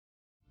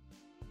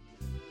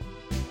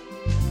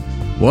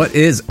What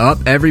is up,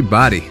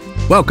 everybody?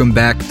 Welcome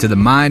back to the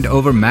Mind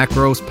Over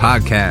Macros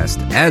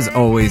podcast. As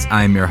always,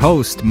 I'm your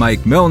host,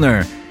 Mike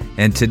Milner,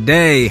 and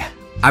today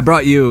I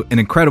brought you an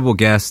incredible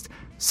guest,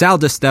 Sal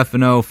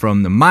DiStefano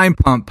from the Mind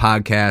Pump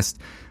podcast.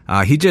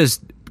 He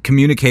just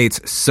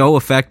communicates so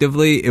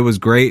effectively. It was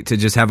great to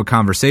just have a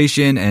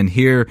conversation and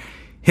hear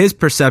his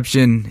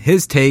perception,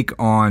 his take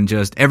on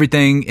just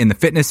everything in the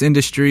fitness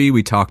industry.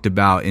 We talked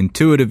about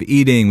intuitive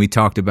eating. We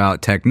talked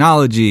about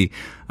technology.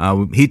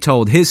 He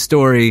told his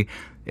story.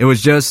 It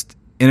was just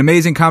an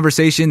amazing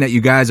conversation that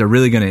you guys are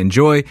really going to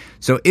enjoy.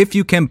 So if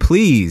you can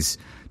please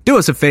do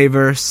us a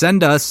favor,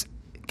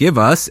 give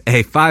us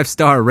a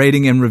 5-star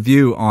rating and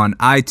review on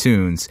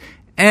iTunes.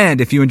 And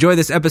if you enjoy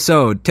this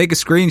episode, take a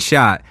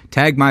screenshot,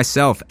 tag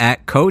myself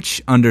at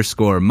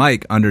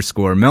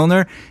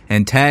coach_Mike_Milner,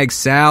 and tag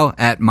Sal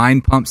at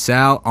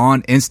MindPumpSal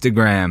on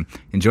Instagram.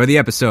 Enjoy the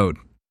episode.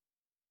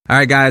 All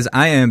right, guys,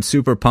 I am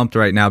super pumped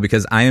right now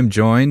because I am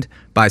joined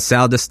by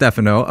Sal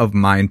DiStefano of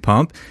Mind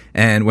Pump.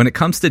 And when it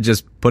comes to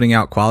just putting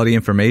out quality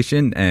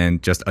information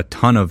and just a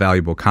ton of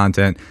valuable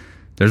content,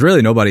 there's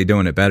really nobody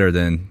doing it better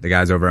than the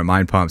guys over at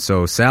Mind Pump.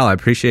 So, Sal, I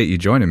appreciate you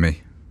joining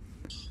me.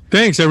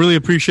 Thanks. I really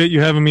appreciate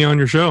you having me on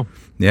your show.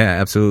 Yeah,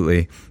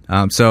 absolutely.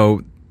 So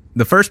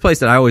the first place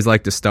that I always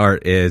like to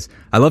start is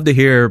I love to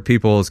hear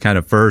people's kind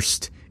of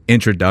first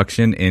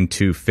introduction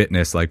into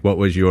fitness. Like, what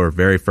was your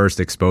very first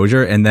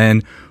exposure? And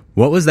then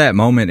what was that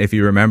moment, if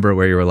you remember,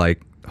 where you were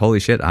like, holy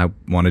shit, I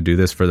want to do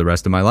this for the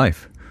rest of my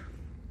life?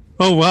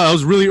 Oh, wow. That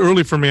was really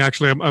early for me,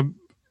 actually. I'm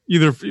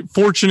either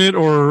fortunate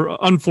or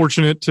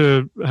unfortunate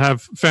to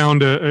have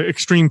found an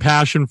extreme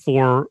passion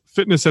for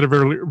fitness at a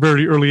very,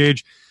 very early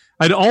age.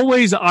 I'd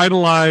always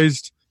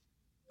idolized,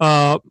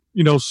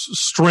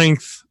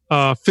 strength,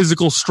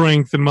 physical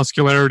strength and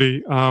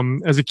muscularity.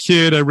 As a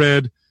kid, I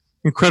read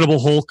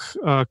Incredible Hulk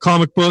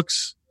comic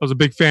books. I was a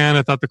big fan.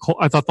 I thought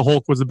the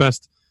Hulk was the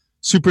best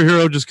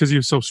superhero just because he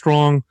was so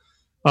strong.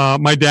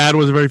 My dad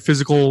was a very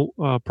physical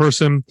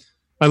person.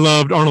 I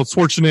loved Arnold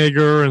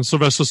Schwarzenegger and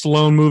Sylvester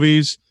Stallone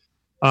movies.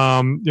 So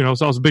I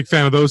was a big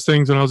fan of those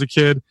things when I was a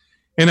kid.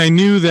 And I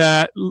knew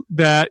that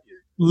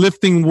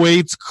lifting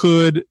weights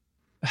could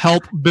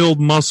help build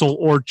muscle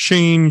or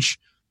change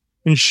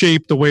and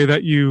shape the way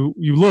that you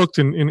looked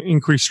and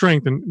increase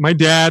strength. And my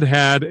dad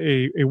had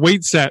a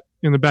weight set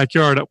in the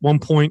backyard. At one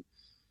point,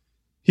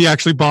 he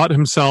actually bought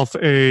himself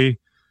an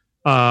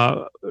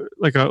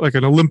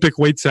Olympic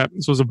weight set. So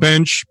it was a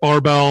bench,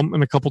 barbell,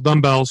 and a couple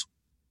dumbbells.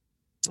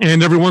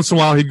 And every once in a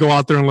while, he'd go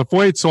out there and lift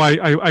weights. So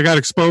I got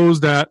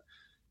exposed at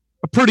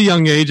a pretty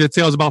young age. I'd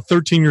say I was about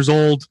 13 years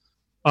old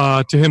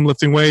to him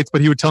lifting weights,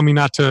 but he would tell me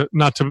not to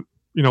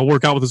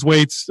work out with his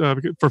weights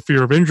for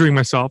fear of injuring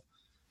myself.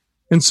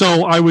 And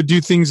so I would do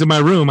things in my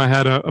room. I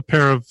had a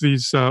pair of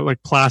these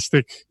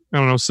plastic,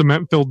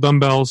 cement-filled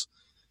dumbbells,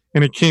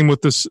 and it came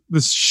with this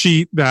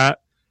sheet that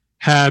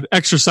had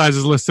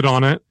exercises listed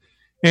on it.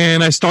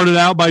 And I started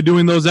out by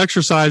doing those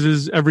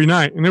exercises every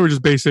night. And they were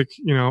just basic,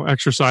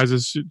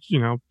 exercises,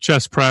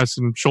 chest press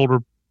and shoulder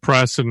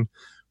press and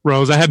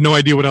rows. I had no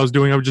idea what I was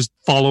doing. I would just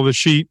follow the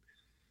sheet.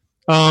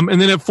 And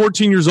then at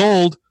 14 years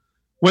old,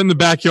 went in the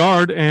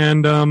backyard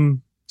and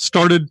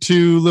started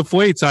to lift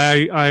weights.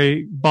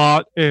 I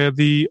bought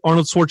the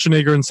Arnold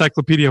Schwarzenegger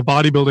Encyclopedia of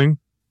Bodybuilding,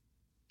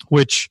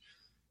 which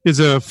is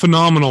a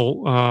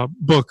phenomenal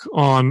book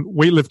on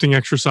weightlifting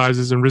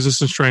exercises and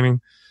resistance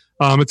training.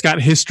 It's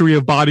got history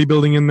of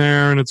bodybuilding in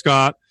there, and it's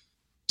got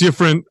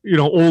different,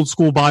 old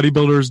school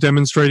bodybuilders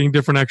demonstrating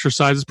different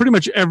exercises. Pretty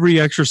much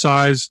every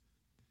exercise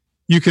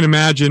you can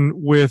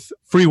imagine with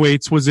free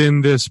weights was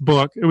in this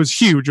book. It was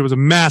huge. It was a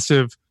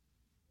massive,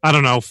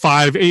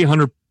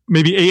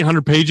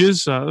 800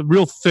 pages,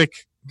 real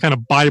thick kind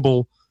of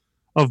Bible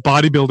of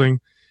bodybuilding.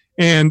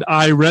 And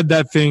I read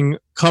that thing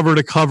cover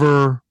to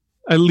cover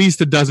at least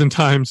a dozen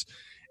times.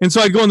 And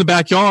so I'd go in the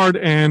backyard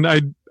and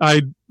I'd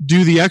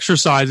do the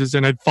exercises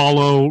and I'd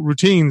follow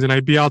routines and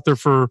I'd be out there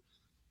for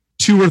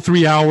 2 or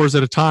 3 hours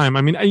at a time.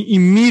 I mean,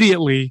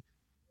 immediately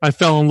I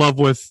fell in love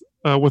with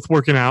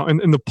working out.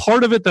 And the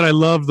part of it that I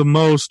loved the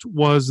most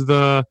was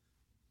the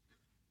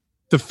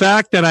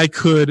fact that I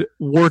could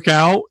work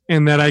out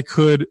and that I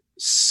could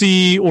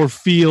see or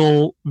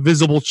feel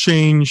visible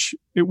change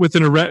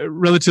within a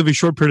relatively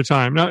short period of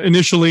time. Now,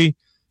 initially,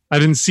 I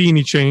didn't see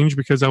any change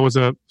because I was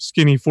a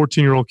skinny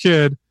 14-year-old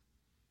kid,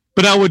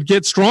 but I would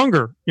get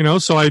stronger,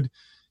 so I'd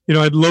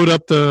load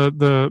up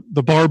the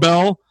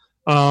barbell,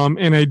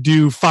 and I'd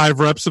do 5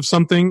 reps of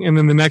something. And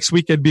then the next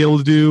week I'd be able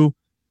to do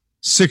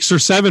 6 or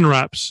 7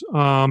 reps.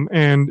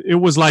 And it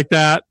was like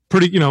that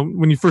pretty,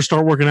 when you first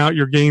start working out,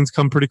 your gains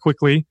come pretty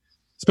quickly,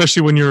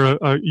 especially when you're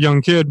a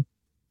young kid,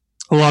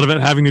 a lot of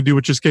it having to do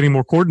with just getting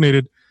more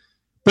coordinated.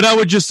 But I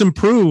would just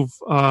improve,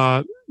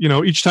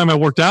 each time I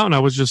worked out, and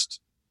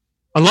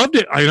I loved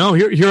it.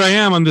 Here I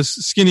am. I'm this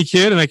skinny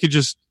kid and I could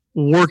just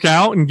work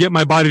out and get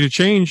my body to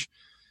change.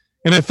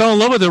 And I fell in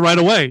love with it right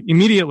away,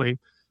 immediately.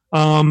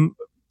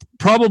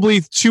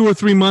 Probably 2 or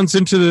 3 months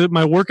into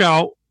my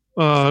workout,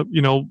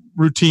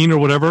 routine or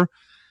whatever,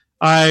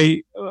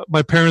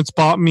 my parents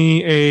bought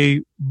me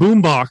a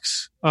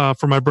boombox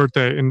for my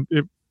birthday. And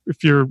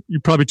if you're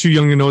probably too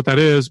young to know what that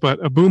is,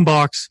 but a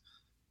boombox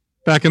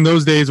back in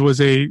those days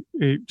was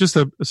just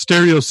a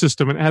stereo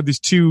system, and it had these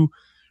two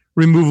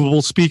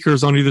removable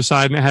speakers on either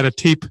side, and it had a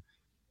tape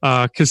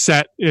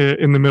cassette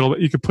in the middle that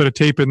you could put a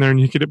tape in there and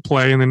you could hit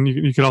play, and then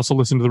you could also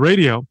listen to the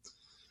radio.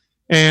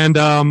 And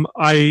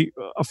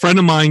a friend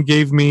of mine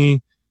gave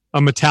me a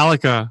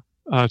Metallica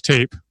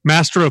tape,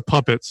 Master of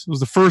Puppets. It was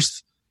the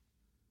first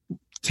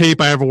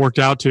tape I ever worked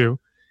out to.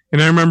 And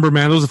I remember,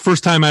 man, it was the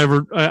first time I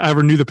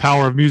ever knew the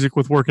power of music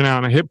with working out.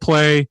 And I hit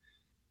play,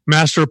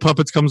 Master of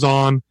Puppets comes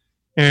on,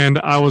 and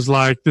I was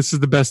like, this is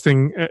the best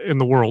thing in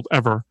the world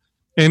ever.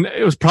 And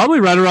it was probably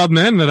right around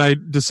then that I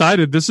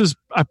decided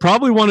I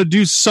probably want to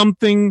do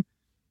something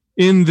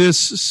in this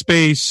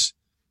space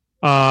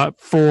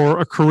for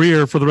a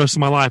career for the rest of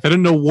my life. I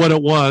didn't know what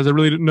it was. I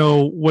really didn't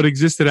know what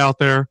existed out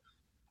there.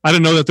 I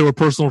didn't know that there were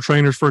personal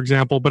trainers, for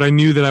example, but I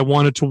knew that I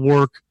wanted to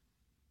work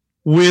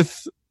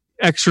with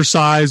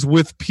exercise,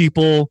 with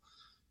people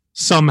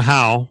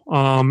somehow.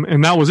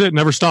 And that was it.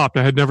 Never stopped.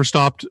 I had never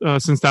stopped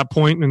since that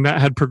point, and that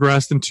had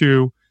progressed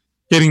into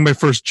getting my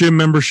first gym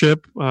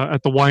membership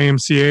at the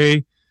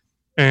YMCA,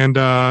 and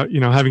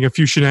having a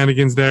few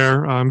shenanigans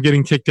there.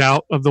 Getting kicked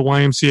out of the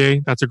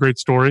YMCA. That's a great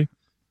story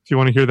if you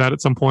want to hear that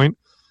at some point.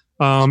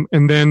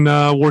 And then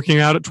working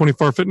out at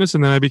 24 Fitness,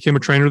 and then I became a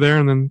trainer there,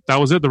 and then that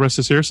was it. The rest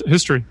is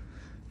history.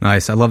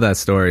 Nice. I love that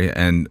story,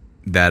 and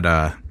that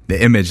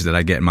the image that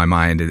I get in my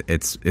mind,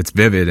 it's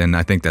vivid, and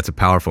I think that's a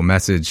powerful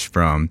message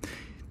from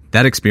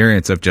that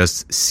experience of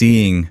just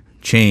seeing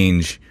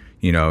change.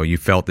 You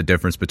felt the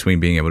difference between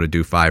being able to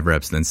do 5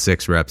 reps, then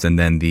 6 reps, and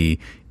then the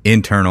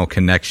internal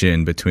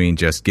connection between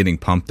just getting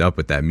pumped up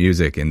with that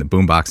music and the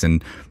boombox.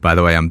 And by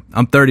the way, I'm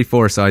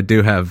 34, so I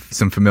do have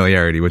some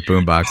familiarity with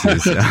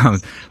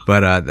boomboxes,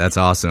 but that's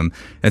awesome.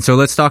 And so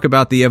let's talk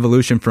about the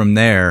evolution from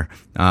there.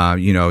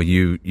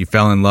 You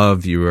fell in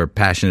love, you were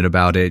passionate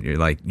about it.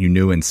 You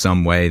knew in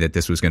some way that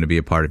this was going to be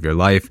a part of your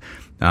life.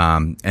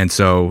 And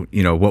so,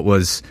 what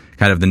was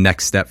kind of the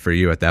next step for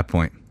you at that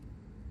point?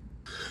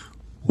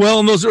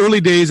 Well, in those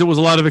early days, it was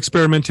a lot of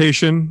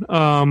experimentation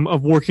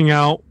of working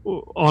out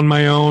on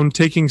my own,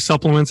 taking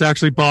supplements. I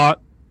actually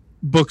bought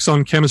books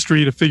on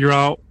chemistry to figure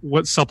out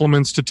what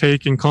supplements to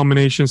take and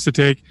combinations to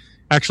take.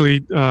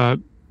 Actually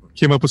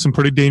came up with some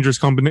pretty dangerous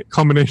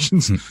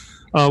combinations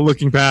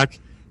looking back.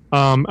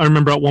 I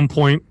remember at one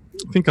point,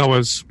 I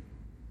want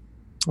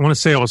to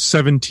say I was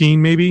 17,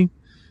 maybe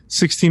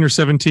 16 or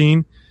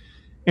 17.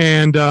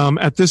 And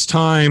at this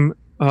time,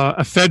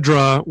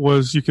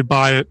 ephedra you could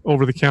buy it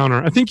over the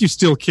counter. I think you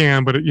still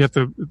can, but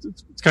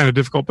it's kind of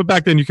difficult. But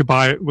back then you could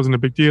buy it. It wasn't a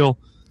big deal.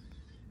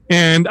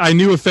 And I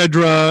knew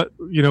ephedra,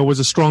 was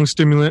a strong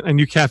stimulant. I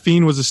knew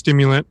caffeine was a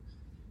stimulant.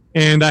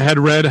 And I had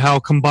read how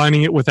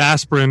combining it with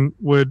aspirin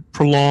would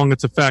prolong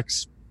its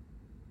effects.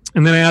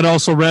 And then I had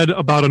also read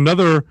about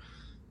another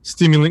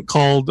stimulant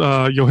called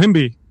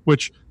Yohimbe,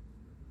 which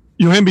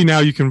Yohimbe now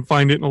you can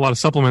find it in a lot of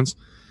supplements.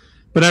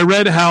 But I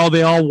read how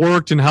they all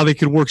worked and how they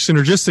could work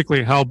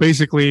synergistically, how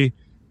basically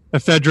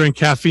ephedra and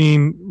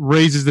caffeine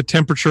raises the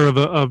temperature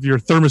of your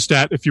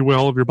thermostat, if you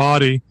will, of your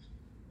body,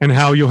 and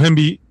how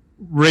Yohimbe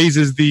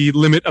raises the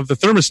limit of the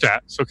thermostat.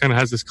 So it kind of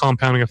has this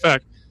compounding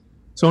effect.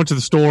 So I went to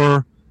the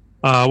store,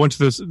 went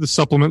to the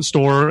supplement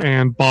store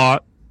and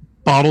bought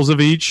bottles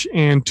of each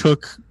and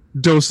took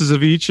doses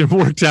of each and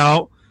worked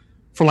out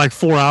for like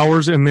 4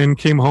 hours, and then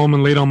came home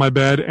and laid on my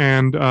bed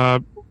and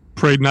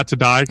prayed not to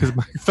die because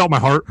I felt my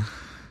heart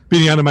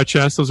beating out of my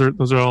chest. Those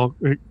are all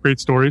great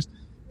stories.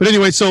 But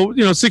anyway, so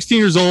 16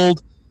 years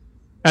old.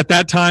 At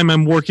that time,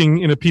 I'm working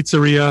in a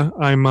pizzeria.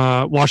 I'm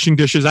washing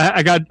dishes.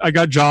 I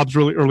got jobs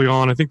really early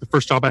on. I think the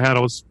first job I had, I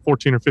was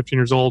 14 or 15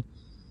 years old.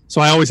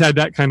 So I always had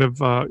that kind of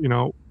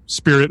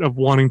spirit of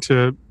wanting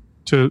to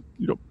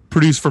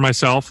produce for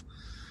myself.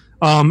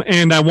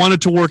 And I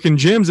wanted to work in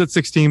gyms at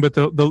 16, but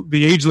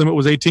the age limit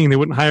was 18. They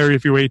wouldn't hire you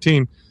if you were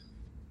 18.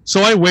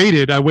 So I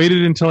waited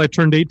until I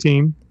turned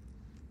 18.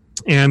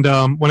 And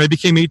when I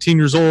became 18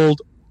 years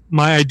old,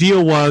 my idea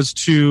was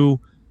to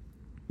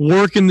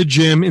work in the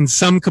gym in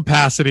some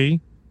capacity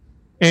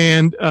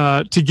and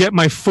to get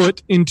my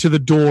foot into the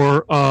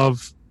door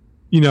of,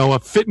 the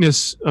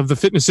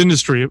fitness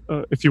industry,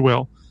 if you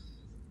will.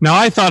 Now,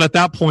 I thought at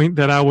that point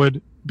that I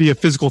would be a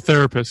physical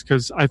therapist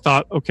because I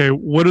thought, okay,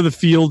 what are the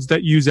fields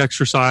that use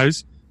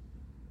exercise?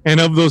 And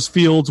of those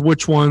fields,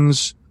 which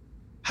ones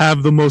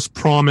have the most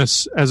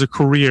promise as a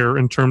career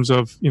in terms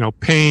of,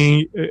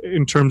 paying,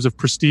 in terms of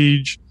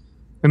prestige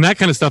and that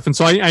kind of stuff. And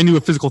so I knew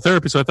a physical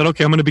therapist. So I thought,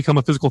 okay, I'm going to become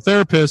a physical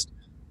therapist.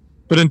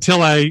 But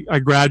until I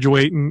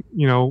graduate and,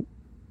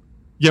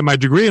 get my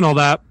degree and all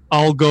that,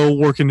 I'll go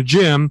work in a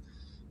gym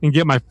and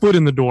get my foot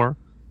in the door.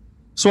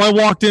 So I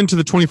walked into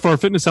the 24 Hour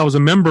Fitness I was a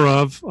member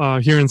of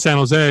here in San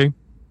Jose.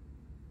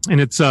 And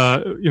it's,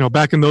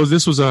 back in those,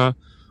 this was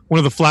one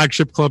of the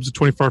flagship clubs at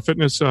 24 Hour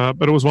Fitness,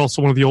 but it was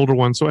also one of the older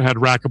ones. So it had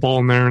racquetball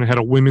in there, and it had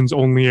a women's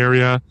only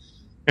area,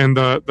 and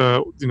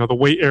the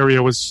weight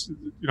area was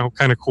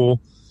kind of cool.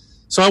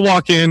 So I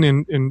walk in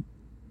and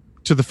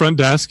to the front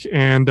desk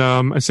and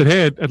I said,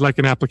 hey, I'd like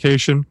an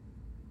application.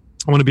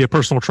 I want to be a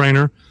personal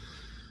trainer.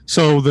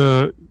 So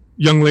the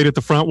young lady at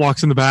the front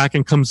walks in the back,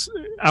 and comes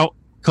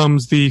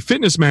the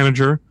fitness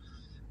manager.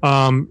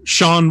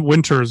 Sean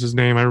Winter is his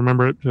name. I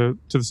remember it to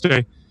this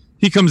day.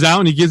 He comes out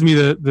and he gives me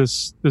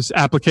this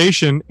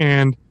application,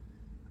 and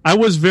I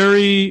was a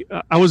very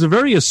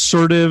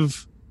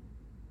assertive,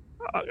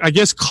 I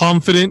guess,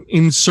 confident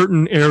in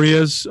certain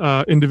areas,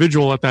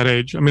 individual at that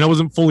age. I mean, I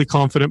wasn't fully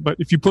confident, but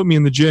if you put me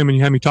in the gym and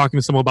you had me talking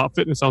to someone about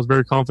fitness, I was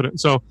very confident.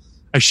 So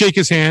I shake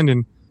his hand,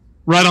 and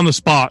right on the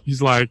spot,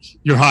 he's like,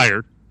 "You're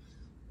hired."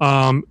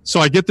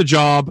 So I get the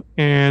job,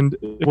 and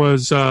it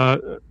was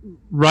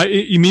right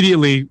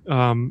immediately.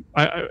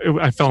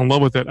 I fell in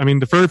love with it. I mean,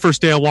 the very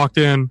first day I walked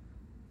in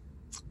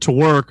to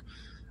work,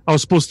 I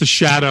was supposed to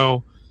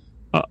shadow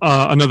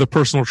another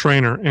personal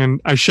trainer, and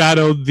I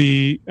shadowed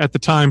at the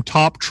time,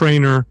 top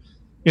trainer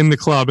in the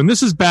club. And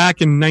this is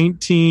back in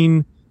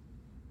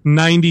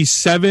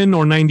 1997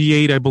 or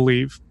 98, I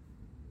believe.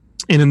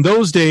 And in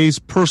those days,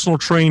 personal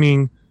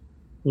training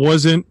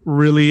wasn't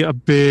really a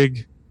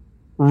big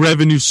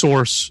revenue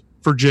source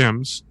for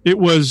gyms. It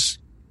was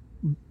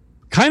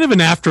kind of an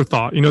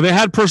afterthought. You know, they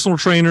had personal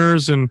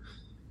trainers,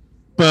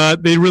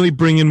 but they really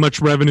bring in much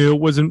revenue. It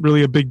wasn't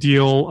really a big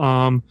deal.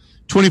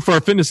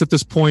 24-Hour Fitness at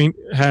this point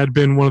had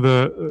been one of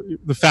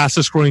the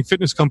fastest growing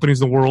fitness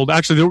companies in the world.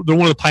 Actually, they're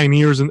one of the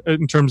pioneers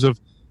in terms of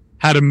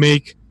how to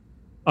make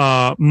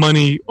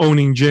money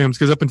owning gyms,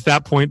 because up until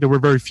that point, there were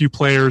very few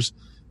players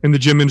in the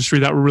gym industry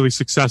that were really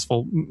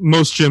successful.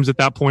 Most gyms at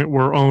that point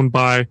were owned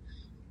by,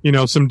 you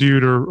know, some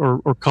dude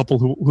or couple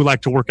who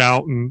liked to work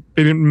out, and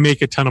they didn't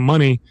make a ton of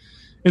money.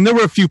 And there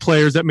were a few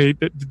players that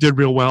did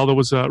real well. There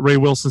was Ray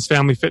Wilson's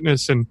Family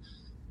Fitness and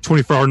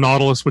 24-Hour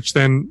Nautilus, which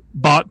then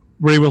bought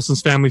Ray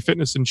Wilson's Family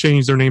Fitness and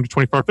changed their name to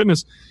 24-Hour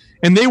Fitness.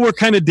 And they were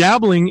kind of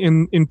dabbling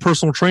in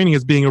personal training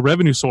as being a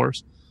revenue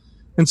source.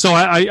 And so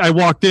I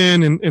walked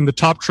in, and the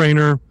top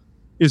trainer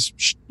is,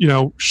 you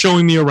know,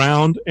 showing me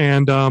around,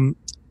 and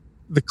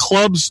the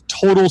club's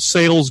total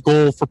sales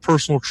goal for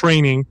personal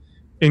training,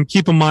 and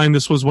keep in mind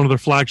this was one of their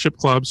flagship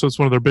clubs, so it's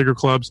one of their bigger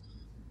clubs,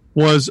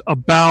 was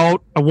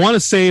about, I want to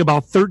say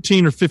about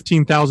 $13,000 or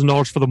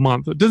 $15,000 for the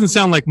month. It doesn't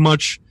sound like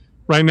much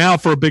right now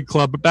for a big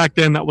club, but back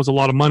then that was a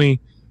lot of money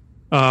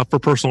for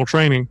personal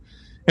training.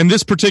 And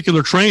this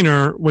particular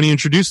trainer, when he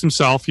introduced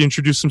himself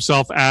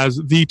as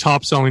the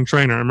top selling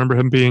trainer. I remember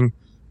him being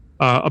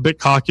a bit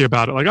cocky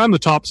about it, like, I'm the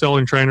top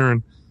selling trainer,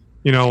 and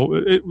you know,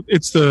 it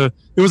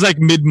was like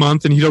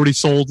mid-month, and he'd already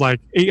sold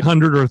like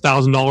 $800 or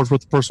 $1,000 worth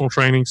of personal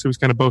training, so he was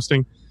kind of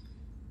boasting.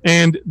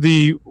 And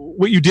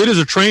what you did as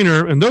a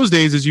trainer in those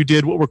days is you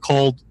did what were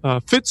called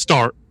Fit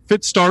Start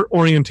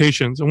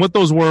orientations, and what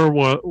those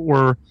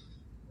were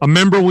a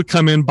member would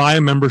come in, buy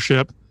a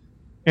membership,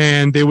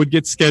 and they would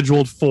get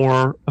scheduled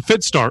for a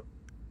Fit Start.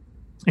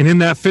 And in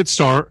that Fit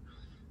Start,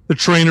 the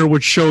trainer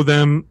would show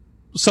them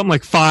something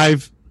like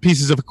 5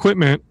 pieces of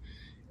equipment.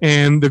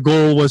 And the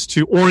goal was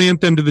to orient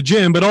them to the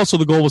gym, but also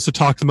the goal was to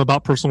talk to them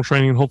about personal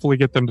training and hopefully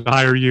get them to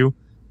hire you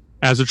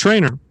as a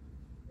trainer.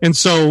 And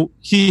so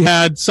he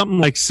had something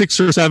like 6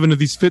 or 7 of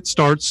these Fit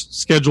Starts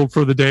scheduled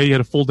for the day. He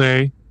had a full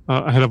day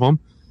ahead of him.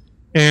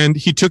 And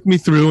he took me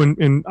through,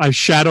 and I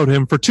shadowed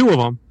him for 2 of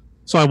them.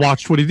 So I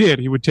watched what he did.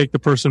 He would take the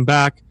person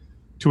back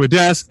to a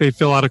desk. They'd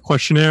fill out a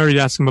questionnaire. He'd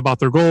ask them about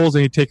their goals,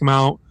 and he'd take them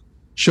out,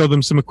 show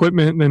them some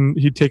equipment, and then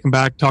he'd take them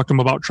back, talk to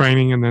them about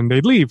training, and then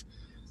they'd leave.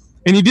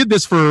 And he did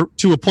this for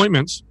 2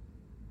 appointments.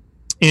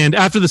 And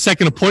after the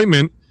second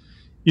appointment,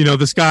 you know,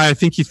 this guy, I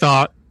think he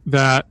thought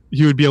that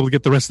he would be able to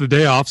get the rest of the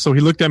day off. So he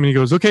looked at me and he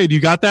goes, okay, do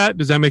you got that?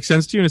 Does that make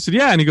sense to you? And I said,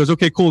 yeah. And he goes,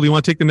 okay, cool. Do you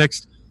want to take the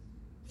next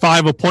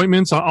 5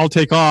 appointments? I'll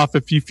take off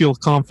if you feel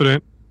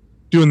confident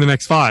doing the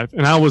next 5.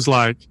 And I was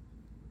like,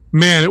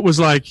 man, it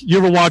was like, you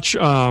ever watch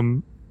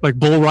like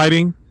bull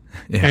riding?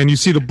 Yeah. And you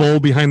see the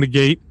bull behind the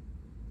gate,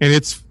 and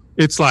it's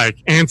like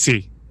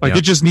antsy. Like,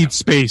 It just needs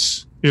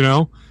space, you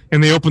know?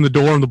 And they open the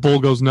door and the bull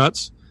goes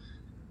nuts.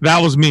 That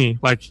was me.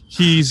 Like,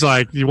 he's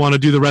like, you want to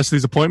do the rest of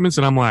these appointments?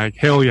 And I'm like,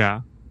 hell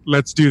yeah,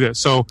 let's do this.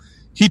 So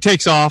he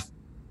takes off.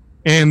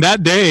 And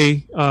that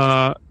day,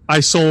 I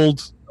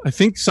sold, I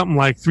think, something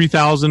like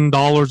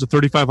 $3,000 to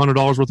 $3,500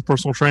 worth of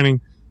personal training.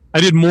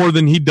 I did more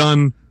than he'd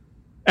done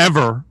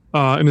ever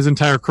in his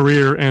entire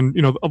career. And,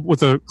 you know,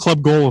 with a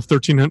club goal of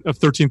 $13,000 or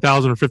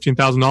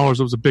 $15,000,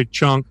 it was a big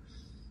chunk.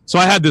 So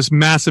I had this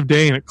massive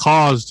day, and it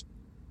caused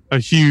a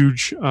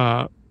huge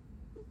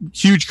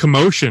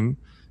commotion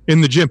in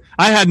the gym.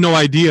 I had no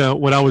idea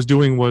what I was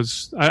doing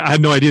was, I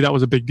had no idea that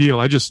was a big deal.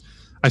 I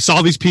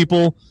saw these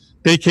people,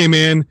 they came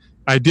in,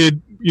 I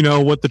did, you know,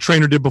 what the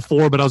trainer did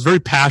before, but I was very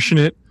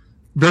passionate,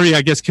 very,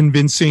 I guess,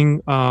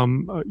 convincing,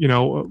 you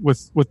know,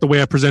 with the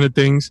way I presented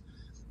things.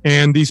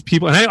 And these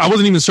people, and I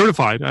wasn't even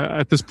certified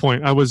at this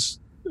point. I was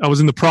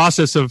in the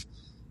process of,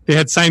 they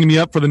had signed me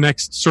up for the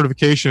next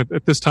certification.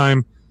 At this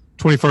time,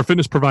 24-Hour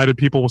Fitness provided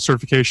people with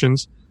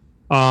certifications.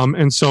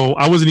 And so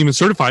I wasn't even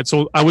certified.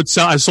 So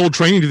I sold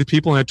training to the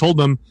people, and I told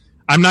them,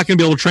 I'm not going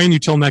to be able to train you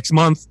till next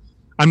month.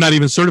 I'm not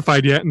even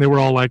certified yet. And they were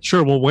all like,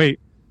 sure, we'll wait.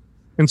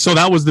 And so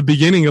that was the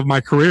beginning of my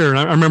career. And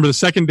I remember the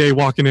second day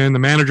walking in, the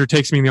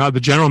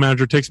general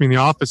manager takes me in the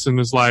office and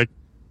is like,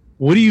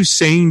 what are you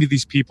saying to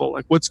these people?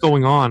 Like, what's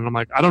going on? And I'm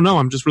like, I don't know.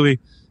 I'm just really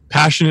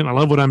passionate. And I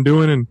love what I'm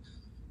doing. And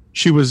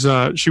she was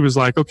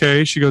like,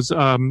 okay. She goes,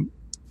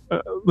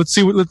 let's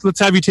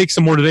have you take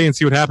some more today and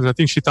see what happens. I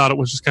think she thought it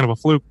was just kind of a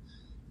fluke.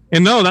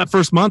 And no, that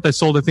first month I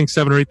sold, I think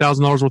 $7,000 or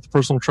 $8,000 worth of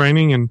personal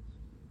training. And,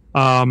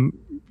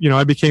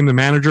 I became the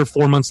manager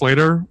 4 months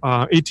later,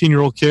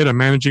 18-year-old kid. I'm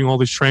managing all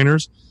these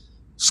trainers.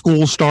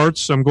 School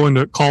starts. I'm going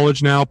to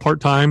college now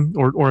part-time,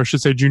 or I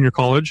should say junior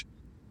college.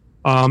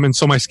 And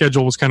so my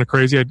schedule was kind of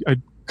crazy.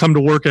 I'd come to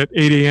work at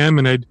 8 a.m.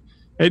 and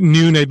at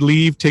noon, I'd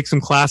leave, take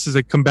some classes.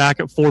 I'd come back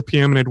at 4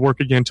 p.m. and I'd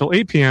work again till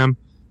 8 p.m.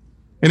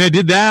 And I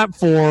did that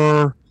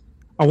for,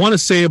 I want to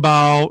say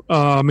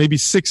about maybe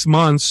 6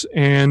 months.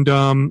 And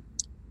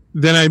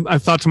then I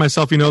thought to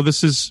myself, I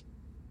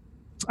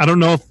don't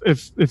know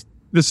if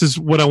this is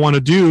what I want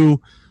to do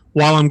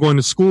while I'm going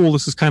to school.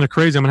 This is kind of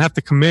crazy. I'm going to have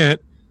to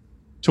commit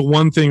to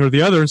one thing or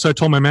the other. And so I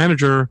told my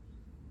manager,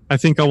 I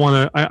think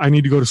I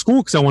need to go to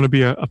school because I want to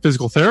be a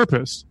physical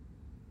therapist.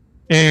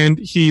 And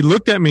he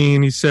looked at me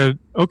and he said,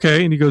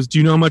 okay. And he goes, do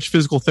you know how much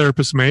physical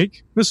therapists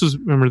make? This is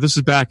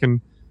back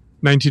in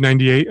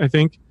 1998, I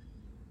think.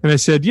 And I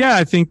said, yeah,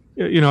 I think,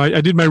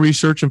 I did my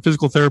research and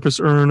physical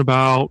therapists earn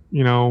about,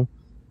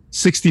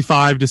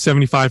 $65,000 to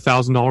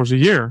 $75,000 a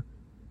year.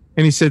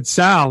 And he said,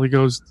 Sal, he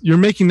goes, you're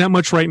making that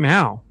much right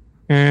now.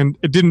 And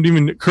it didn't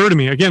even occur to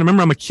me. Again,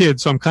 remember I'm a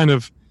kid, so I'm kind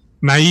of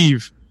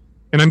naive.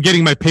 And I'm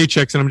getting my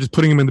paychecks and I'm just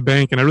putting them in the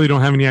bank. And I really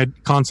don't have any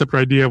concept or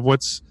idea of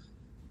what's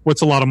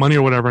a lot of money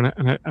or whatever.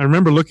 And I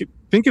remember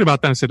thinking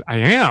about that. And I said, I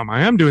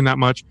am doing that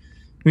much.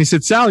 And he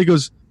said, Sal, he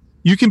goes,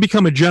 you can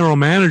become a general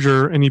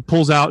manager. And he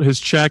pulls out his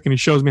check and he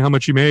shows me how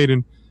much he made.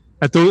 And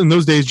in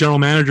those days, general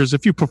managers,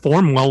 if you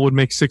perform well, would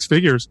make six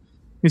figures.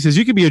 He says,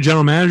 you could be a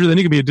general manager, then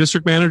you could be a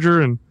district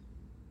manager. And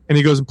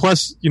he goes, and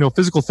plus,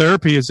 physical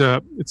therapy it's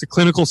a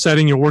clinical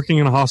setting. You're working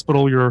in a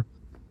hospital. You're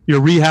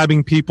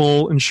rehabbing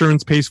people.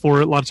 Insurance pays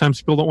for it. A lot of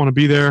times people don't want to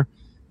be there.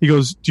 He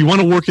goes, do you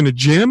want to work in a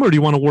gym or do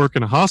you want to work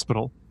in a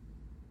hospital?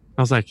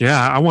 I was like,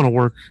 yeah, I want to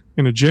work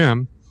in a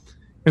gym.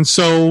 And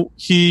so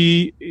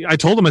I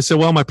told him, I said,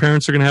 well, my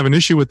parents are going to have an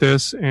issue with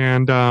this.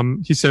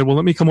 And he said, well,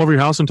 let me come over to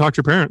your house and talk to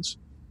your parents.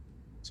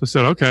 So I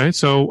said, okay.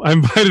 So I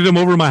invited him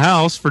over to my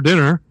house for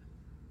dinner.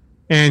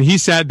 And he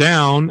sat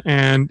down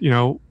and,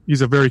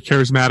 he's a very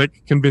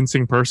charismatic,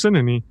 convincing person.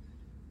 And he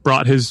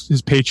brought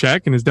his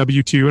paycheck and his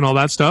W-2 and all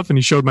that stuff. And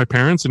he showed my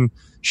parents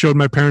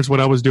what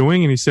I was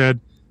doing. And he said,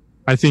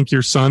 I think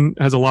your son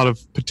has a lot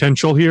of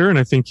potential here. And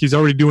I think he's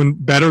already doing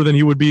better than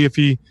he would be if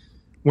he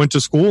went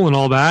to school and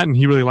all that. And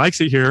he really likes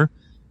it here.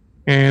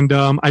 And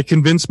I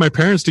convinced my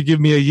parents to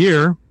give me a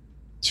year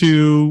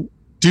to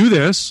do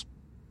this.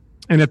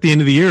 And at the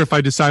end of the year, if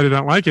I decided I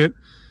don't like it,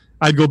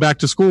 I'd go back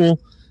to school.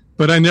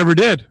 But I never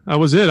did. I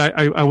was it.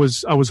 I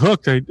was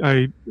hooked. I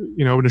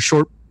in a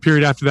short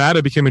period after that,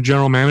 I became a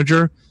general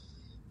manager,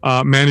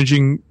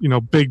 managing,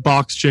 big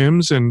box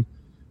gyms. And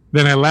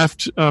then I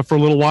left for a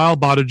little while,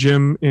 bought a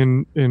gym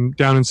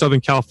down in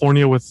Southern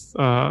California with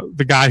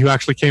the guy who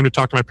actually came to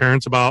talk to my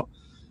parents about,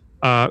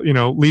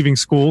 leaving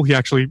school.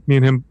 Me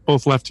and him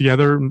both left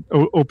together and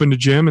opened a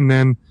gym, and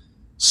then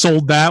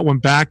sold that,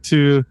 went back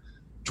to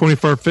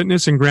 24 Hour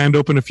Fitness and grand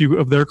opened a few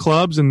of their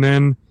clubs. And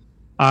then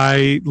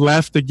I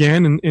left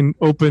again and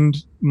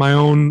opened my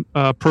own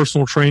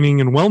personal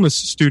training and wellness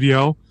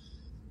studio.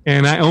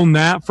 And I owned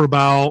that for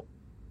about,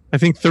 I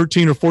think,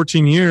 13 or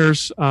 14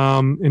 years.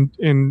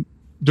 And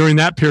during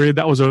that period,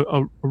 that was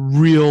a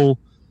real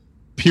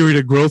period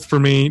of growth for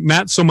me,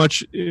 not so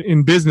much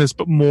in business,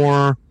 but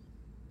more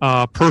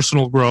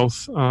personal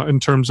growth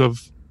in terms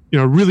of,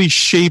 really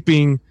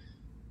shaping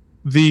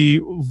the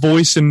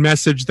voice and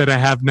message that I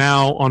have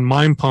now on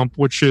Mind Pump,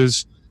 which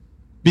is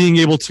being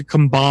able to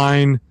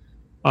combine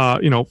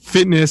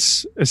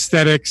fitness,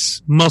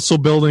 aesthetics, muscle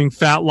building,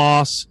 fat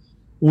loss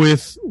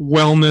with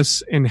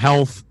wellness and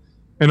health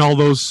and all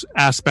those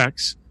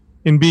aspects,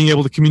 and being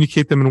able to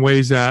communicate them in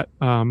ways that,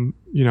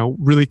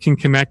 really can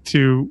connect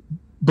to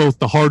both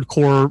the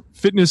hardcore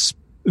fitness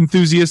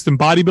enthusiast and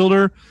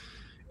bodybuilder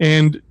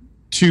and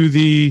to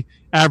the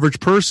average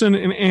person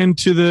and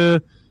to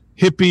the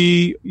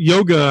hippie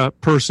yoga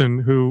person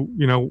who,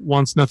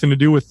 wants nothing to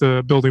do with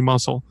the building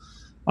muscle.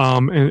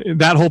 And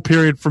that whole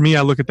period for me,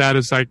 I look at that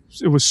as like,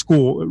 it was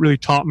school. It really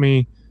taught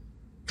me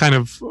kind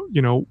of,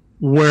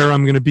 where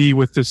I'm going to be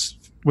with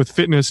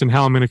fitness and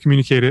how I'm going to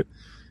communicate it.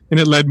 And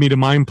it led me to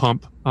Mind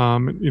Pump, where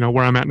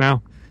I'm at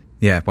now.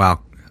 Yeah.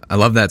 Wow. I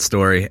love that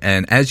story.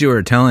 And as you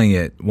were telling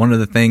it, one of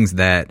the things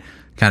that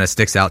kind of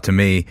sticks out to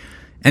me,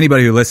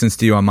 anybody who listens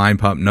to you on Mind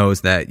Pump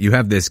knows that you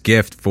have this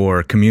gift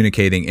for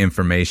communicating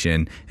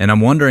information. And I'm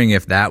wondering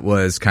if that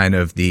was kind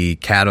of the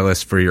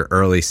catalyst for your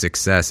early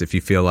success, if you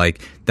feel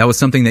like that was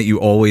something that you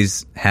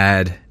always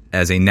had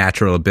as a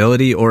natural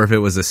ability, or if it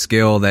was a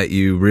skill that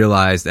you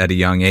realized at a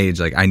young age,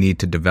 like I need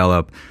to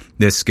develop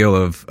this skill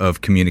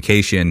of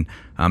communication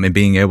and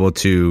being able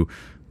to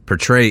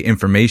portray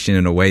information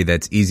in a way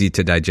that's easy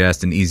to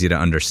digest and easy to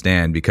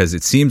understand, because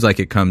it seems like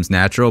it comes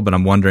natural, but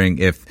I'm wondering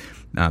if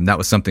that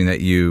was something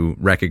that you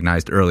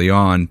recognized early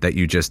on, that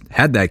you just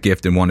had that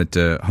gift and wanted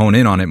to hone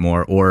in on it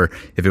more, or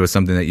if it was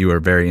something that you were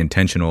very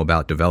intentional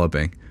about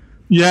developing.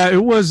 Yeah,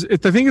 it was. I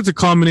think it's a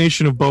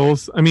combination of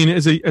both. I mean,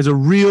 as a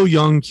real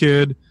young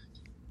kid,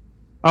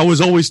 I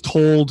was always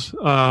told,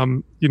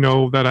 that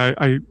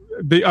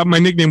my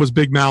nickname was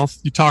Big Mouth.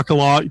 You talk a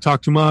lot, you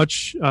talk too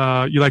much,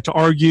 you like to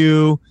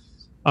argue.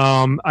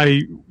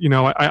 I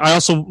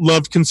also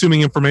loved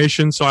consuming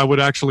information. So I would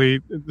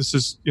actually, this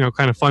is,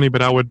 kind of funny,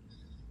 but I would,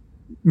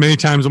 many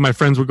times when my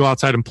friends would go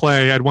outside and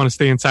play, I'd want to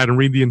stay inside and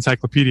read the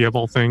encyclopedia of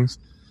all things.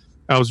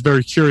 I was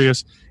very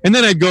curious. And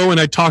then I'd go and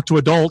I'd talk to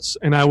adults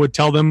and I would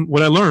tell them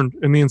what I learned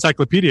in the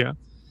encyclopedia.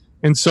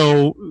 And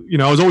so,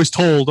 I was always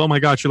told, oh my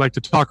gosh, you like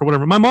to talk or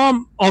whatever. My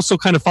mom also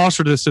kind of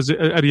fostered this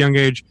at a young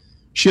age.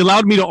 She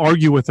allowed me to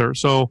argue with her.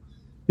 So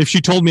if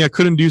she told me I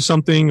couldn't do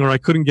something or I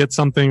couldn't get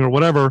something or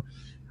whatever,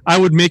 I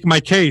would make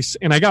my case.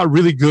 And I got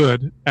really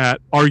good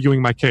at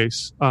arguing my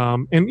case.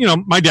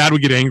 My dad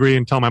would get angry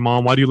and tell my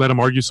mom, why do you let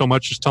him argue so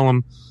much? Just tell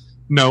him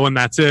no, and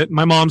that's it.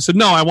 My mom said,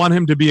 no, I want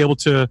him to be able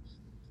to,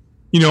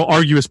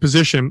 argue his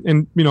position.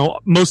 And,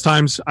 most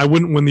times I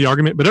wouldn't win the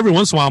argument, but every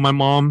once in a while, my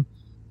mom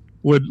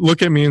would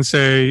look at me and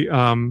say,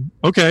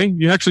 okay,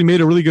 you actually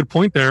made a really good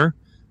point there.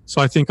 So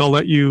I think I'll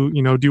let you,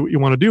 do what you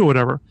want to do or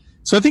whatever.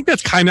 So I think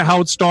that's kind of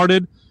how it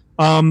started.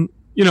 And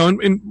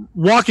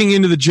walking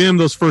into the gym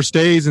those first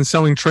days and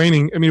selling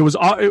training, I mean,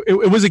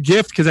 it was a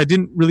gift because I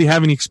didn't really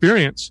have any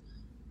experience.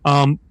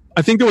 I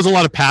think there was a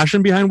lot of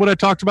passion behind what I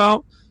talked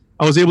about.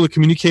 I was able to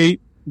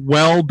communicate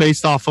well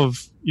based off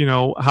of,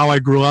 how I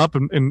grew up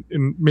and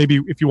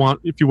maybe if you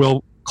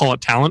will call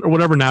it talent or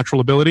whatever,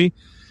 natural ability.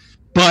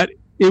 But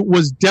it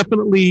was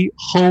definitely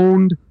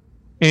honed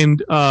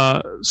and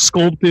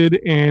sculpted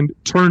and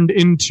turned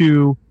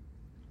into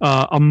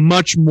a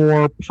much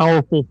more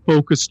powerful,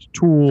 focused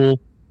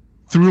tool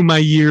through my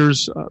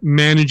years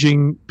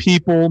managing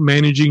people,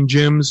 managing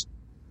gyms,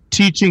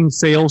 teaching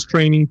sales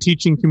training,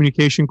 teaching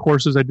communication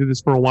courses. I did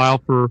this for a while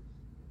for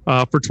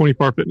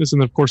 24 Fitness,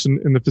 and of course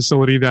in the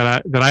facility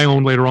that I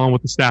owned later on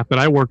with the staff that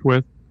I worked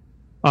with.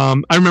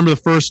 I remember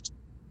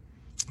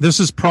this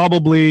is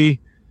probably,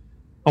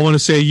 I want to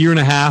say, a year and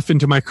a half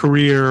into my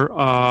career,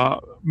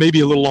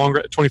 maybe a little longer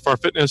at 24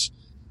 Fitness.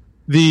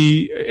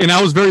 And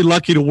I was very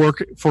lucky to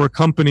work for a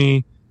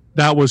company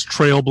that was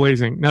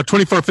trailblazing. Now,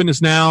 24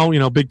 Fitness now,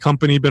 big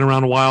company, been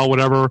around a while,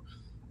 whatever.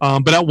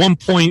 But at one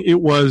point it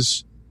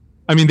was,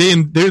 I mean,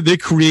 they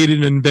created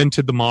and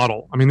invented the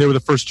model. I mean, they were the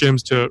first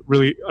gyms to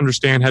really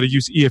understand how to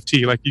use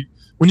EFT. Like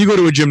when you go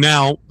to a gym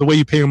now, the way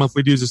you pay your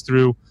monthly dues is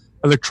through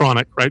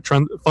electronic, right?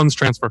 Funds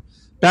transfer.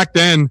 Back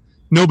then,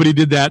 nobody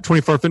did that.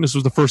 24 Fitness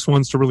was the first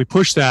ones to really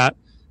push that.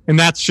 And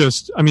that's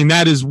just, I mean,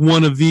 that is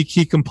one of the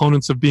key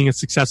components of being a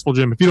successful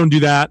gym. If you don't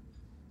do that,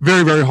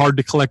 very, very hard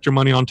to collect your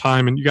money on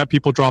time. And you got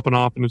people dropping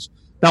off. And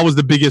that was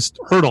the biggest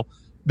hurdle.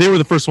 They were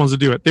the first ones to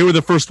do it. They were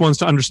the first ones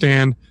to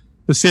understand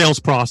the sales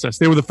process.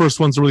 They were the first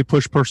ones to really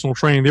push personal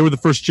training. They were the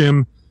first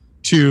gym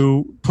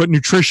to put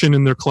nutrition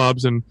in their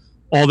clubs and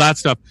all that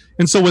stuff.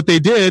 And so what they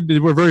did, they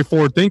were very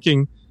forward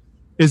thinking,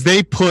 is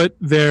they put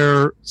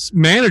their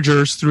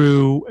managers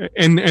through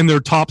and their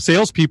top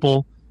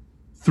salespeople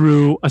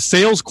through a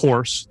sales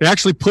course. They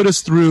actually put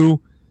us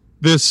through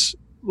this,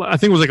 I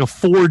think it was like a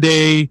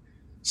 4-day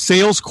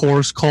sales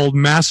course called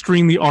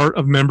Mastering the Art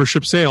of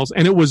Membership Sales.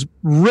 And it was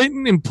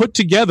written and put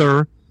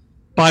together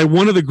by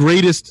one of the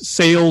greatest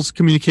sales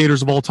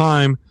communicators of all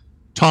time,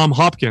 Tom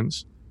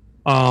Hopkins.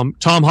 Tom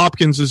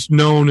Hopkins is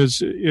known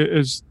as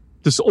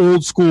this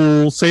old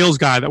school sales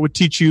guy that would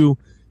teach you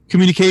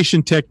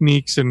communication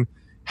techniques and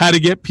how to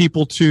get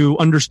people to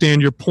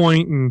understand your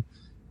point and,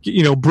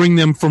 bring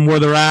them from where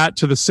they're at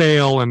to the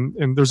sale.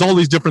 And there's all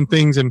these different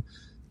things and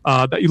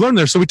that you learn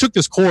there. So we took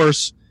this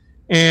course,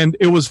 and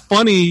it was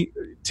funny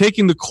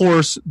taking the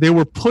course. They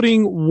were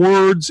putting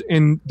words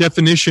and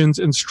definitions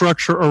and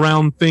structure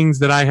around things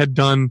that I had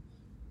done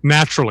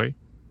naturally.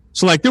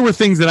 So like there were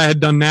things that I had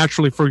done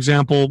naturally. For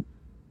example,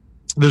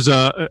 there's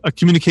a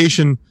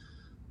communication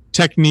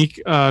technique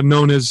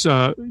known as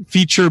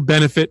feature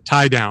benefit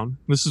tie down.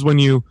 This is when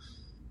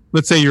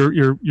let's say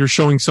you're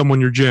showing someone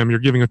your gym, you're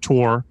giving a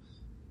tour,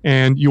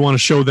 and you want to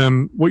show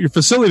them what your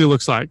facility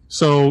looks like.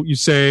 So you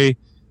say,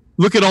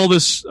 look at all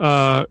this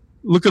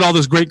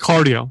great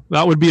cardio.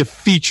 That would be a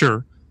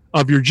feature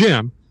of your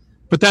gym.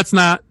 But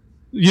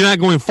you're not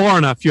going far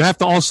enough. You have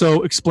to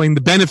also explain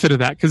the benefit of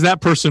that, because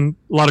that person,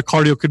 a lot of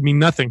cardio could mean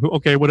nothing.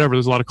 Okay, whatever,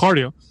 there's a lot of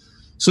cardio.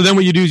 So then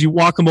what you do is you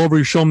walk them over,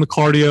 you show them the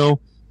cardio,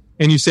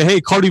 and you say,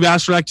 hey,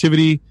 cardiovascular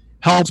activity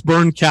helps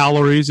burn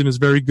calories and is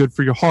very good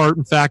for your heart.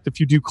 In fact, if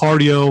you do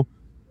cardio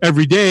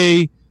every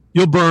day,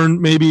 you'll burn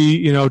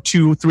maybe,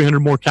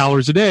 200-300 more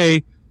calories a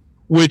day,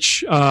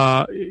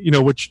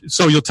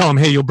 so you'll tell them,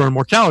 hey, you'll burn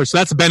more calories. So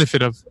that's a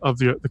benefit of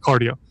the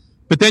cardio.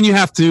 But then you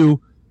have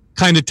to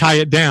kind of tie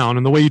it down.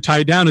 And the way you tie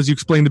it down is you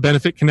explain the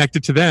benefit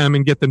connected to them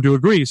and get them to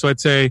agree. So I'd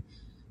say,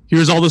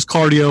 here's all this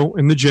cardio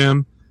in the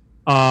gym.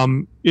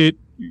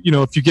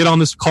 if you get on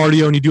this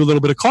cardio and you do a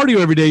little bit of cardio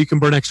every day, you can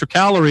burn extra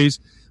calories.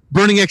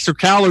 Burning extra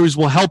calories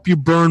will help you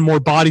burn more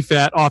body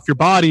fat off your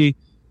body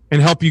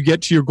and help you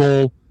get to your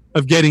goal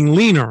of getting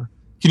leaner.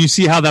 Can you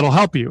see how that'll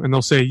help you? And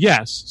they'll say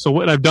yes. So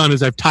what I've done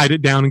is I've tied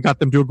it down and got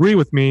them to agree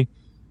with me,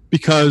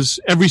 because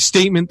every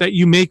statement that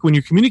you make when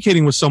you're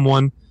communicating with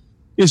someone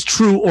is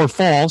true or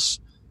false.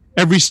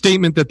 Every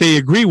statement that they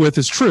agree with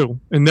is true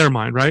in their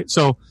mind, right?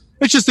 So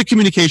it's just a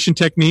communication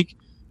technique.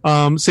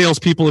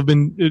 Salespeople have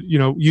been,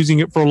 using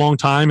it for a long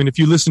time. And if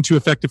you listen to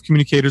effective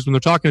communicators when they're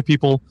talking to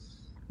people,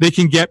 they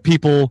can get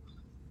people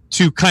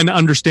to kind of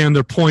understand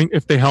their point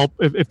if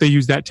they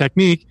use that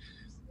technique.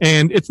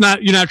 And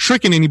you're not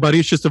tricking anybody.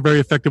 It's just a very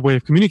effective way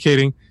of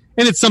communicating.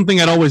 And it's something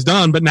I'd always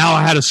done, but now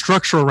I had a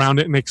structure around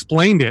it and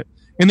explained it.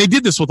 And they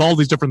did this with all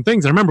these different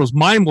things. I remember it was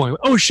mind blowing.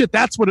 Oh shit,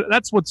 that's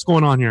what's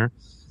going on here.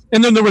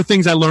 And then there were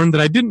things I learned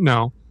that I didn't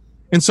know.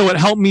 And so it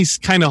helped me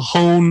kind of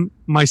hone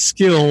my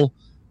skill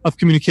of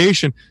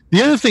communication.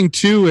 The other thing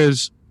too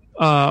is,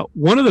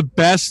 one of the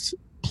best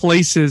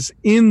places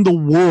in the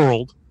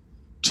world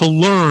to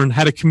learn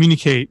how to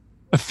communicate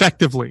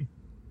effectively.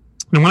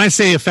 And when I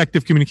say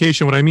effective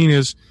communication, what I mean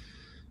is,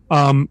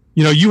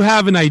 you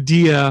have an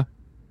idea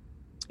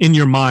in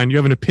your mind, you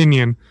have an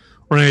opinion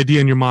or an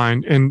idea in your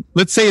mind. And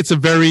let's say it's a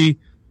very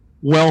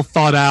well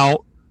thought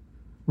out,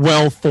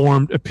 well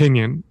formed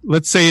opinion.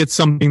 Let's say it's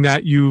something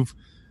that you've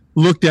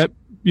looked at,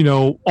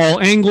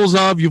 all angles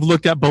of, you've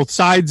looked at both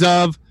sides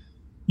of.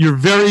 You're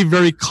very,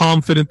 very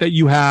confident that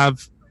you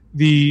have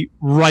the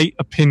right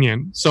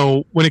opinion.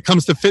 So when it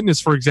comes to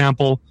fitness, for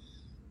example,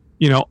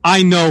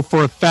 I know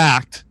for a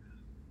fact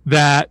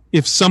that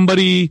if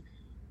somebody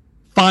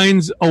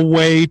finds a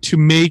way to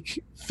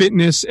make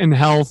fitness and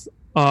health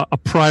a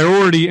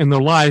priority in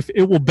their life,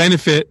 it will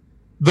benefit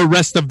the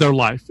rest of their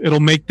life. It'll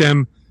make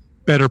them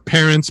better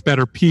parents,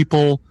 better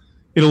people.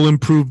 It'll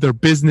improve their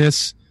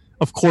business.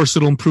 Of course,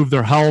 it'll improve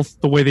their health,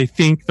 the way they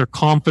think, their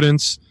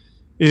confidence.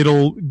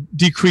 It'll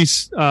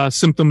decrease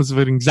symptoms of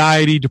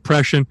anxiety,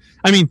 depression.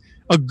 I mean,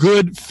 a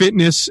good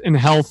fitness and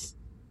health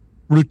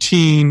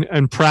routine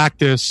and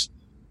practice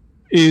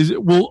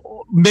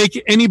will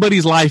make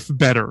anybody's life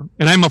better.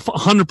 And I'm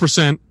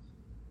 100%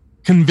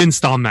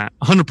 convinced on that,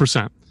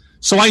 100%.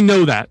 So I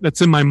know that.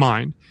 That's in my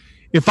mind.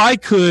 If I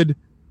could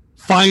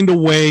find a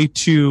way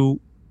to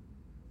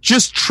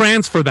just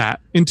transfer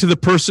that into the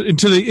person,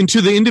 into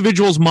the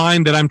individual's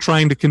mind that I'm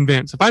trying to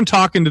convince. If I'm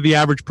talking to the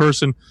average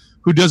person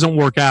who doesn't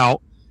work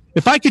out,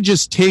 if I could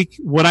just take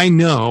what I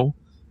know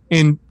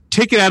and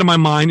take it out of my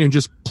mind and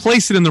just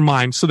place it in their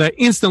mind so that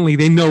instantly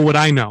they know what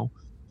I know.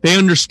 They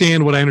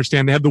understand what I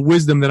understand. They have the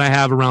wisdom that I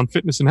have around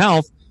fitness and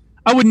health.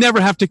 I would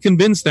never have to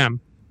convince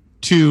them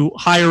to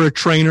hire a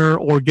trainer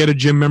or get a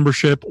gym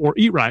membership or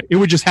eat right. It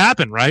would just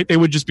happen, right? They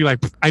would just be like,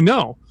 I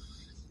know.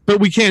 But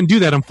we can't do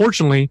that,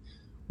 unfortunately.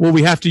 What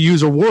we have to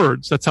use are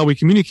words. That's how we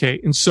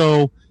communicate. And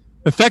so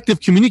effective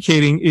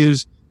communicating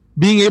is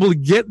being able to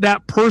get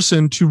that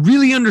person to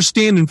really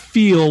understand and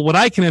feel what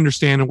I can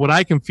understand and what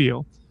I can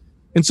feel.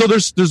 And so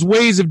there's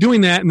ways of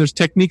doing that and there's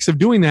techniques of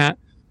doing that.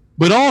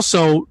 But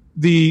also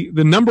the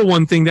number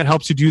one thing that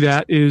helps you do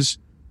that is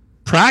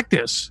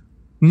practice.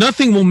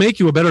 Nothing will make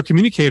you a better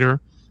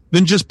communicator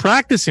than just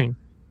practicing,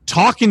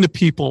 talking to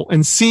people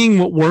and seeing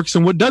what works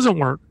and what doesn't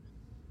work.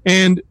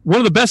 And one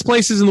of the best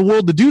places in the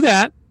world to do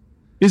that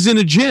is in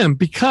a gym,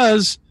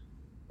 because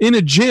in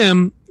a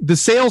gym, the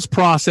sales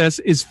process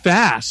is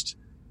fast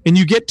and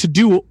you get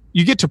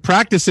to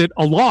practice it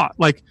a lot.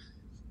 Like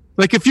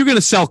if you're going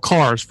to sell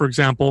cars, for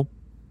example,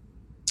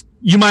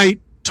 you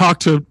might talk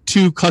to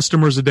 2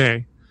 customers a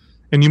day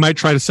and you might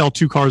try to sell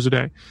 2 cars a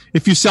day.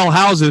 If you sell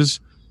houses,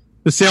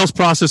 the sales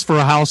process for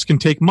a house can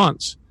take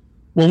months.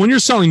 Well, when you're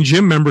selling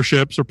gym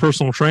memberships or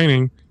personal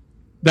training,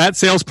 that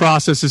sales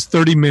process is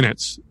 30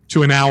 minutes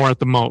to an hour at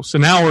the most.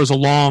 An hour is a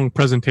long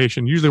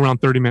presentation, usually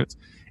around 30 minutes.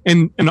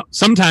 And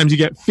sometimes you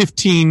get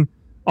 15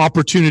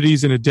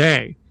 opportunities in a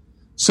day.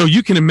 So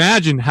you can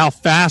imagine how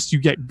fast you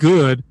get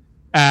good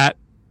at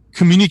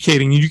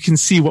communicating. You can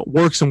see what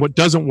works and what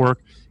doesn't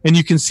work. And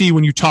you can see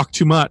when you talk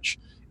too much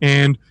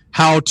and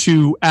how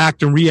to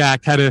act and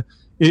react, how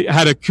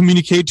to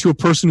communicate to a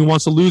person who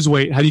wants to lose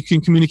weight, how you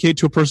can communicate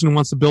to a person who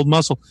wants to build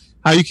muscle,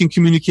 how you can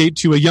communicate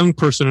to a young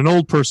person, an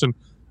old person,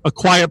 a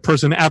quiet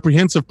person, an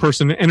apprehensive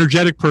person, an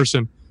energetic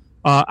person,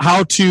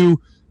 how to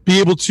be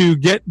able to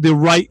get the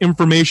right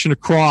information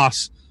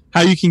across,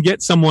 how you can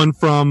get someone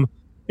from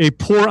a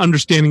poor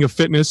understanding of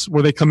fitness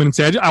where they come in and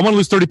say, I want to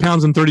lose 30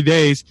 pounds in 30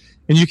 days.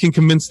 And you can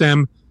convince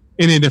them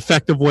in an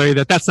effective way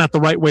that that's not the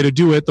right way to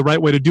do it. The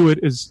right way to do it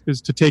is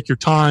to take your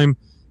time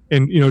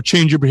and,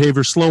 change your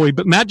behavior slowly,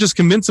 but not just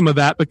convince them of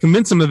that, but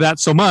convince them of that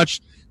so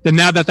much that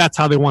now that's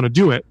how they want to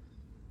do it.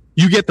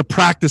 You get the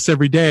practice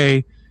every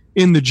day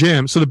in the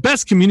gym. So the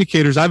best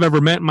communicators I've ever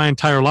met in my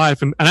entire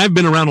life, and I've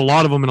been around a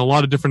lot of them in a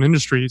lot of different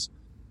industries,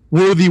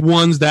 were the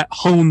ones that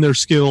hone their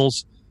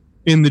skills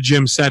in the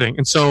gym setting.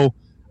 And so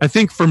I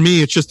think for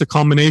me, it's just a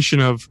combination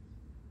of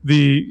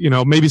the,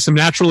 maybe some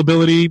natural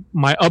ability,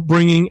 my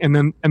upbringing, and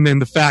then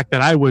the fact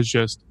that I was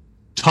just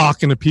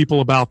talking to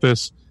people about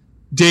this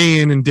day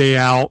in and day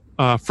out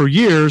for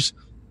years,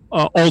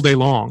 all day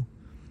long.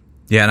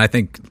 Yeah, and I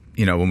think,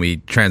 when we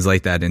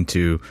translate that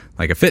into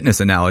like a fitness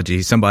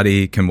analogy,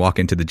 somebody can walk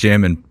into the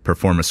gym and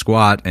perform a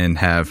squat and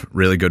have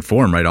really good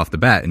form right off the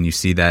bat. And you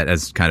see that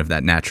as kind of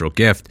that natural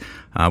gift.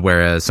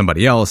 Whereas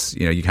somebody else,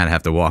 you kind of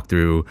have to walk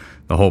through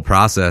the whole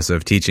process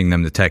of teaching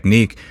them the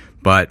technique.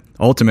 But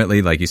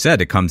ultimately, like you said,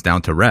 it comes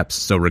down to reps.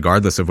 So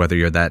regardless of whether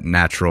you're that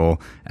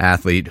natural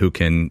athlete who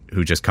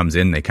just comes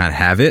in, they kind of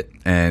have it,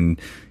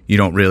 and you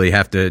don't really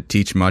have to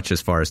teach much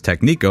as far as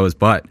technique goes,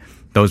 but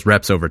those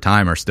reps over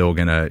time are still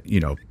going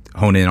to,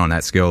 hone in on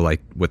that skill,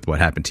 like with what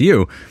happened to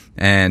you.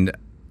 And,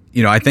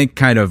 I think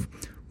kind of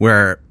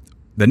where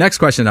the next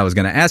question I was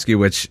going to ask you,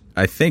 which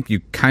I think you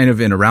kind of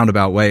in a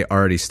roundabout way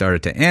already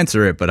started to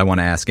answer it, but I want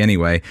to ask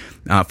anyway,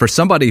 for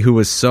somebody who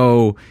was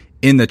so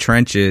in the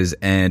trenches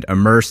and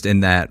immersed in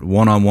that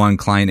one-on-one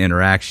client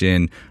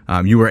interaction,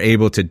 you were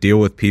able to deal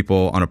with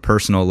people on a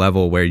personal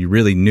level where you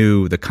really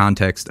knew the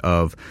context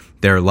of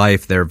their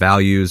life, their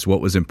values,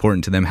 what was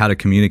important to them, how to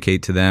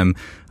communicate to them.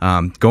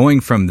 Going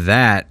from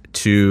that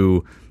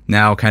to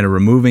now kind of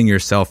removing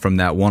yourself from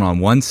that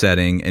one-on-one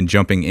setting and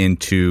jumping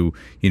into,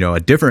 a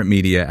different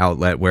media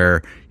outlet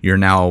where you're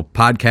now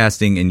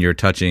podcasting and you're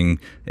touching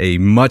a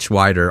much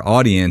wider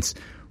audience.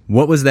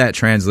 What was that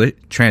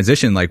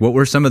transition like? What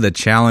were some of the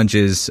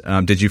challenges?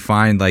 Did you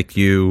find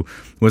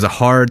was a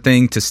hard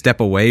thing to step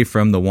away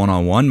from the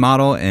one-on-one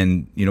model?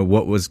 And,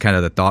 what was kind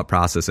of the thought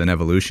process and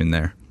evolution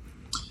there?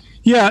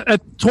 Yeah,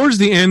 towards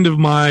the end of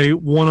my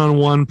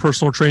one-on-one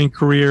personal training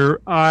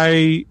career,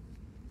 I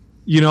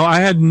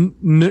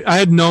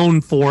had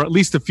known for at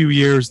least a few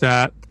years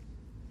that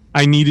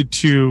I needed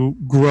to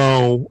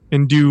grow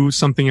and do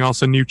something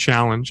else, a new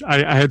challenge.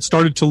 I had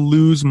started to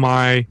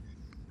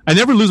I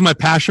never lose my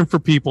passion for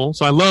people,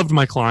 so I loved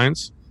my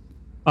clients,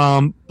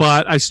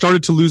 but I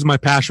started to lose my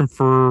passion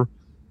for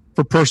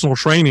personal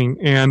training.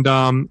 And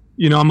I'm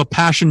a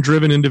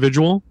passion-driven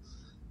individual.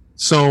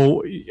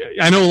 So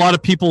I know a lot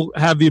of people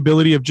have the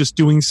ability of just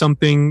doing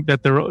something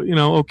that they're,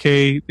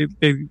 okay,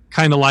 they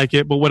kind of like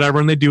it, but whatever,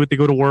 and they do it, they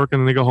go to work and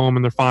then they go home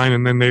and they're fine,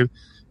 and then they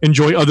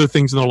enjoy other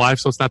things in their life,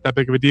 so it's not that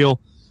big of a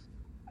deal.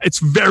 It's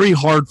very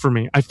hard for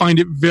me. I find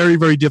it very,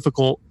 very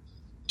difficult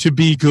to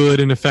be good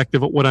and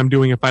effective at what I'm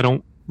doing if I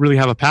don't really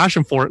have a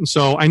passion for it. And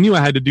so I knew I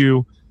had to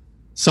do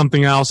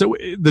something else.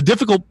 The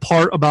difficult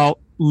part about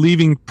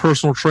leaving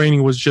personal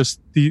training was just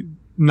the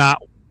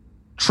not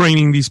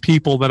training these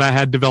people that I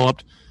had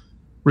developed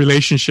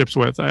relationships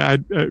with. I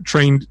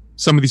trained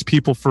some of these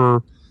people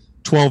for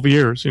 12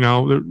 years,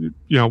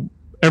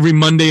 every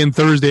Monday and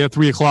Thursday at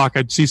 3:00,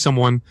 I'd see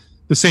someone,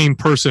 the same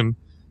person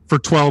for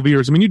 12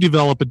 years. I mean, you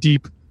develop a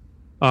deep,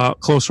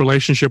 close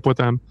relationship with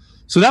them.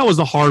 So that was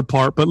the hard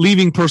part, but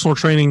leaving personal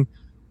training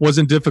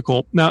wasn't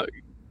difficult. Now,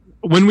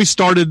 when we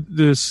started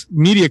this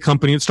media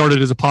company, it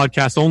started as a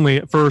podcast only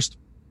at first.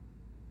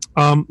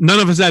 None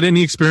of us had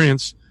any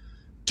experience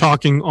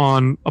talking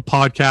on a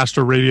podcast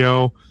or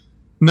radio.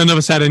 None of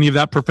us had any of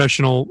that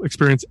professional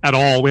experience at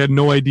all. We had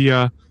no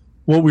idea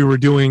what we were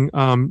doing.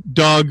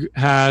 Doug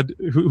had,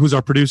 who's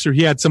our producer,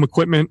 he had some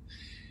equipment,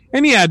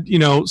 and he had,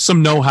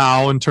 some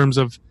know-how in terms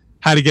of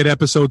how to get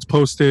episodes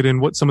posted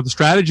and what some of the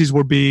strategies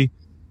would be.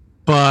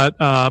 But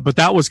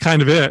that was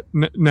kind of it.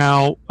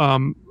 Now,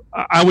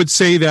 I would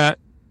say that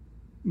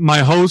my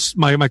host,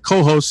 my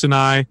co-hosts and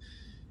I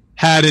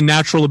had a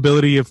natural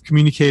ability of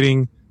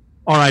communicating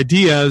our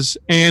ideas,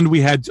 and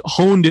we had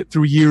honed it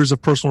through years of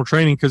personal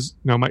training because,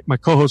 my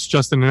co-hosts,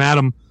 Justin and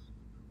Adam,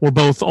 were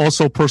both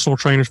also personal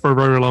trainers for a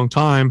very long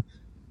time.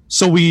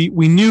 So we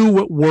knew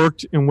what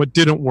worked and what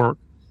didn't work.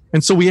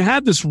 And so we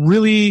had this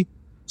really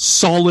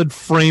solid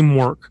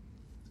framework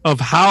of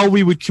how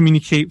we would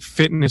communicate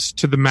fitness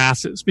to the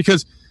masses.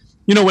 Because,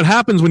 what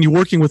happens when you're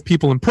working with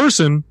people in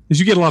person is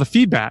you get a lot of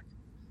feedback.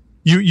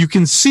 You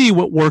can see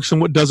what works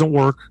and what doesn't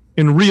work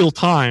in real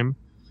time.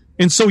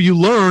 And so you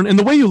learn, and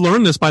the way you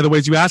learn this, by the way,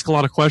 is you ask a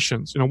lot of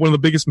questions. One of the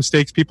biggest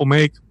mistakes people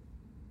make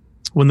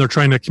when they're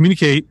trying to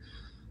communicate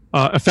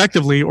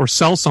effectively or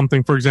sell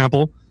something, for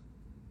example,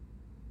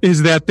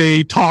 is that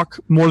they talk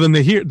more than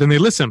they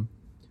listen.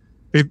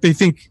 They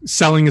think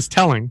selling is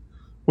telling,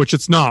 which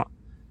it's not.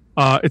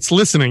 It's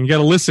listening. You got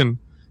to listen.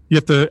 You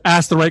have to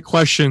ask the right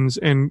questions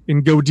and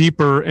go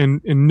deeper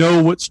and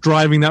know what's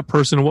driving that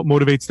person and what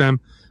motivates them.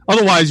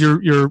 Otherwise,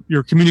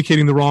 you're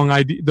communicating the wrong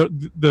idea,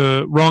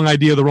 the wrong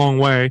idea the wrong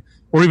way,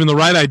 or even the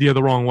right idea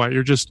the wrong way.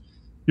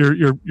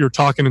 You're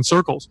talking in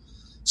circles.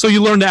 So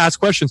you learn to ask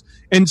questions.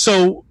 And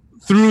so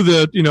through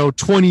the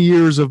 20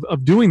 years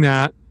of doing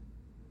that,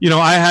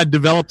 I had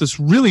developed this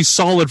really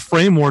solid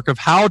framework of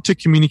how to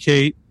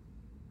communicate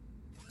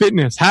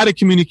fitness, how to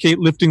communicate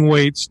lifting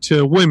weights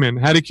to women,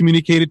 how to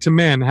communicate it to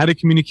men, how to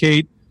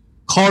communicate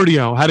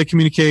cardio, how to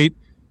communicate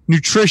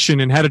nutrition,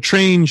 and how to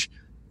change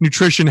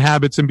nutrition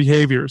habits and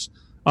behaviors,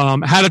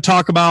 how to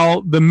talk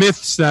about the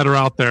myths that are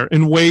out there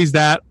in ways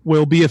that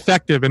will be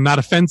effective and not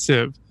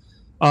offensive,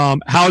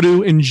 how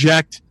to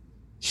inject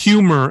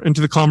humor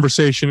into the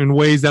conversation in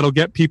ways that'll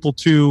get people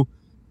to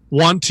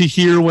want to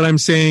hear what I'm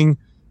saying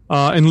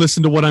and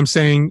listen to what I'm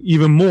saying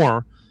even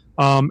more.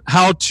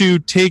 how to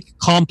take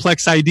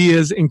complex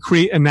ideas and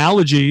create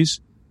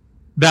analogies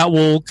that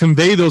will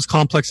convey those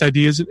complex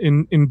ideas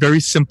in very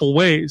simple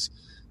ways.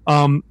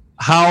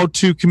 How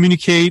to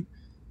communicate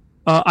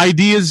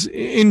ideas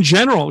in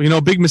general.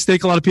 A big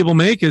mistake a lot of people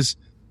make is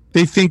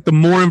they think the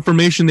more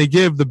information they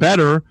give, the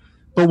better.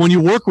 But when you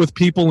work with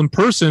people in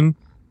person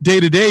day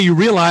to day, you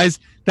realize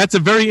that's a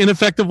very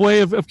ineffective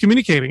way of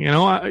communicating.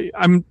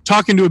 I'm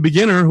talking to a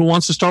beginner who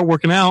wants to start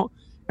working out,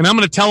 and I'm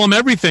going to tell them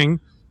everything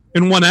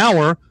in 1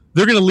 hour.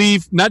 They're going to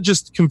leave not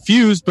just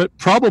confused, but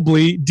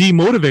probably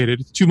demotivated.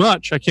 It's too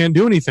much. I can't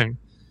do anything.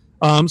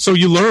 So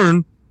you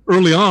learn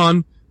early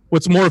on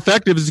what's more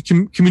effective is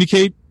to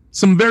communicate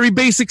some very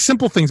basic,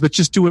 simple things, but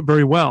just do it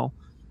very well.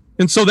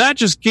 And so that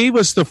just gave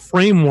us the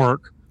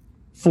framework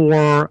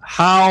for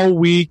how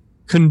we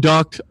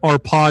conduct our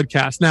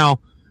podcast. Now,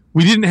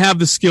 we didn't have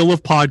the skill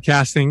of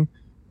podcasting.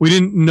 We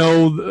didn't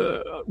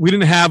know, we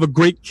didn't have a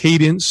great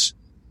cadence.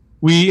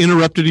 We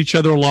interrupted each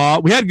other a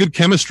lot. We had good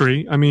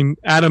chemistry. I mean,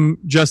 Adam,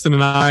 Justin,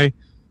 and I,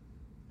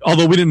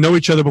 although we didn't know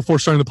each other before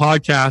starting the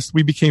podcast,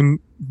 we became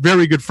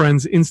very good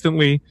friends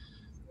instantly.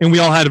 And we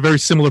all had a very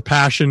similar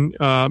passion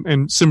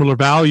and similar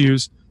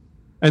values.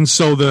 And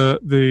so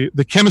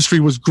the chemistry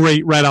was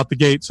great right out the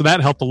gate. So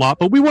that helped a lot.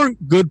 But we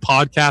weren't good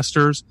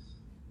podcasters.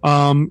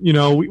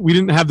 We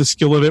didn't have the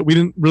skill of it. We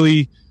didn't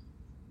really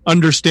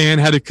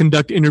understand how to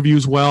conduct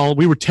interviews well.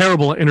 We were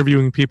terrible at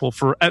interviewing people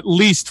for at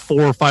least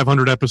 400 or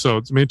 500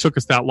 episodes. I mean, it took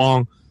us that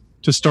long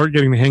to start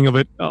getting the hang of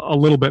it a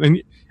little bit.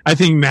 And I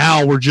think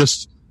now we're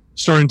just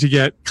starting to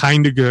get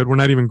kind of good. We're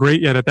not even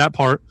great yet at that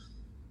part.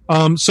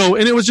 And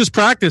it was just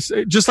practice.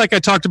 Just like I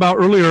talked about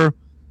earlier,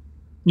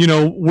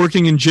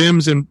 working in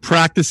gyms and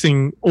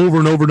practicing over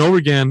and over and over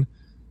again.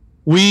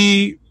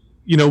 We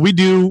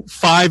do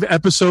 5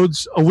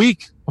 episodes a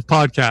week of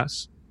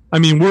podcasts. I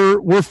mean,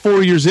 we're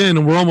 4 years in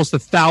and we're almost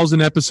 1,000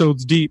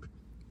 episodes deep.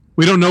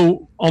 We don't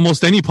know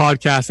almost any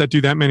podcasts that do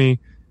that many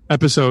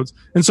episodes.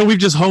 And so we've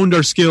just honed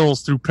our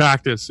skills through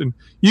practice. And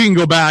you can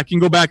go back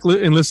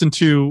and listen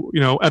to,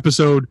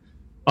 episode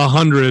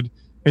 100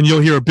 and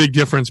you'll hear a big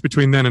difference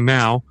between then and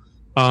now.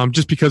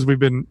 Just because we've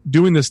been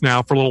doing this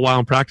now for a little while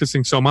and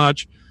practicing so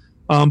much.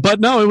 But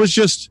no, it was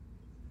just,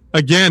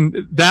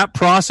 again, that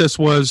process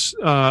was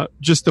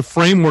just the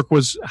framework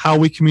was how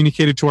we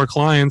communicated to our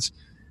clients.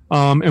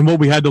 And what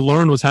we had to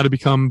learn was how to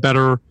become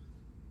better,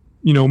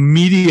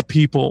 media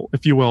people,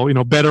 if you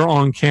will, better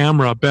on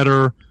camera,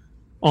 better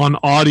on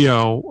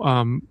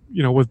audio,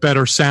 with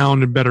better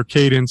sound and better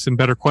cadence and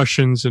better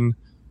questions and,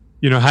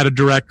 how to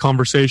direct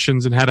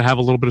conversations and how to have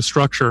a little bit of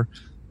structure.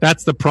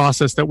 That's the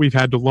process that we've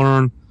had to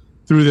learn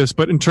through this.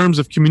 But in terms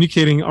of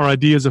communicating our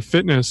ideas of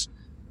fitness,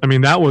 I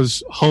mean, that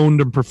was honed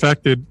and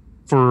perfected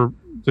for,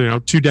 2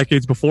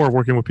 decades before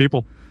working with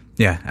people.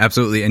 Yeah,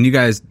 absolutely. And you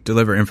guys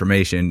deliver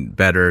information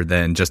better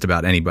than just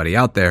about anybody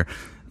out there.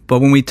 But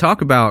when we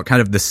talk about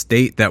kind of the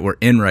state that we're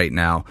in right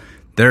now,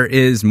 there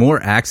is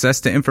more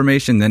access to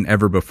information than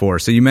ever before.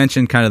 So you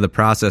mentioned kind of the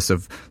process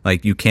of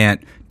like, you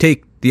can't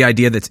take the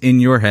idea that's in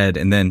your head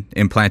and then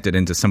implant it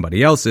into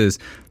somebody else's.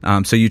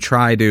 So you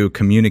try to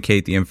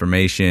communicate the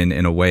information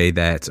in a way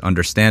that's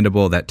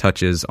understandable, that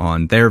touches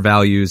on their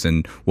values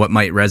and what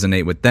might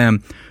resonate with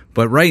them.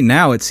 But right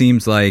now, it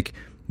seems like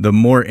the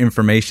more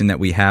information that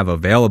we have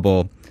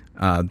available,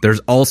 there's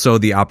also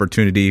the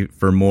opportunity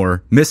for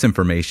more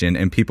misinformation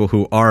and people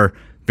who are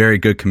very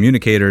good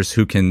communicators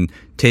who can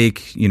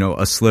take,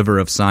 a sliver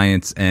of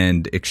science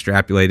and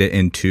extrapolate it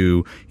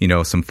into,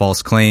 some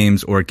false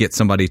claims or get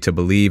somebody to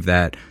believe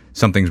that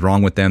something's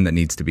wrong with them that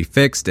needs to be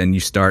fixed. And you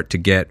start to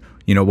get,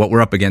 what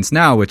we're up against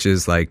now, which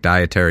is like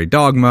dietary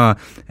dogma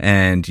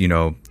and,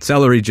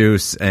 celery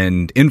juice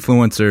and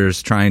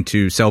influencers trying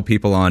to sell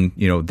people on,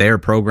 their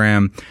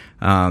program.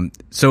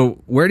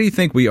 So where do you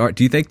think we are?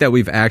 Do you think that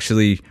we've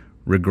actually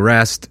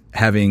regressed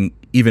having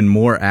even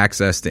more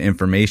access to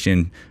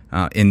information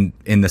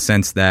in the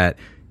sense that,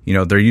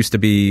 there used to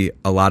be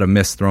a lot of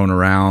myths thrown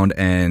around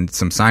and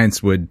some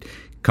science would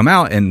come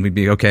out and we'd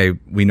be, okay,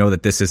 we know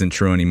that this isn't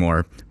true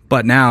anymore.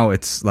 But now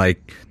it's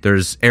like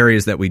there's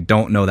areas that we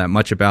don't know that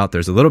much about.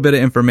 There's a little bit of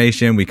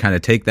information. We kind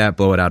of take that,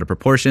 blow it out of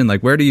proportion.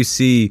 Like, where do you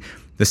see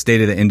the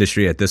state of the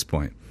industry at this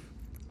point?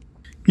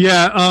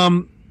 Yeah.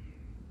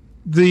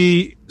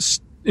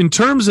 In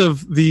terms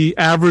of the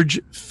average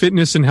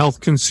fitness and health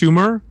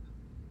consumer,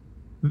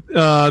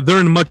 they're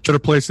in a much better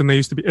place than they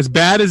used to be. As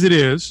bad as it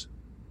is,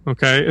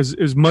 okay,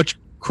 as much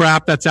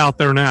crap that's out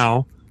there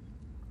now,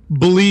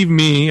 believe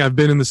me, I've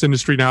been in this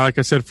industry now, like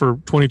I said, for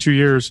 22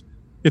 years.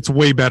 It's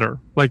way better.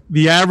 Like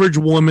the average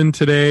woman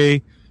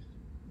today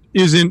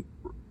isn't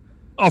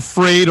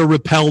afraid or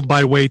repelled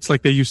by weights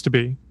like they used to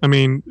be. I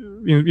mean,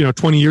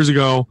 20 years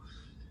ago,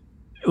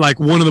 like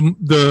one of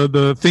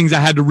the things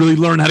I had to really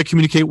learn how to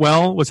communicate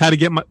well was how to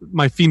get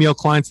my female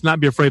clients to not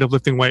be afraid of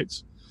lifting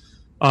weights.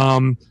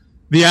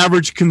 The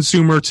average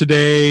consumer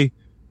today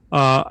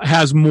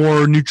has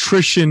more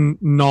nutrition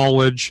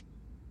knowledge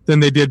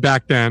than they did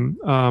back then.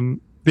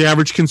 The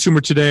average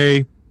consumer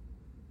today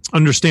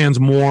understands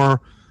more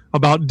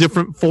about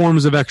different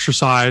forms of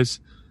exercise.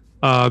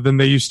 than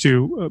they used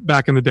to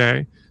back in the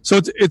day. So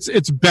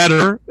it's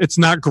better. It's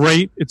not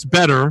great. It's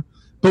better,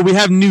 but we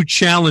have new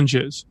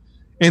challenges.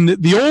 And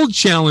the old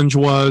challenge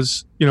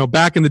was,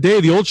 back in the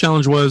day, the old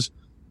challenge was,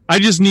 I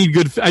just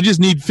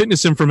need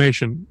fitness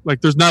information.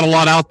 Like there's not a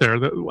lot out there.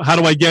 How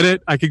do I get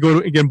it? I could go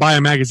again, buy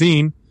a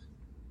magazine,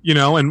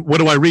 and what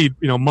do I read?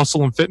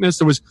 Muscle and Fitness.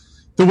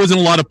 There wasn't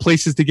a lot of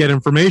places to get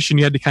information.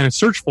 You had to kind of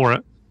search for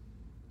it.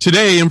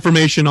 Today,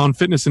 information on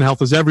fitness and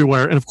health is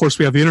everywhere. And of course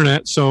we have the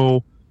internet.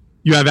 So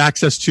you have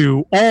access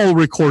to all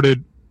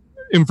recorded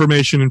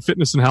information in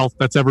fitness and health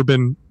that's ever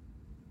been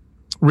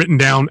written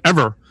down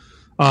ever,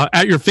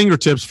 at your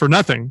fingertips for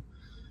nothing.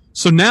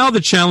 So now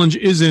the challenge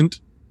isn't,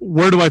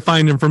 where do I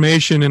find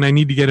information and I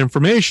need to get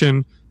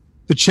information?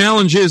 The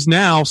challenge is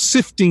now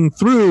sifting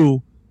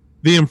through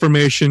the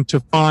information to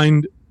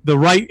find the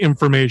right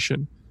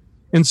information.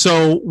 And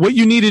so what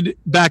you needed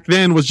back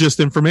then was just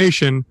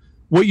information.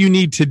 What you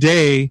need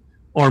today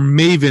are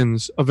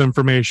mavens of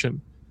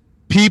information.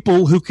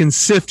 People who can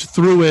sift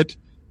through it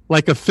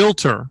like a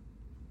filter.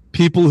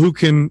 People who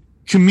can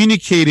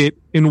communicate it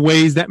in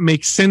ways that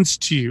make sense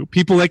to you.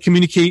 People that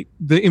communicate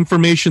the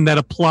information that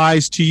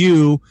applies to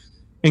you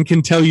and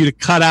can tell you to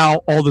cut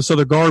out all this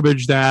other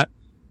garbage that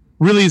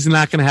really is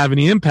not going to have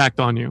any impact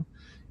on you.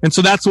 And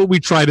so that's what we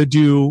try to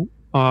do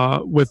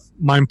with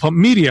Mind Pump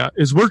Media,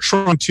 is we're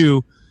trying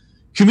to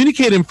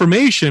communicate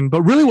information,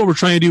 but really what we're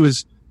trying to do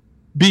is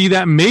be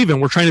that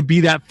maven. We're trying to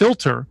be that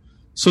filter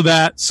so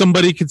that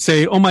somebody could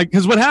say,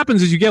 because what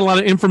happens is you get a lot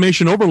of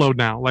information overload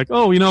now. Like,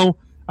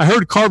 I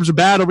heard carbs are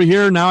bad over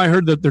here. Now I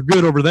heard that they're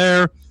good over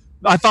there.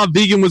 I thought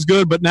vegan was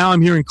good, but now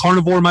I'm hearing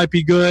carnivore might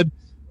be good.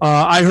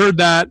 I heard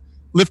that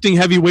lifting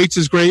heavy weights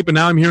is great, but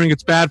now I'm hearing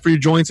it's bad for your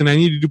joints and I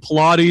need to do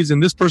Pilates.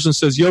 And this person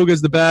says yoga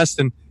is the best.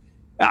 And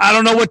I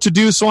don't know what to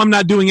do, so I'm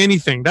not doing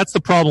anything. That's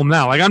the problem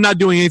now. Like, I'm not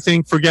doing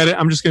anything. Forget it.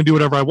 I'm just going to do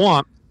whatever I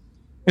want.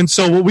 And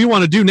so what we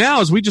want to do now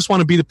is we just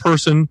want to be the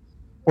person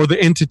or the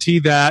entity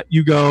that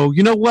you go,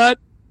 you know what?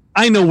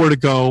 I know where to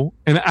go.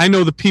 And I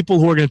know the people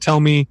who are going to tell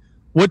me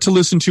what to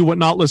listen to, what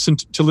not listen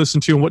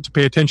to, and what to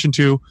pay attention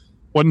to,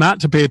 what not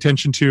to pay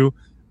attention to.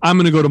 I'm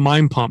going to go to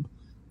Mind Pump.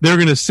 They're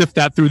going to sift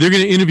that through. They're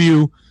going to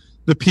interview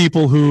the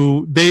people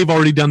who they've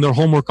already done their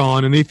homework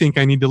on and they think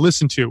I need to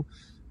listen to.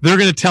 They're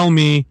going to tell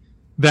me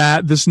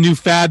that this new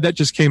fad that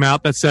just came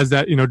out that says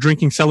that,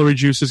 drinking celery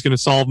juice is going to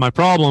solve my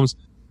problems.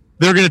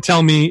 They're going to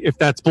tell me if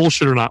that's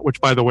bullshit or not, which,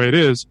 by the way, it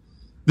is.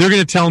 They're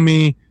going to tell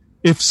me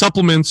if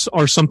supplements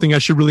are something I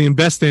should really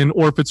invest in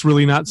or if it's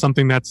really not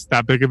something that's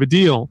that big of a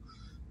deal.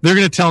 They're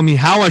going to tell me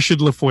how I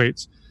should lift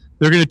weights.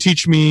 They're going to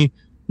teach me,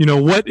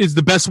 what is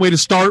the best way to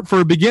start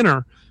for a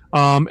beginner,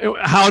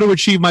 how to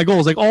achieve my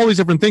goals, like all these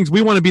different things.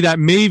 We want to be that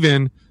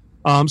maven.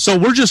 So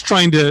we're just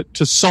trying to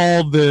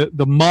solve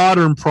the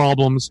modern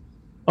problems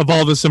of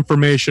all this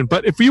information.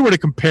 But if we were to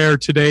compare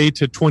today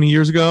to 20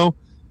 years ago,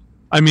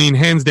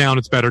 hands down,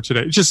 it's better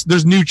today. It's just,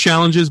 there's new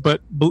challenges,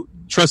 but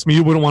trust me,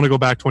 you wouldn't want to go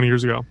back 20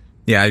 years ago.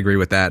 Yeah, I agree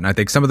with that. And I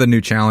think some of the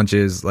new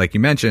challenges, like you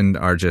mentioned,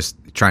 are just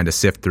trying to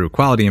sift through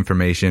quality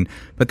information.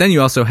 But then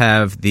you also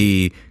have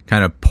the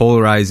kind of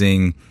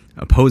polarizing,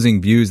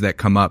 opposing views that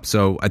come up.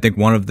 So I think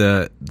one of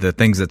the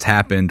things that's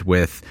happened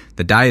with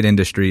the diet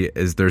industry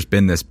is there's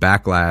been this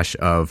backlash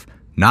of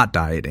not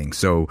dieting.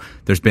 So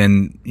there's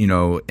been,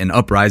 an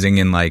uprising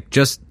in like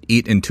just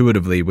eat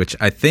intuitively, which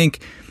I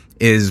think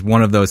is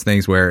one of those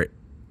things where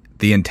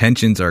the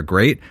intentions are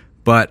great,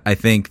 but I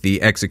think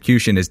the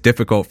execution is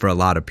difficult for a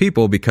lot of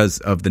people because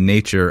of the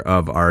nature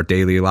of our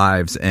daily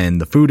lives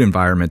and the food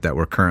environment that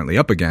we're currently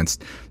up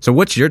against. So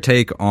what's your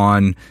take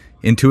on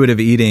intuitive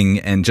eating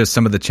and just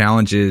some of the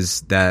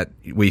challenges that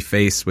we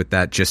face with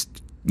that,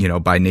 just,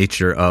 by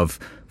nature of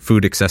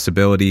food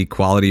accessibility,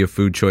 quality of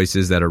food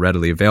choices that are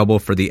readily available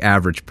for the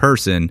average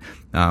person?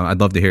 I'd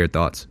love to hear your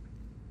thoughts.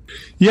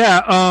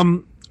 Yeah.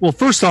 Well,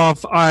 first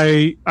off,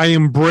 I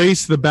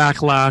embrace the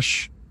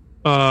backlash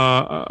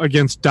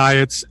against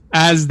diets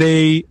as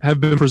they have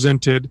been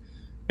presented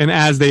and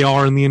as they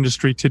are in the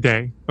industry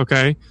today.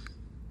 Okay.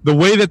 The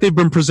way that they've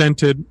been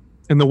presented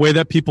and the way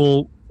that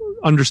people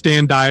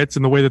understand diets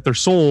and the way that they're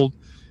sold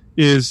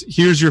is,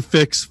 here's your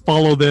fix,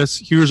 follow this.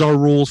 Here's our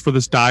rules for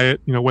this diet.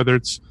 Whether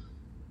it's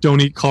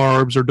don't eat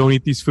carbs or don't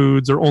eat these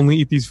foods or only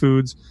eat these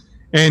foods,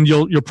 and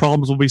your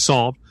problems will be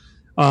solved.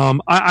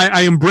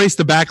 I embrace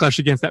the backlash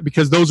against that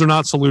because those are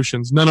not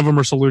solutions. None of them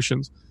are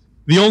solutions.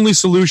 The only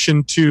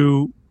solution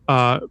to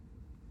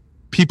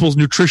people's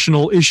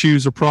nutritional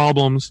issues or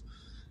problems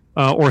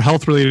or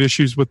health-related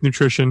issues with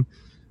nutrition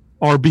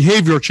are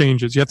behavioral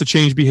changes. You have to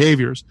change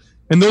behaviors.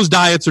 And those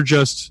diets are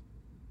just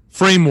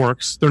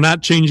frameworks. They're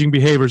not changing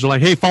behaviors. They're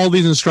like, hey, follow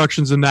these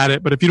instructions and that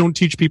it. But if you don't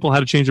teach people how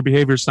to change their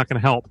behavior, it's not going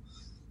to help.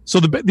 So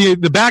the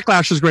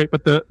backlash is great,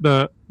 but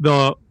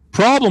the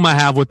problem I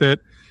have with it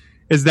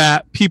is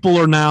that people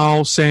are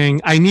now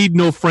saying, I need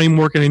no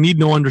framework and I need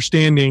no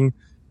understanding.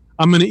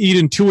 I'm going to eat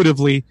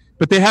intuitively,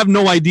 but they have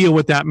no idea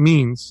what that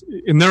means.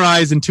 In their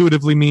eyes,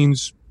 intuitively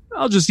means,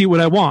 I'll just eat what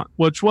I want,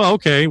 which, well,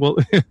 okay, well,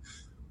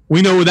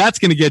 we know where that's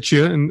going to get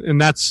you. And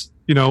that's,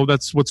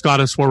 that's what's got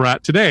us where we're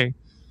at today.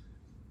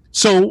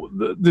 So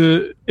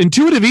the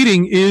intuitive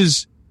eating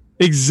is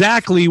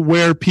exactly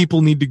where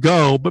people need to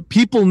go, but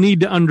people need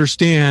to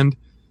understand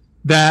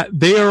that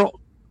they are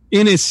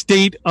in a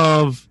state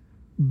of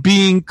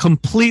being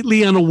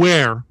completely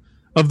unaware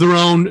of their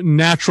own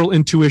natural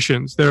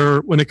intuitions.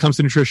 When it comes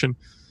to nutrition,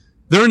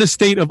 they're in a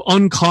state of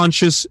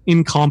unconscious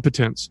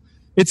incompetence.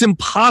 It's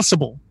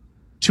impossible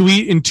to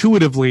eat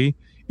intuitively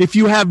if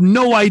you have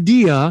no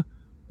idea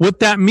what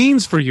that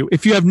means for you.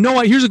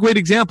 Here's a great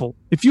example.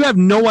 If you have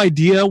no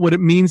idea what it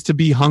means to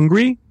be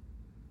hungry,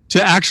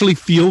 to actually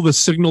feel the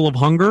signal of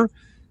hunger,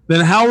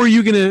 then how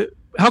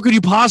could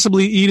you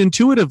possibly eat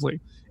intuitively?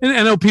 And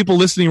I know people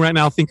listening right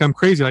now think I'm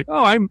crazy, like,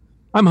 oh,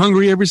 I'm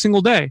hungry every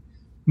single day.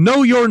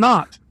 No, you're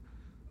not.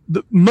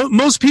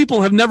 Most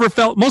people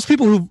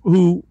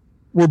who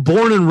were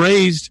born and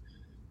raised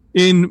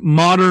in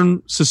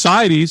modern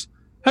societies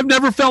have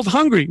never felt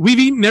hungry. We've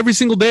eaten every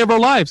single day of our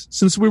lives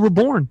since we were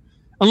born.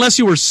 Unless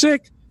you were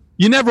sick,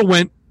 you never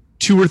went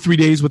 2 or 3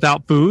 days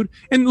without food.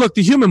 And look,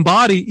 the human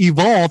body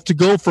evolved to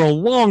go for a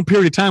long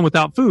period of time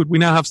without food. We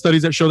now have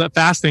studies that show that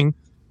fasting,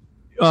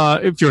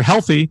 if you're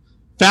healthy,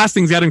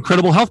 fasting's got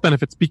incredible health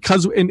benefits.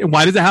 And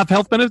why does it have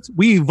health benefits?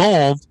 We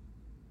evolved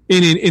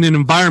in an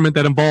environment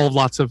that involved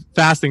lots of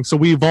fasting. So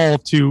we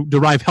evolved to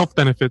derive health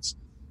benefits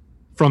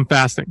from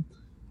fasting.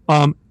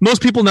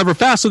 Most people never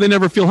fast, so they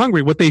never feel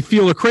hungry. What they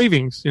feel are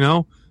cravings,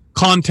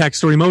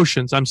 context or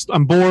emotions.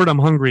 I'm bored, I'm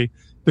hungry.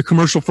 The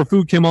commercial for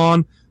food came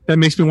on, that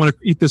makes me want to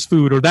eat this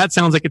food, or that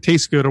sounds like it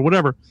tastes good, or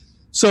whatever.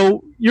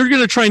 So you're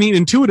going to try and eat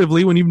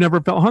intuitively when you've never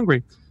felt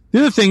hungry. The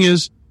other thing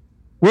is,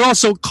 we're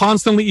also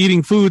constantly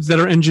eating foods that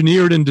are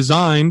engineered and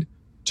designed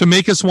to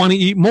make us want to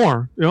eat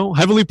more.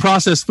 Heavily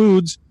processed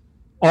foods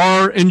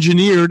are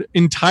engineered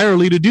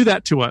entirely to do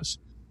that to us.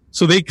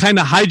 So they kind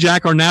of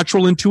hijack our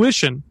natural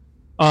intuition.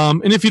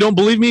 And if you don't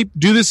believe me,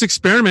 do this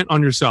experiment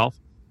on yourself.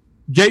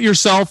 Get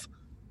yourself,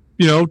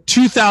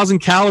 2,000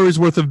 calories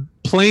worth of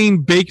plain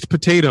baked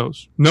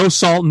potatoes. No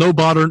salt, no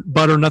butter,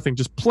 nothing.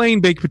 Just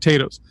plain baked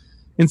potatoes.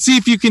 And see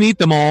if you can eat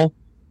them all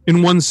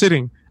in one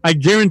sitting. I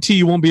guarantee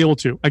you won't be able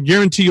to. I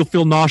guarantee you'll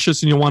feel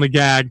nauseous and you'll want to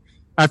gag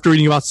after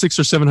eating about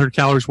 600 or 700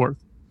 calories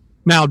worth.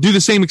 Now, do the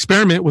same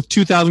experiment with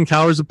 2,000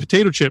 calories of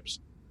potato chips.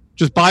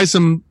 Just buy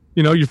some,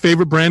 your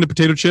favorite brand of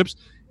potato chips,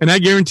 and I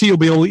guarantee you'll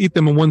be able to eat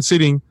them in one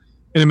sitting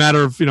in a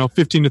matter of,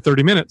 15 to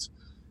 30 minutes.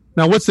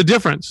 Now, what's the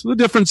difference? The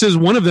difference is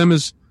one of them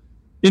is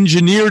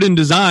engineered and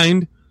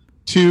designed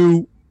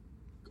to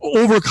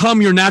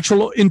overcome your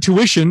natural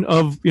intuition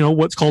of,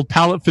 what's called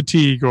palate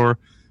fatigue, or,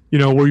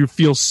 where you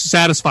feel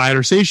satisfied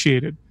or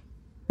satiated.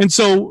 And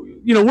so,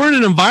 we're in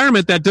an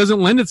environment that doesn't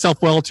lend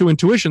itself well to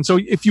intuition. So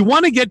if you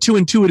want to get to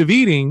intuitive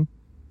eating,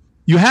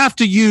 you have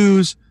to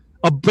use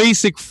a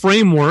basic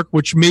framework,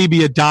 which may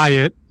be a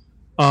diet,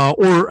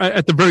 or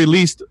at the very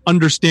least,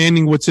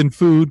 understanding what's in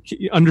food,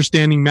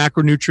 understanding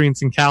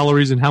macronutrients and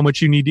calories and how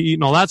much you need to eat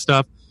and all that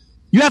stuff.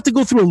 You have to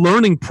go through a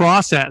learning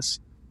process.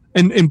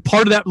 And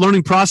part of that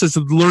learning process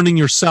is learning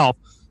yourself,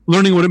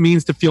 learning what it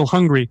means to feel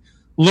hungry,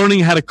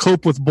 learning how to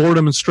cope with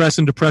boredom and stress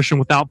and depression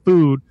without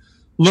food,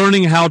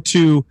 learning how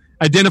to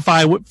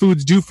identify what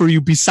foods do for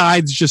you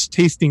besides just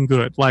tasting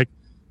good. Like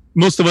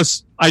most of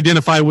us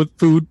identify with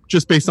food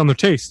just based on their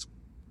taste.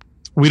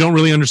 We don't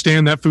really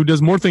understand that food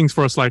does more things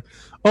for us. Like,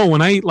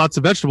 when I eat lots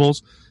of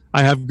vegetables,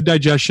 I have good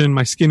digestion,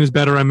 my skin is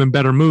better, I'm in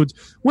better moods.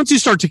 Once you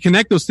start to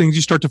connect those things,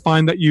 you start to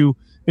find that you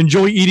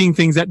enjoy eating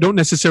things that don't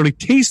necessarily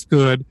taste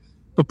good,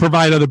 but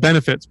provide other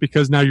benefits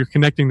because now you're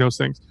connecting those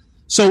things.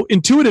 So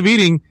intuitive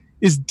eating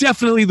is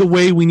definitely the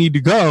way we need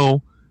to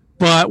go,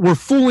 but we're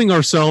fooling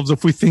ourselves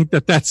if we think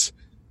that that's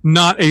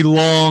not a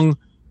long,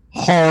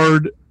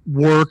 hard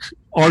work,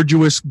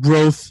 arduous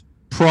growth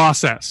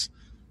process.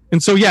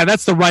 And so,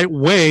 that's the right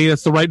way.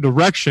 That's the right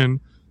direction,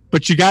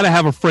 but you got to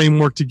have a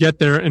framework to get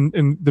there.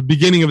 And the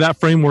beginning of that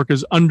framework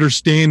is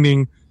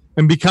understanding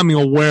and becoming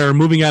aware,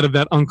 moving out of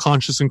that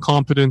unconscious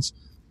incompetence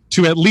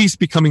to at least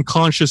becoming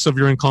conscious of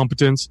your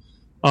incompetence.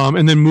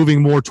 And then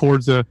moving more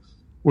towards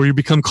where you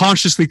become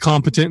consciously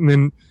competent. And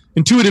then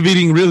intuitive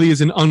eating really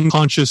is an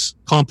unconscious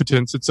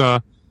competence.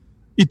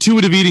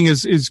 Intuitive eating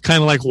is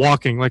kind of like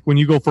walking. Like when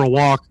you go for a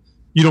walk,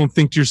 you don't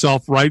think to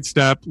yourself, right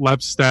step,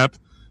 left step,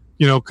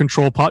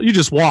 control, you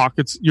just walk.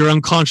 You're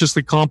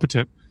unconsciously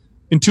competent.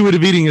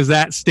 Intuitive eating is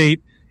that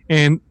state.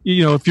 And,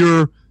 if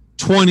you're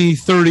 20,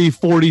 30,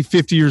 40,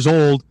 50 years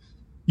old,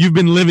 you've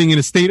been living in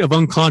a state of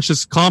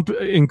unconscious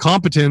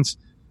incompetence.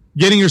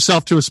 Getting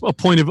yourself to a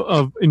point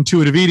of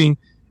intuitive eating,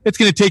 it's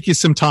going to take you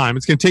some time.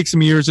 It's going to take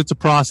some years. It's a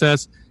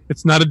process.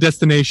 It's not a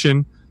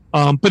destination,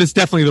 but it's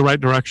definitely the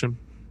right direction.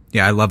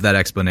 Yeah, I love that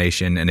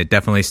explanation, and it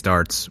definitely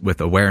starts with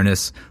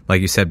awareness,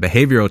 like you said,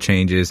 behavioral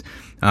changes.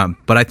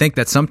 But I think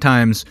that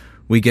sometimes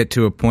we get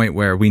to a point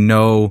where we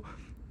know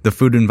the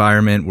food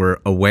environment, we're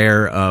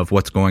aware of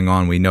what's going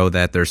on. We know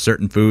that there's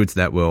certain foods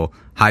that will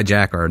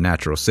hijack our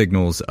natural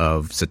signals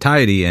of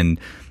satiety, and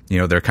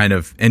they're kind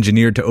of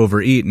engineered to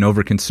overeat and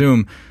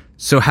overconsume.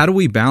 So how do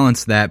we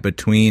balance that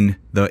between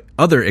the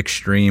other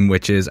extreme,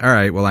 which is, all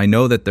right, well, I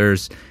know that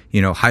there's,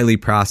 highly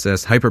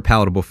processed, hyper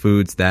palatable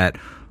foods that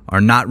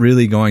are not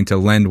really going to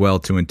lend well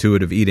to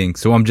intuitive eating,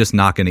 so I'm just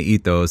not going to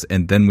eat those.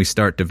 And then we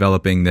start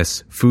developing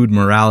this food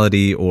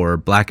morality or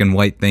black and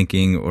white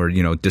thinking or,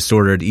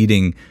 disordered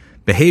eating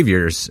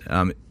behaviors.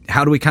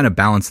 How do we kind of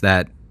balance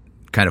that,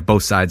 kind of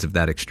both sides of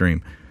that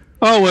extreme?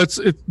 Oh,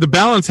 the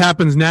balance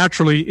happens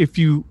naturally if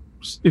you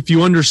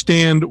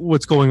understand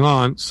what's going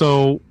on.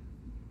 So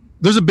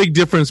there's a big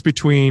difference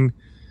between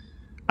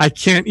I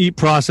can't eat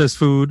processed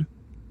food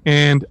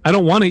and I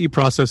don't want to eat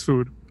processed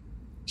food.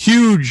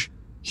 Huge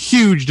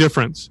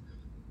difference.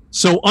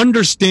 So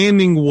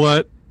understanding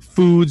what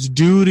foods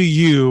do to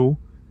you,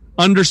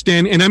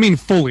 and I mean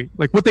fully,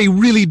 like what they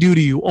really do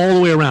to you all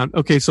the way around.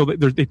 Okay, so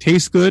they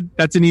taste good.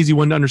 That's an easy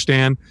one to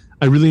understand.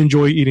 I really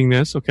enjoy eating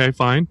this. Okay,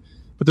 fine.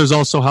 But there's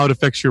also how it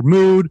affects your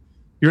mood,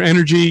 your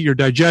energy, your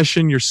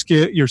digestion, your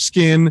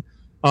skin,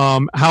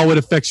 how it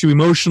affects you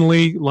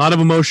emotionally, a lot of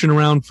emotion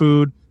around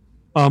food.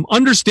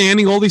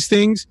 Understanding all these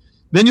things,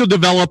 then you'll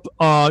develop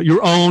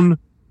your own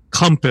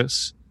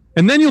compass.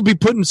 And then you'll be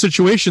put in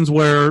situations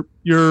where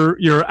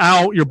you're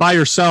out, you're by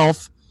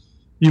yourself,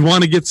 you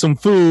want to get some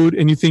food,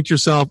 and you think to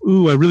yourself,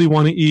 ooh, I really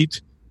want to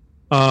eat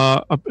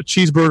a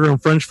cheeseburger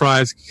and French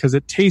fries because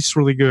it tastes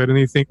really good. And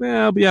you think,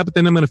 well, yeah, but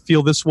then I'm going to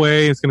feel this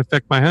way. It's going to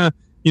affect my,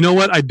 you know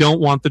what? I don't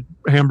want the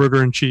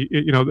hamburger and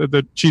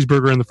the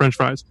cheeseburger and the French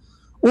fries.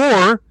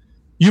 Or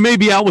you may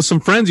be out with some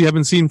friends you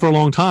haven't seen for a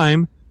long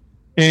time,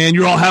 and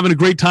you're all having a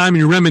great time and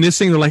you're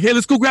reminiscing. They're like, hey,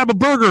 let's go grab a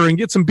burger and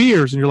get some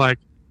beers. And you're like,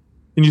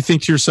 and you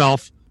think to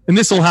yourself, and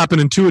this will happen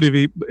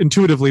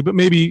intuitively, but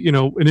maybe,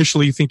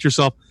 initially you think to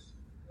yourself,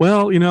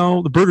 well,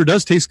 the burger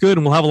does taste good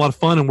and we'll have a lot of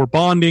fun and we're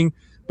bonding,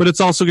 but it's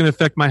also going to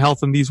affect my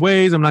health in these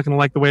ways. I'm not going to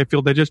like the way I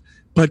feel digest.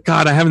 But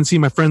God, I haven't seen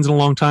my friends in a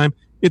long time.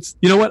 It's,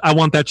 you know what? I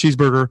want that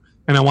cheeseburger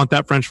and I want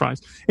that French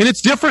fries. And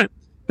it's different.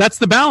 That's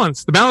the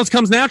balance. The balance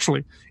comes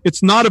naturally.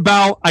 It's not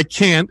about I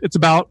can't. It's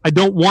about I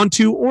don't want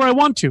to or I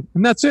want to.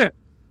 And that's it.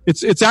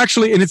 It's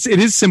actually, and it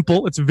is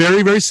simple. It's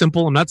very, very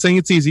simple. I'm not saying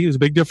it's easy. There's a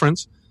big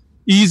difference.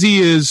 Easy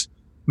is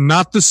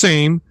not the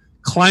same.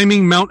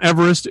 Climbing Mount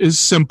Everest is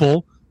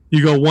simple.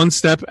 You go one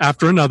step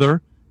after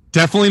another.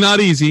 Definitely not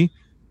easy.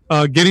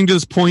 Getting to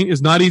this point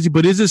is not easy,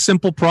 but it is a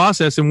simple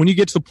process. And when you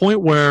get to the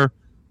point where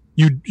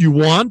you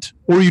want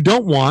or you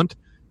don't want,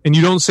 and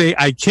you don't say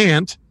I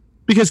can't,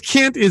 because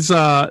can't is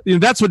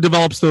that's what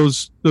develops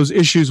those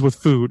issues with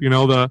food.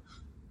 The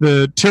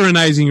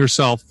tyrannizing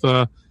yourself,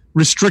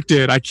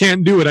 restricted. I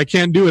can't do it. I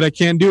can't do it. I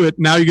can't do it.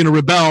 Now you're going to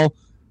rebel.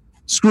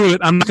 Screw it.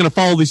 I'm not going to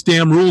follow these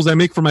damn rules I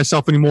make for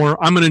myself anymore.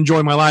 I'm going to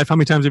enjoy my life. How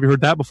many times have you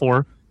heard that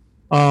before?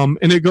 And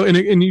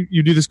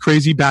you do this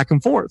crazy back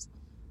and forth.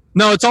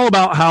 No, it's all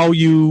about how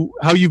you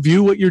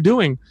view what you're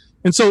doing.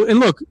 And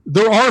look,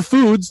 there are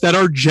foods that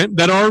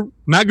are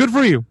not good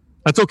for you.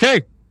 That's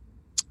okay.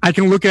 I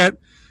can look at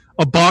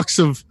a box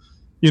of,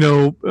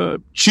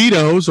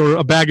 Cheetos or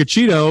a bag of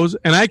Cheetos,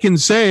 and I can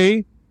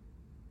say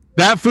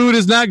that food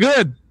is not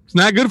good. It's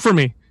not good for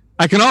me.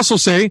 I can also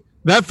say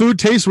that food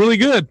tastes really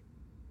good.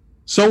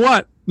 So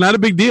what? Not a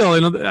big deal.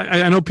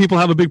 I know people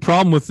have a big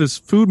problem with this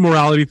food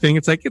morality thing.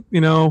 It's like,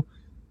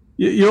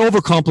 you're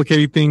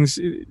overcomplicating things.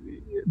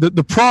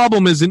 The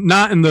problem is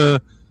not in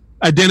the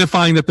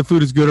identifying that the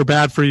food is good or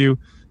bad for you.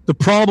 The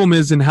problem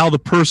is in how the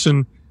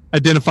person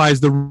identifies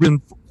the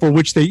reason for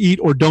which they eat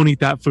or don't eat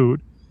that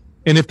food.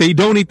 And if they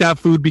don't eat that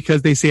food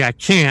because they say I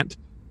can't,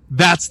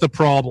 that's the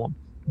problem.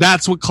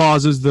 That's what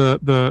causes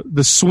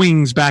the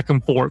swings back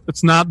and forth.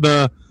 It's not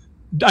the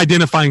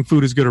identifying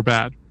food as good or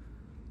bad.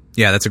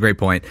 Yeah, that's a great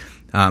point.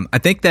 I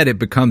think that it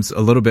becomes a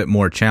little bit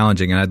more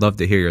challenging, and I'd love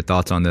to hear your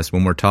thoughts on this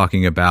when we're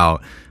talking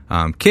about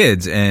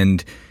kids,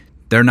 and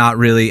they're not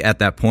really at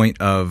that point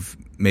of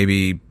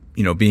maybe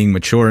being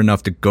mature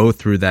enough to go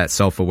through that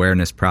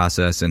self-awareness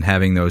process and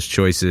having those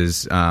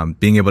choices,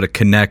 being able to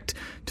connect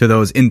to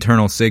those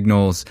internal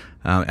signals.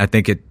 I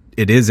think it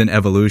is an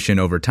evolution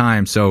over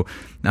time. So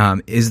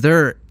is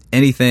there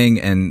anything,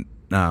 and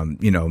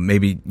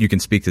maybe you can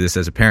speak to this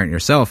as a parent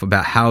yourself,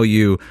 about how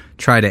you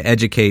try to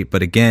educate,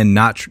 but again,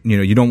 not,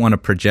 you don't want to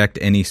project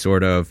any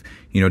sort of,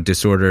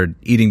 disordered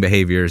eating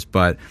behaviors.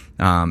 But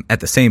at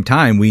the same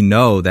time, we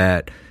know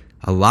that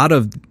a lot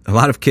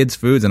of kids'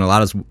 foods and a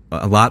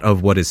lot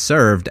of what is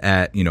served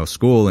at,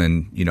 school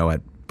and,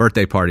 at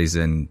birthday parties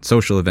and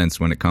social events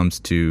when it comes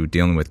to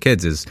dealing with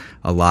kids is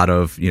a lot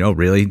of,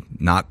 really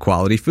not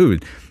quality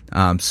food.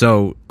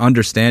 So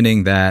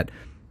understanding that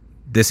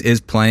this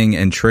is playing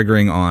and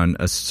triggering on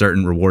a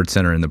certain reward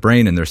center in the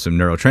brain, and there's some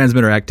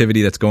neurotransmitter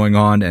activity that's going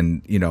on.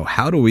 And,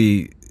 how do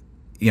we,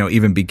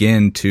 even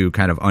begin to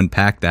kind of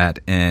unpack that?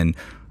 And,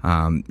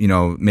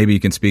 maybe you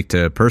can speak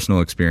to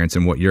personal experience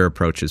and what your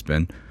approach has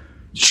been.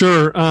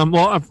 Sure.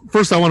 Well,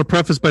 first I want to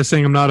preface by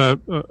saying I'm not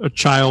a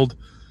child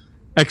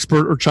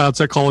expert or child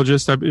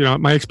psychologist.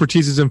 My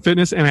expertise is in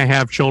fitness, and I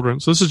have children.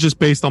 So this is just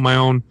based on my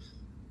own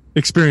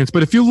experience.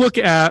 But if you look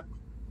at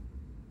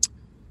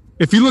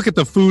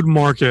the food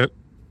market,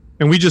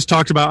 and we just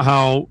talked about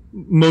how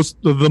most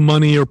of the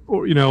money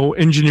or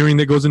engineering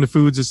that goes into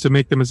foods is to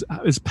make them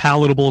as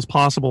palatable as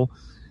possible.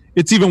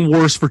 It's even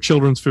worse for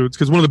children's foods,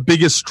 because one of the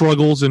biggest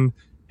struggles and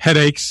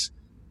headaches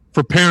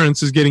for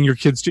parents is getting your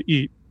kids to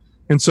eat.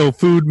 And so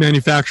food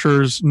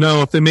manufacturers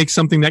know if they make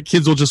something that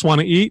kids will just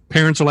want to eat,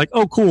 parents are like,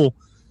 oh, cool.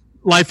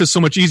 Life is so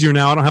much easier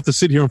now. I don't have to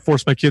sit here and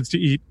force my kids to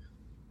eat,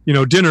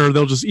 dinner.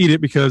 They'll just eat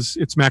it because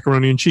it's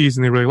macaroni and cheese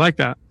and they really like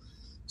that.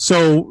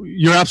 So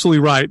you're absolutely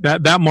right.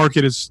 That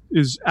market is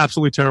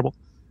absolutely terrible.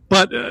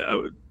 But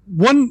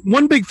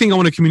one big thing I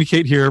want to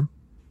communicate here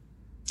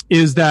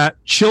is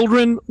that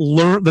children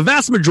learn, the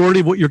vast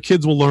majority of what your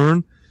kids will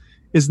learn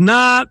is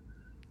not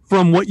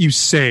from what you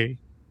say.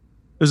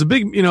 There's a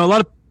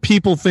lot of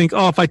people think,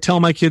 oh, if I tell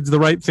my kids the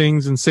right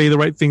things and say the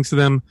right things to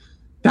them,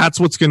 that's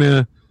what's going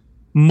to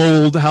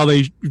mold how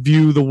they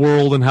view the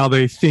world and how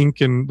they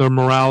think and their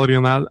morality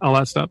and all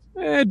that stuff.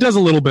 It does a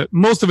little bit.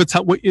 Most of it's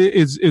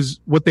is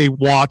what they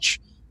watch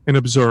and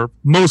observe.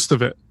 Most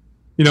of it.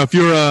 If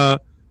you're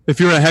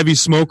a heavy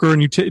smoker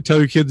and you tell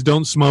your kids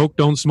don't smoke,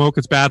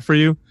 it's bad for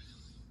you.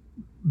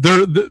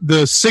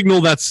 The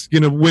signal that's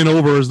going to win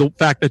over is the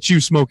fact that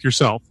you smoke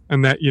yourself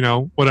and that,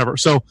 whatever.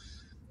 So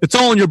it's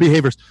all in your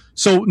behaviors.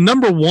 So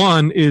number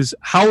one is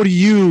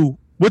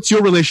what's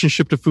your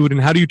relationship to food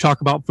and how do you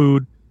talk about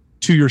food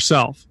to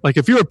yourself? Like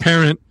if you're a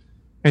parent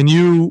and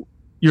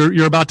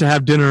you're about to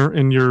have dinner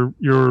and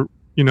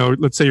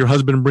let's say your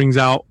husband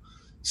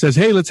says,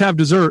 hey, let's have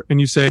dessert. And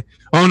you say,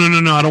 oh,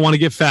 no, I don't want to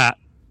get fat.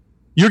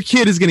 Your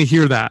kid is going to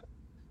hear that.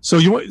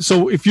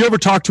 So if you ever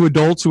talk to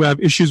adults who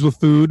have issues with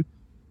food,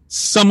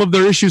 some of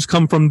their issues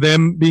come from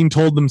them being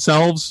told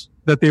themselves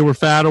that they were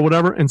fat or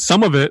whatever. And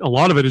a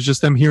lot of it is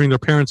just them hearing their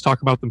parents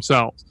talk about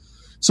themselves.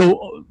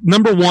 So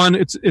number one,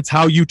 it's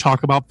how you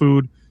talk about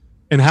food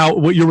and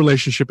what your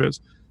relationship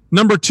is.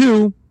 Number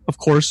two, of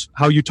course,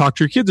 how you talk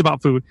to your kids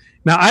about food.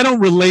 Now, I don't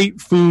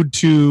relate food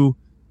to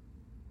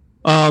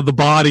the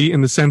body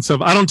in the sense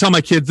of, I don't tell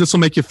my kids, this will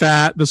make you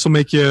fat, this will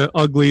make you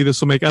ugly, I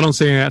don't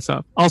say any of that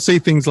stuff. I'll say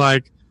things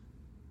like,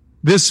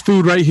 this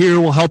food right here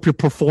will help your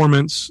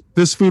performance.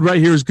 This food right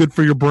here is good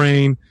for your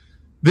brain.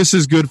 This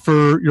is good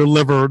for your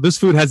liver. This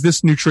food has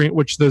this nutrient,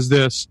 which does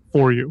this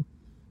for you.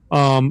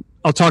 I'll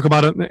talk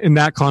about it in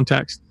that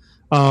context.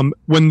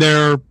 When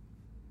they're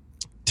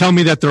telling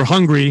me that they're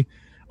hungry,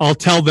 I'll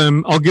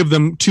give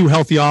them two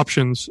healthy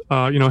options.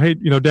 Hey,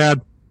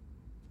 Dad,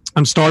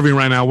 I'm starving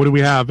right now. What do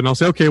we have? And I'll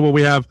say, okay,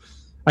 well,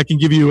 I can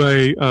give you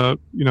a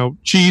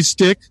cheese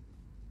stick,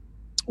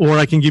 or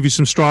I can give you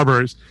some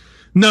strawberries.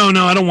 No,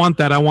 I don't want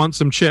that. I want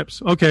some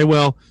chips. Okay,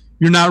 well,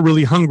 you're not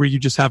really hungry. You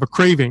just have a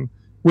craving,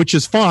 which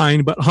is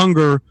fine. But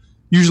hunger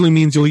usually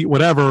means you'll eat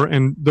whatever.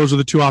 And those are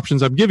the two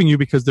options I'm giving you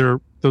because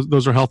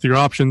those are healthier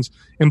options.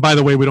 And by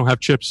the way, we don't have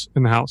chips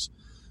in the house.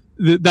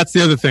 That's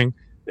the other thing.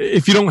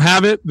 If you don't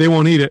have it, they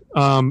won't eat it.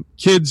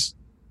 Kids,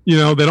 they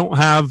don't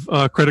have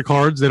credit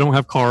cards. They don't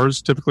have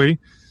cars typically.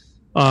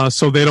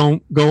 So they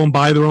don't go and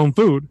buy their own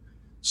food.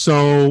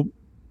 So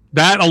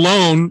that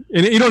alone,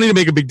 and you don't need to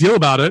make a big deal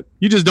about it.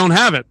 You just don't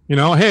have it.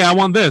 Hey, I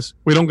want this.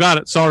 We don't got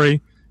it.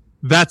 Sorry.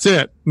 That's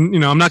it.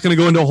 I'm not going to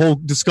go into a whole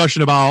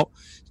discussion about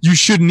you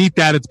shouldn't eat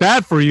that. It's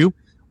bad for you.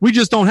 We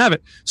just don't have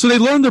it. So they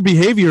learn their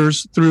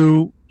behaviors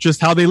through just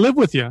how they live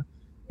with you.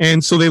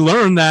 And so they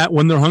learn that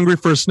when they're hungry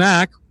for a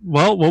snack,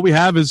 well, what we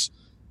have is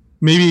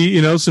maybe,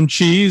 some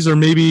cheese or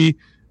maybe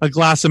a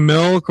glass of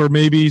milk or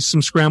maybe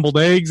some scrambled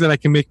eggs that I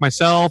can make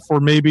myself or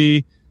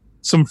maybe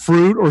some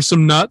fruit or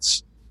some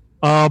nuts.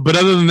 But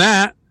other than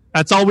that,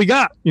 that's all we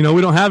got. We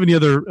don't have any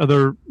other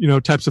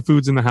types of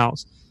foods in the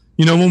house.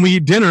 When we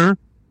eat dinner,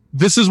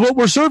 this is what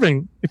we're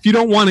serving. If you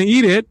don't want to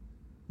eat it,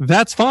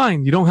 that's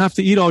fine. You don't have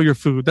to eat all your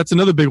food. That's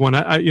another big one.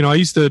 I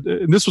used to,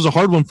 and this was a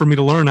hard one for me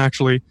to learn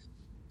actually,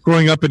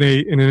 growing up in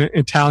an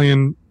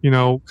Italian,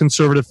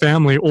 conservative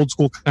family, old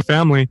school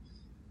family.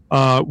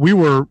 Were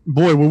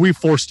we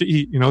forced to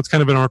eat. It's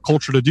kind of in our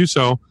culture to do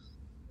so.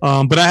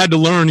 But I had to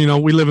learn.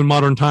 We live in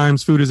modern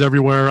times. Food is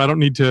everywhere. I don't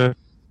need to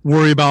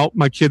worry about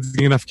my kids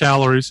getting enough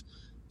calories.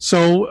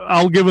 So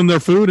I'll give them their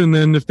food, and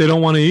then if they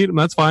don't want to eat,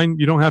 that's fine.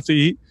 You don't have to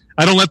eat.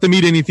 I don't let them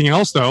eat anything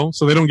else though,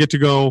 so they don't get to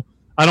go,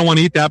 I don't want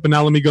to eat that, but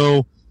now let me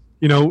go,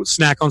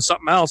 snack on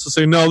something else and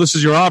say, no, this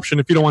is your option.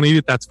 If you don't want to eat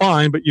it, that's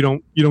fine, but you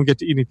don't get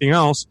to eat anything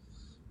else.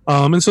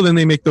 And so then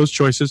they make those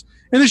choices,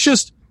 and it's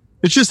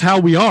just how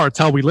we are. It's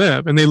how we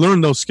live, and they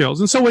learn those skills.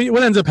 And so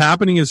what ends up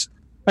happening is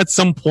at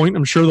some point,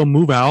 I'm sure they'll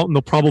move out and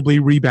they'll probably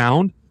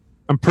rebound.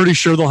 I'm pretty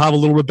sure they'll have a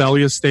little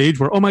rebellious stage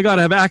where, oh my God,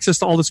 I have access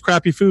to all this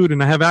crappy food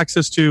and I have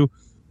access to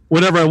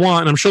whatever I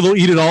want. And I'm sure they'll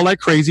eat it all like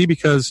crazy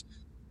because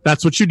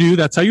that's what you do.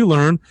 That's how you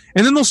learn.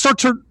 And then they'll start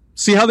to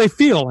see how they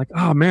feel. Like,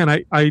 oh man,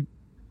 I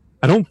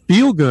don't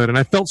feel good. And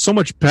I felt so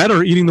much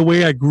better eating the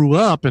way I grew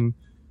up. And,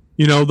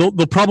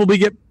 they'll probably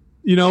get,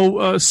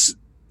 it's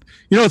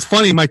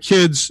funny. My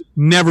kids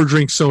never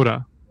drink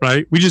soda,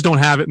 right? We just don't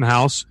have it in the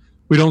house.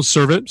 We don't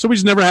serve it. So we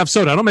just never have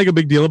soda. I don't make a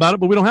big deal about it,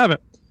 but we don't have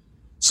it.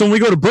 So when we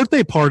go to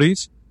birthday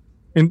parties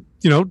and,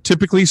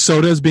 typically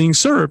soda is being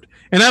served,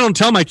 and I don't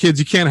tell my kids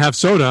you can't have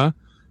soda.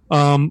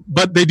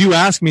 But they do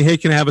ask me, hey,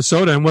 can I have a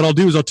soda? And what I'll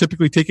do is I'll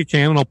typically take a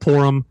can and I'll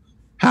pour them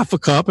half a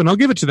cup and I'll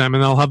give it to them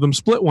and I'll have them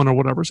split one or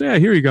whatever. So yeah,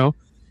 here you go.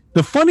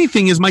 The funny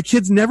thing is my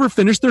kids never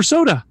finish their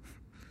soda.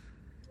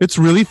 It's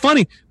really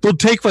funny. They'll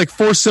take like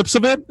 4 sips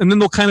of it, and then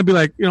they'll kind of be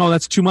like,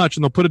 that's too much,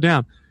 and they'll put it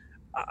down.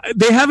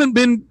 They haven't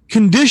been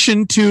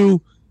conditioned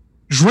to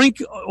drink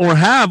or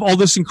have all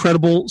this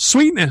incredible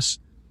sweetness.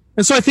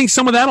 And so I think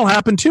some of that will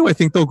happen too. I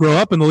think they'll grow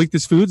up and they'll eat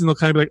these foods and they'll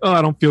kind of be like, oh,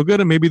 I don't feel good.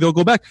 And maybe they'll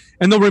go back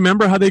and they'll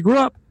remember how they grew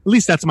up. At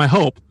least that's my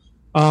hope.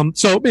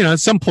 So, at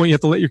some point you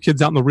have to let your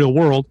kids out in the real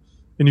world,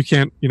 and you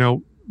can't,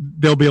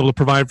 they'll be able to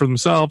provide for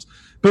themselves.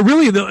 But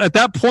really at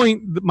that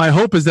point, my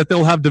hope is that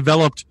they'll have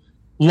developed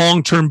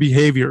long-term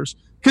behaviors,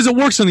 because it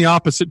works in the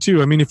opposite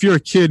too. I mean, if you're a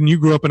kid and you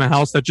grew up in a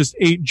house that just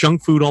ate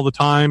junk food all the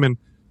time and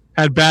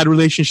had bad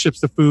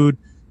relationships to food,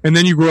 and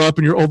then you grow up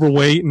and you're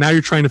overweight and now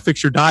you're trying to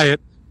fix your diet,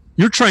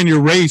 you're trying to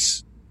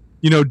erase,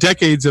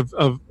 decades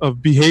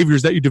of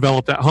behaviors that you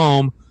developed at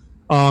home.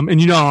 And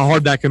you know how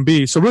hard that can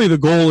be. So really the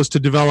goal is to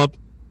develop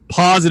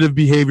positive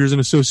behaviors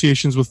and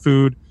associations with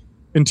food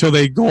until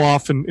they go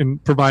off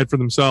and provide for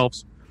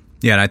themselves.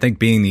 Yeah, and I think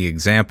being the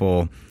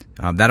example,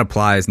 that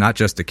applies not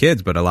just to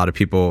kids, but a lot of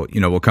people,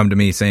 will come to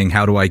me saying,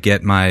 how do I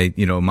get my,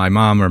 my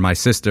mom or my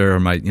sister or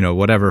my,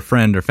 whatever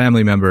friend or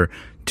family member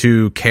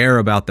to care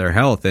about their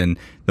health? And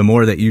the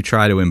more that you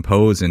try to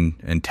impose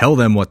and tell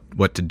them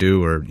what to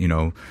do, or,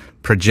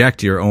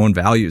 project your own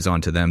values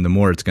onto them, the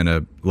more it's going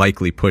to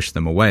likely push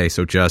them away.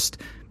 So just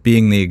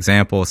being the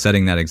example,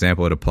 setting that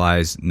example, it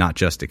applies not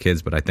just to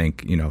kids, but I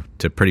think,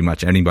 to pretty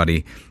much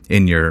anybody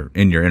in your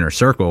inner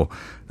circle.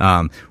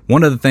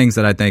 One of the things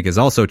that I think is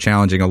also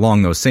challenging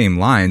along those same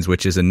lines,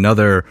 which is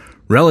another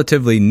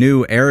relatively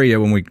new area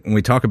when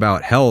we talk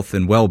about health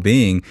and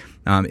well-being,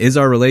 is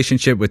our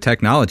relationship with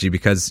technology.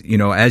 Because,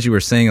 as you were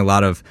saying, a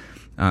lot of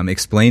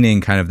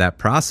explaining kind of that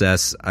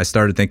process, I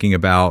started thinking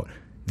about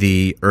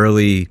the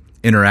early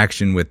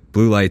interaction with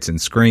blue lights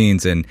and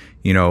screens. And,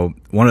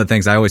 one of the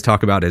things I always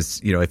talk about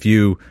is, if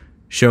you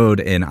showed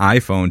an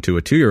iPhone to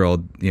a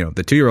 2-year-old,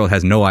 the 2-year-old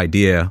has no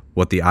idea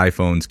what the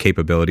iPhone's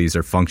capabilities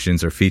or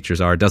functions or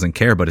features are. It doesn't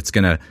care, but it's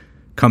going to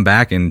come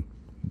back and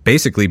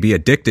basically be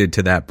addicted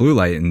to that blue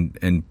light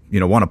and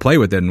want to play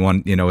with it.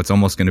 And it's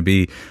almost going to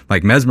be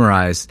like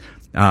mesmerized.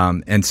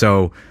 And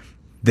so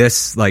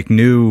this like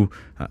new,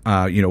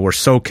 we're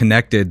so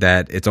connected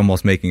that it's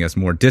almost making us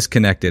more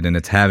disconnected, and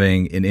it's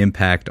having an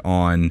impact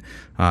on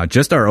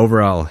just our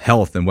overall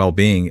health and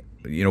well-being.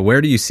 Where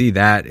do you see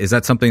that? Is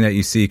that something that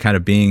you see kind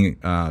of being,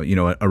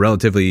 a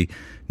relatively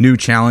new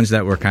challenge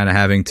that we're kind of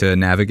having to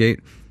navigate?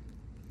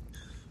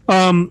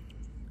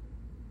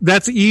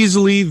 That's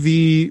easily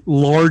the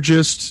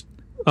largest,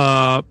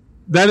 that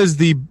is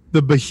the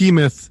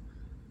behemoth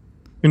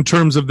in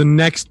terms of the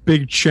next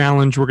big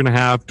challenge we're going to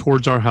have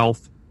towards our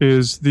health,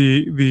 is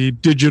the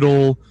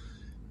digital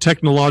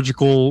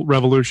technological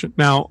revolution.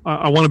 Now,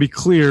 I want to be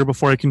clear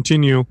before I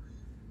continue.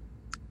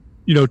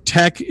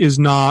 Tech is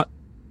not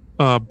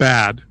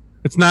bad.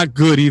 It's not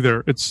good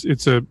either. It's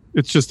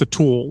just a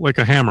tool, like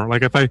a hammer.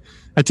 Like if I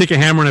take a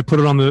hammer and I put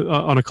it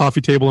on a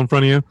coffee table in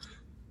front of you,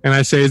 and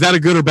I say, is that a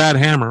good or bad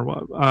hammer?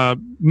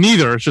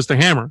 Neither. It's just a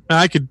hammer. Now,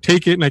 I could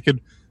take it and I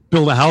could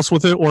build a house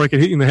with it, or I could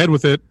hit you in the head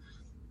with it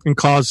and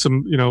cause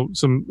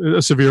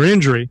a severe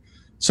injury.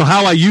 So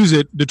how I use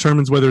it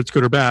determines whether it's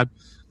good or bad.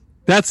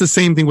 That's the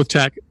same thing with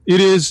tech.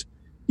 It is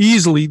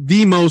easily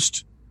the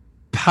most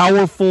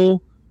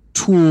powerful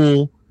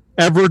tool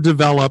ever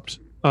developed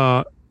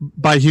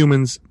by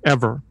humans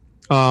ever.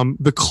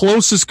 The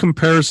closest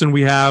comparison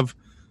we have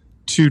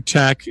to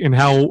tech and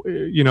how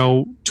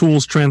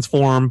tools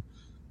transform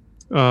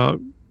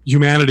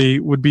humanity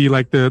would be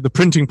like the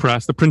printing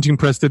press. The printing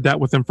press did that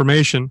with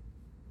information,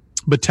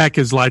 but tech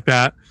is like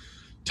that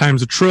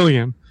times 1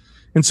 trillion.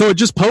 And so it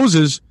just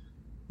poses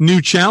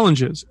new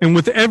challenges. And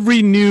with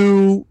every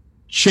new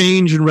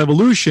change and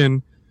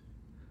revolution,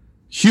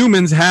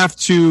 humans have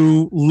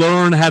to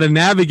learn how to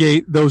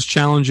navigate those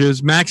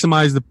challenges,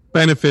 maximize the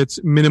benefits,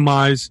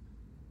 minimize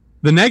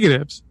the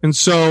negatives. And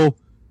so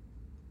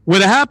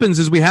what happens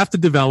is we have to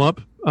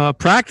develop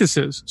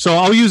practices. So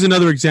I'll use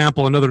another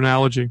example, another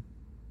analogy.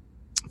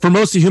 For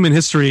most of human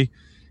history,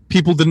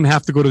 people didn't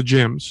have to go to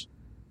gyms.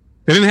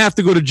 They didn't have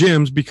to go to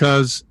gyms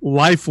because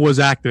life was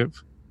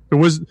active.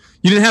 You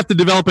didn't have to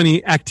develop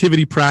any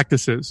activity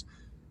practices.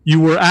 You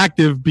were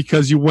active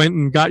because you went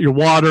and got your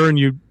water and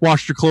you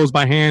washed your clothes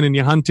by hand and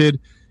you hunted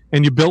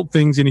and you built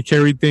things and you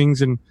carried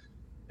things, and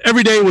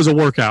every day was a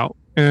workout.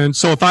 And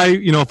so if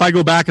I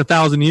go back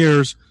 1,000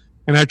 years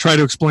and I try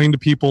to explain to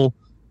people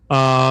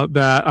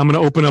that I'm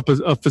going to open up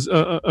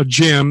a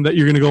gym that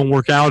you're going to go and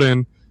work out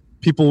in,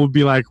 people would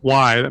be like,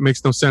 why? That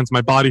makes no sense.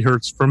 My body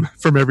hurts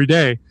from every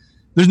day.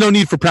 There's no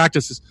need for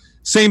practices.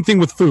 Same thing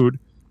with food.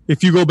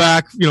 If you go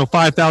back,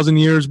 5,000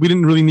 years, we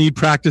didn't really need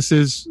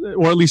practices,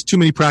 or at least too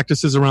many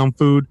practices around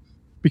food,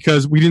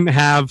 because we didn't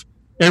have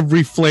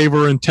every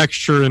flavor and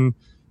texture and,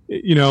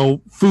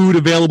 food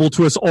available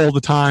to us all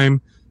the time.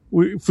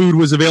 Food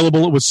was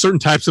available. It was certain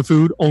types of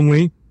food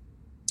only,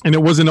 and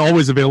it wasn't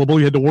always available.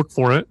 You had to work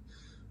for it.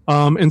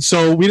 And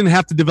so we didn't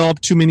have to develop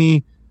too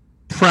many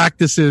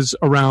practices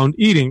around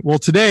eating. Well,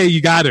 today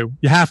you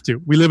have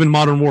to. We live in a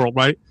modern world,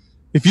 right?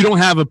 If you don't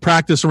have a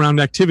practice around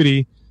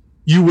activity,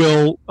 you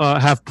will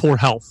have poor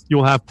health.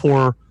 You'll have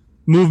poor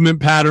movement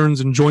patterns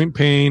and joint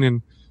pain.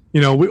 And,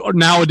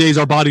 nowadays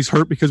our bodies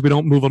hurt because we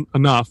don't move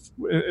enough.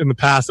 In the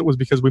past, it was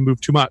because we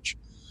moved too much.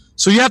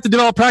 So you have to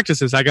develop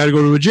practices. I got to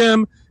go to a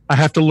gym. I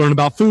have to learn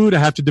about food. I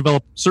have to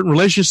develop certain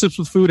relationships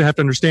with food. I have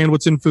to understand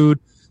what's in food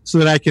so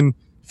that I can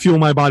fuel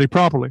my body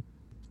properly.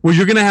 Well,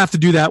 you're going to have to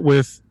do that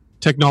with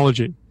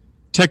technology.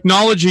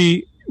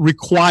 Technology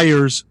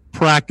requires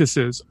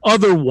practices.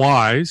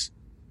 Otherwise,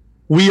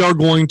 we are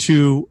going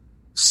to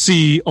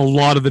see a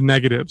lot of the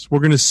negatives. We're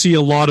going to see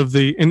a lot of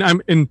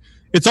and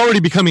it's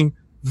already becoming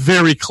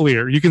very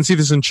clear. You can see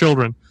this in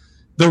children.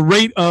 The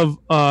rate of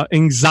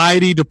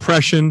anxiety,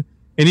 depression,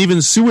 and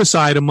even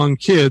suicide among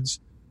kids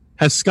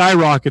has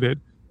skyrocketed.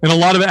 And a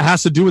lot of it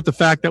has to do with the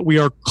fact that we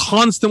are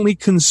constantly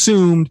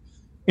consumed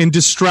and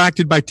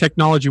distracted by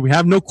technology. We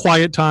have no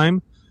quiet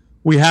time.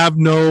 We have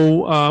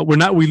we're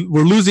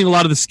losing a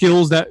lot of the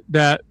skills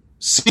that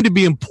seem to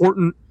be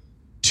important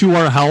to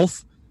our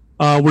health.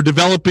 We're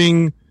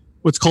developing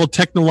what's called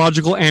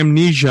technological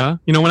amnesia.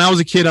 When I was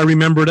a kid, I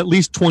remembered at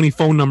least 20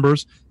 phone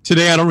numbers.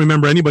 Today, I don't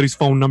remember anybody's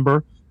phone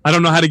number. I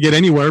don't know how to get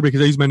anywhere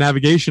because I use my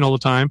navigation all the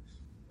time.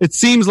 It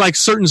seems like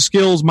certain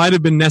skills might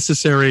have been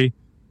necessary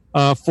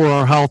for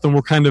our health, and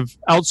we're kind of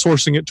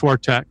outsourcing it to our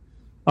tech.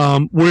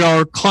 We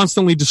are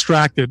constantly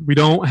distracted. We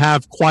don't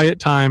have quiet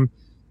time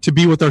to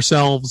be with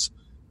ourselves,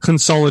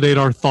 consolidate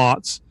our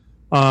thoughts.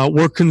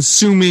 We're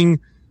consuming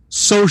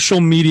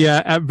social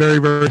media at very,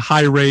 very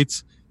high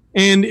rates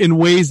and in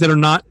ways that are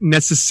not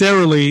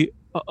necessarily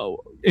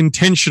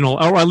intentional,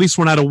 or at least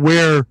we're not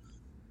aware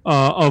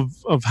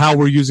of how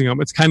we're using them.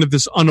 It's kind of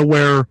this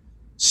unaware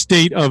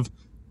state of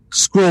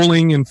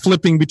scrolling and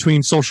flipping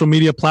between social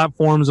media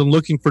platforms and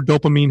looking for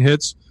dopamine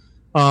hits.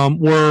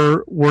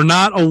 We're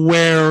not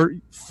aware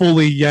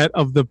fully yet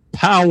of the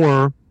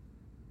power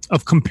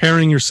of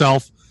comparing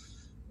yourself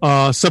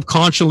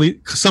subconsciously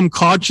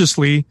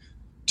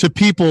to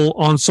people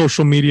on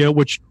social media,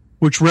 which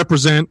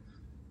represent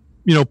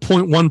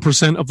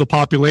 0.1% of the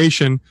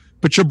population,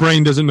 but your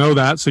brain doesn't know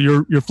that. So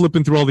you're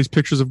flipping through all these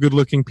pictures of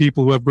good-looking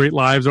people who have great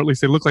lives, or at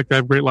least they look like they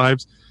have great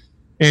lives.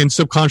 And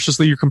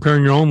subconsciously, you're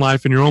comparing your own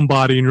life and your own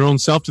body and your own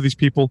self to these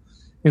people.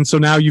 And so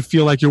now you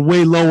feel like you're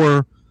way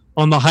lower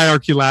on the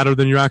hierarchy ladder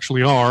than you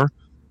actually are.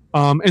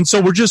 And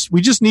so we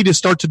just need to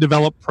start to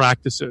develop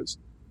practices.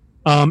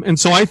 And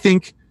so I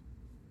think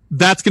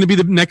that's going to be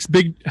the next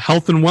big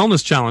health and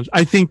wellness challenge.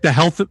 I think the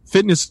health,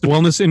 fitness,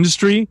 wellness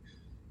industry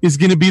is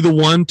going to be the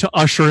one to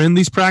usher in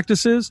these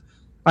practices.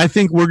 I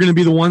think we're going to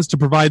be the ones to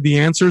provide the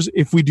answers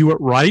if we do it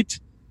right.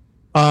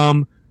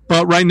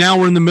 But right now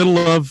we're in the middle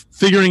of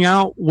figuring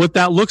out what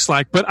that looks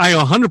like. But I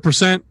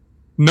 100%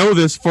 know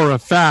this for a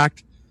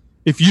fact.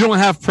 If you don't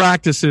have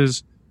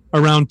practices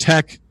around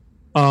tech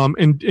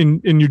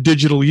in your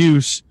digital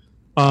use,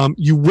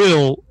 you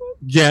will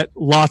get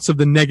lots of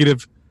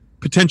the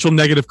potential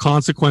negative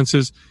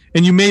consequences.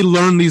 And you may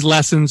learn these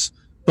lessons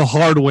the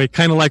hard way,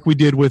 kind of like we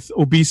did with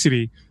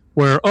obesity,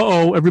 where,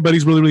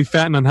 everybody's really, really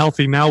fat and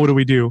unhealthy. Now what do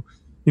we do?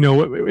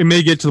 It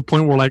may get to the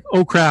point where like,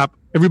 oh crap,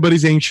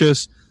 everybody's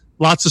anxious,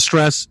 lots of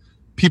stress.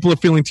 People are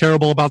feeling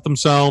terrible about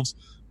themselves.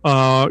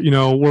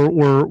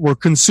 We're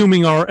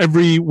consuming our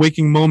every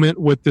waking moment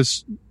with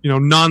this,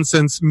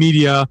 nonsense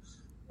media,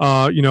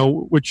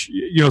 which,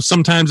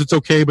 sometimes it's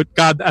okay, but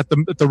God, at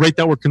the rate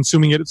that we're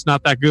consuming it, it's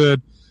not that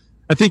good.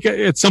 I think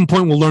at some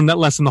point we'll learn that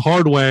lesson the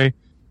hard way.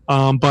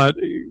 But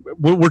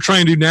what we're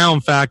trying to do now,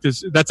 in fact,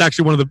 is that's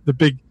actually one of the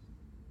big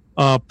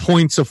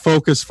points of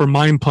focus for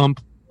Mind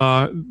Pump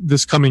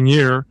this coming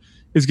year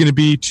is going to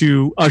be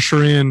to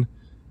usher in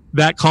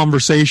that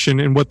conversation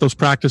and what those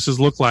practices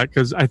look like,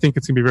 because I think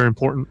it's going to be very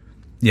important.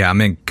 Yeah, I'm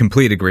in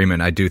complete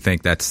agreement. I do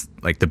think that's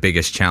like the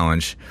biggest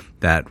challenge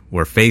that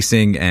we're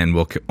facing and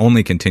will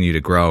only continue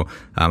to grow.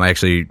 I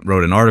actually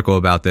wrote an article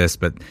about this,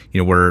 but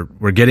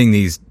we're getting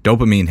these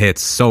dopamine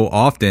hits so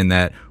often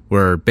that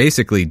we're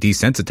basically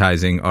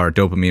desensitizing our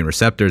dopamine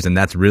receptors, and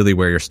that's really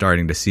where you're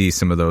starting to see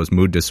some of those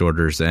mood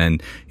disorders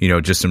and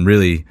just some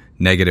really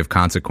negative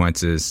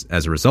consequences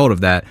as a result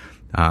of that.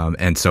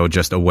 And so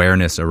just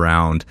awareness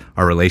around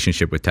our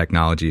relationship with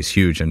technology is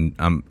huge. And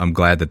I'm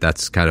glad that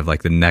that's kind of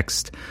like the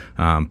next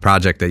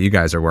project that you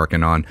guys are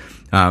working on.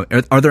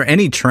 Are there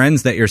any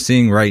trends that you're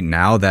seeing right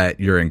now that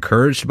you're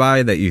encouraged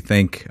by, that you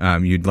think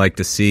you'd like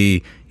to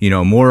see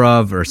more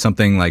of, or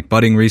something like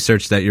budding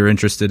research that you're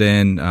interested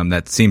in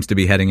that seems to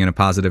be heading in a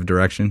positive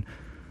direction?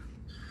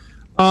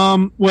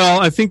 Well,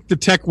 I think the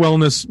tech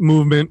wellness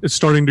movement is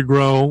starting to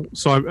grow.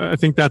 So I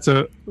think that's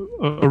a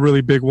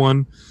really big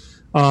one.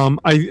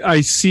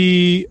 I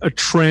see a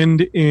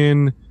trend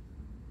in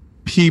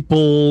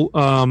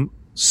people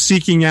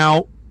seeking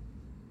out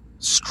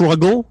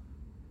struggle.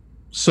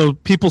 So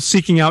people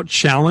seeking out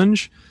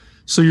challenge.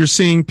 So you're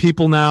seeing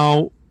people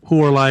now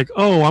who are like,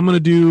 oh, I'm going to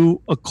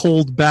do a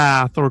cold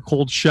bath or a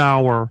cold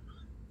shower,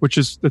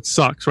 that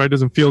sucks, right? It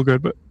doesn't feel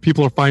good, but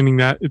people are finding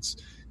that it's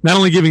not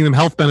only giving them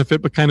health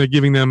benefit, but kind of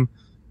giving them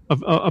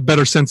a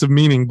better sense of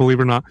meaning, believe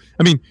it or not.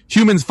 I mean,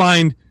 humans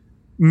find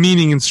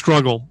meaning in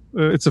struggle.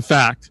 It's a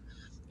fact.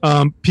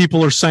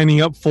 People are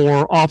signing up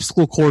for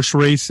obstacle course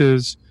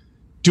races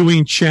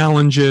doing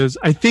challenges.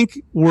 I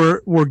think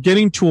we're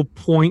getting to a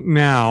point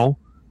now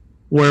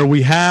where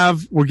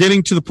we're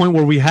getting to the point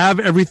where we have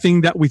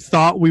everything that we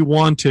thought we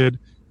wanted,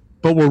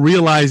 but we're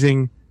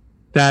realizing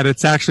that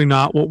it's actually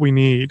not what we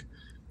need.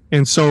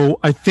 And so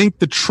I think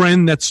the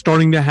trend that's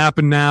starting to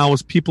happen now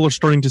is people are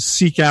starting to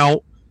seek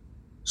out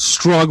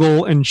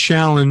struggle and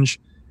challenge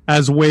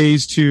as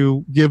ways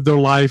to give their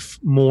life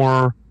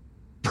more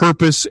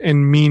purpose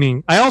and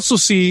meaning. I also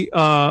see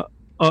a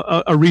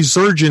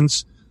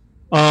resurgence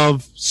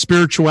of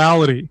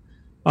spirituality,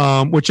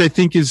 which I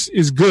think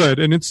is good,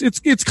 and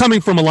it's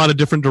coming from a lot of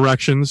different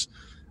directions.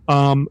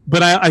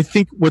 But I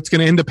think what's going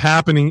to end up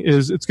happening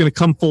is it's going to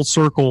come full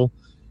circle,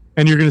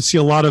 and you're going to see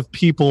a lot of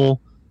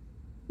people.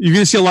 You're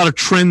going to see a lot of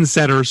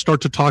trendsetters start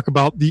to talk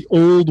about the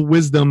old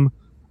wisdom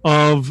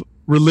of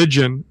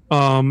religion.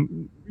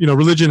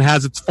 Religion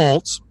has its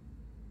faults,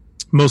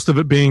 most of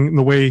it being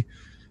the way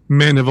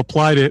men have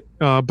applied it.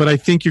 But I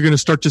think you're going to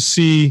start to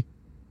see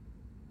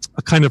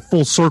a kind of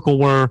full circle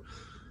where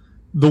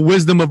the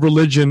wisdom of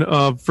religion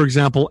of, for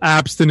example,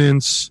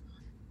 abstinence,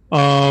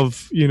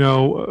 of,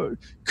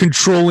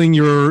 controlling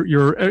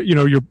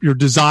your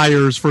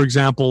desires, for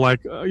example, like,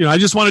 I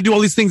just want to do all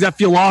these things that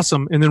feel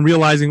awesome. And then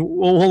realizing,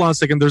 well, hold on a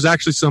second. There's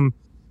actually some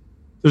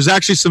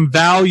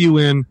value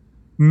in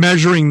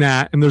measuring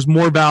that. And there's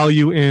more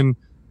value in,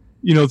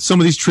 some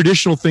of these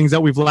traditional things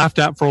that we've laughed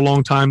at for a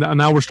long time, that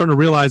now we're starting to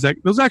realize that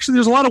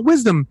there's a lot of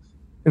wisdom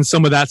in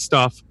some of that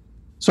stuff.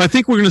 So I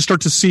think we're going to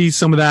start to see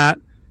some of that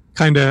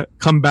kind of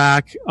come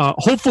back,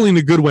 hopefully in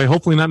a good way,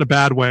 hopefully not in a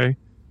bad way.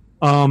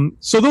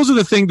 So those are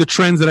the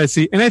trends that I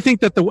see. And I think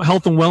that the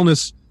health and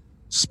wellness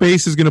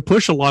space is going to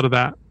push a lot of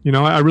that.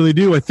 I really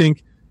do. I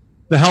think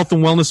the health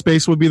and wellness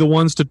space would be the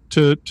ones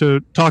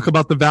to talk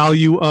about the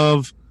value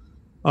of,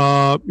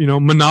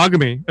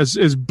 monogamy.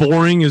 As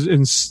boring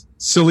and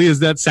silly as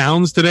that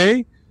sounds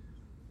today,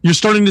 you're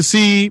starting to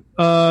see,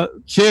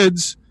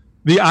 kids,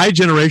 the I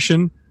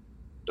generation,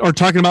 are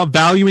talking about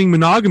valuing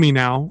monogamy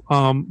now.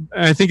 And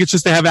I think it's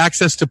just they have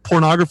access to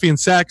pornography and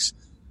sex.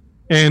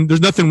 And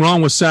there's nothing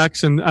wrong with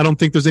sex, and I don't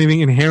think there's anything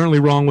inherently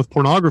wrong with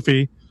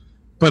pornography.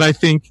 But I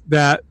think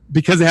that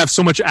because they have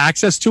so much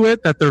access to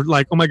it, that they're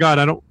like, oh my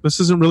God, this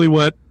isn't really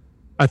what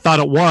I thought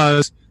it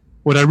was.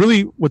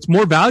 What's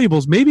more valuable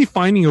is maybe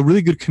finding a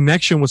really good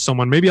connection with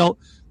someone. Maybe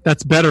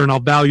that's better, and I'll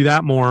value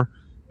that more.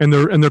 And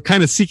they're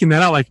kind of seeking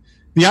that out. Like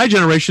the I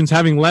generation's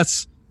having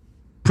less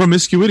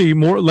promiscuity,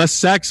 less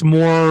sex,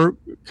 more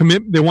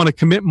commit. They want to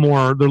commit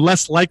more. They're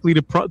less likely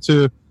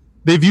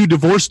they view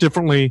divorce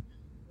differently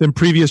than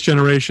previous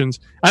generations.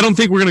 I don't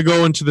think we're going to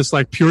go into this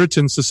like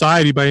Puritan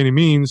society by any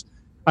means.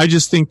 I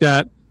just think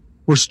that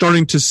we're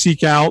starting to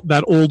seek out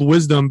that old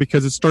wisdom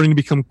because it's starting to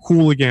become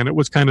cool again. It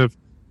was kind of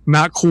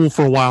not cool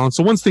for a while. And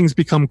so once things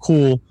become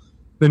cool,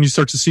 then you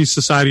start to see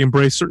society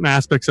embrace certain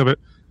aspects of it.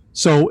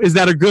 So is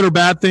that a good or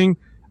bad thing?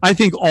 I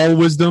think all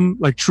wisdom,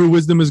 like true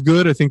wisdom, is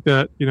good. I think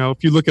that,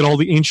 if you look at all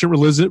the ancient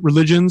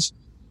religions,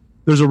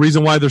 there's a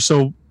reason why they're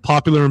so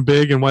popular and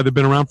big and why they've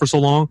been around for so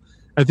long.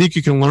 I think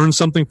you can learn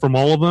something from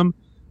all of them.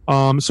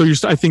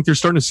 I think you're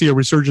starting to see a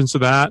resurgence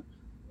of that.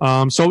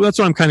 So that's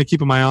what I'm kind of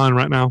keeping my eye on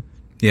right now.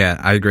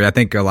 Yeah, I agree. I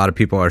think a lot of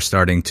people are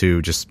starting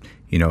to just,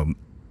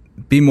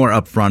 be more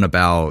upfront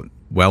about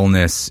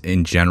wellness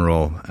in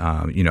general.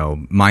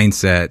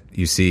 Mindset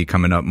you see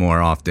coming up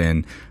more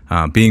often.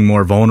 Being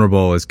more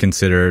vulnerable is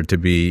considered to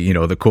be,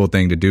 the cool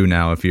thing to do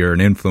now if you're an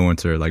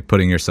influencer, like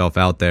putting yourself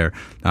out there.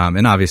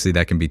 And obviously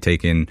that can be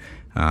taken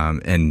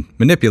and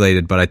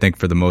manipulated, but I think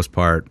for the most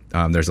part,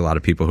 there's a lot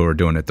of people who are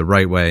doing it the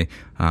right way.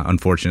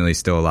 Unfortunately,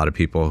 still a lot of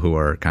people who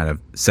are kind of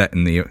set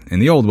in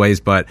the old ways.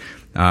 But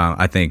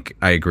I think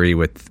I agree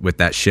with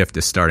that shift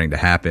is starting to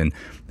happen.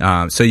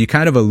 So you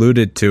kind of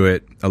alluded to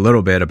it a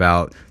little bit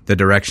about the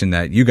direction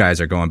that you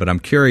guys are going. But I'm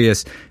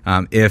curious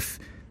if,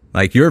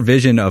 like, your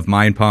vision of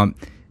Mind Pump,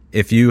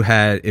 if you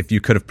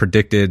could have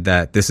predicted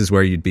that this is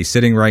where you'd be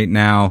sitting right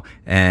now,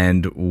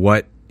 and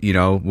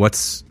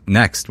what's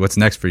next? What's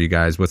next for you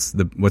guys? What's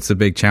the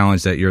big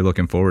challenge that you're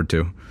looking forward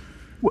to?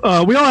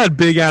 We all had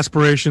big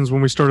aspirations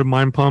when we started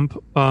Mind Pump,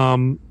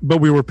 but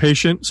we were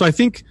patient. So I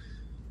think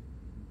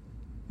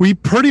we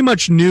pretty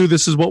much knew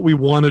this is what we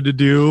wanted to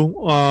do.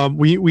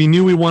 We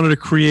knew we wanted to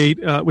create.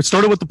 We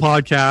started with the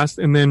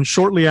podcast, and then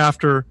shortly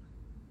after,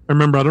 I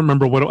don't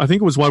remember what. I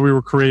think it was while we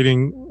were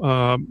creating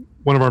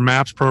one of our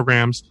MAPS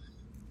programs.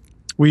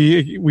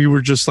 We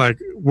were just like,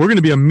 we're going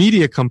to be a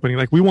media company.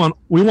 Like we want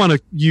to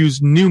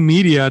use new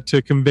media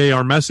to convey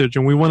our message,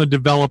 and we want to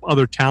develop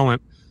other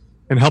talent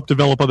and help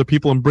develop other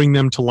people and bring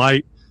them to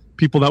light,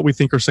 people that we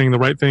think are saying the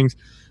right things.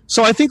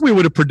 So I think we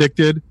would have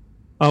predicted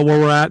where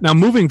we're at. Now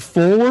moving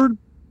forward,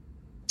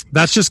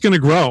 that's just going to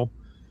grow.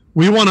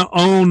 We want to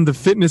own the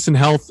fitness and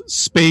health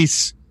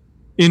space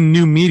in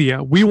new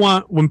media. We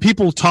want, when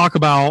people talk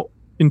about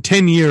in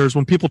 10 years,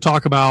 when people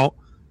talk about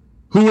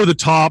who are the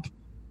top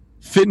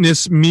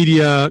fitness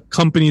media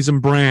companies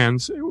and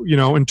brands,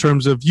 in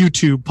terms of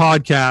YouTube,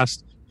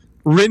 podcast,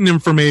 written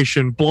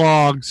information,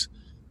 blogs,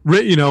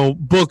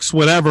 books,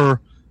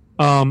 whatever,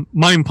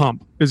 Mind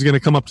Pump is going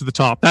to come up to the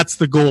top. That's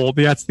the goal.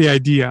 That's the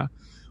idea.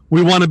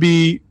 we want to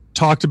be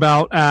talked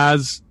about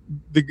as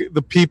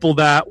the people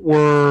that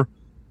were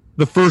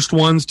the first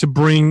ones to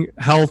bring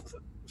health,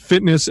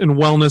 fitness, and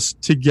wellness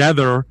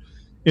together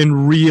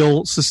in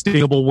real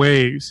sustainable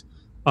ways.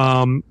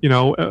 So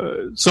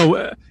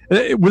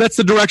that's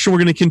the direction we're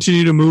going to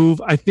continue to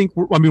move. I think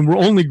we're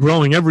only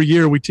growing every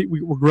year. We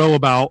grow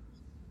about,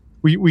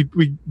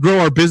 we grow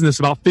our business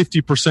about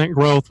 50%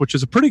 growth, which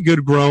is a pretty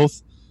good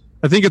growth.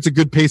 I think it's a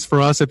good pace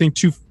for us. I think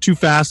too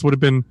fast would have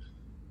been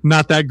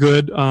not that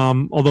good.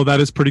 Although that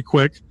is pretty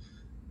quick.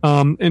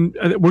 And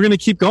we're going to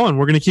keep going.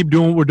 We're going to keep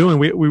doing what we're doing.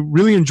 We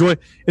really enjoy.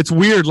 It's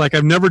weird. Like,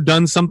 I've never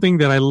done something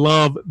that I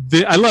love.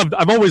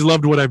 I've always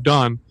loved what I've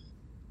done,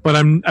 but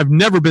I've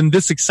never been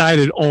this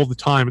excited all the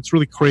time. It's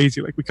really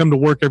crazy. Like, we come to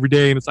work every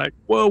day and it's like,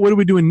 whoa, what are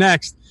we doing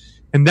next?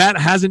 And that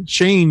hasn't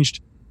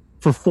changed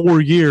for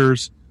 4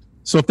 years.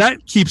 So if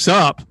that keeps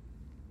up,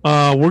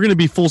 we're going to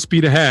be full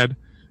speed ahead.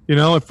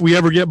 If we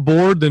ever get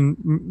bored, then,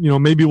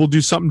 maybe we'll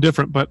do something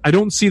different, but I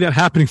don't see that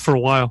happening for a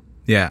while.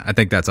 Yeah, I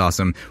think that's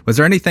awesome. Was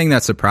there anything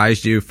that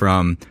surprised you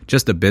from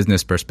just a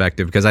business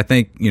perspective? Because I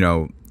think,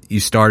 you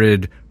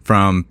started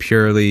from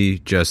purely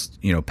just,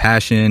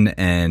 passion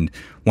and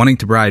wanting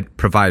to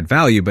provide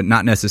value, but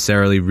not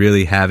necessarily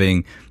really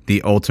having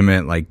the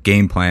ultimate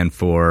game plan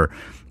for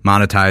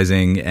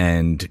monetizing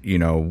and,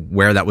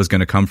 where that was going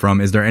to come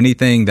from. Is there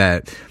anything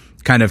that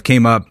kind of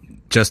came up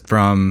just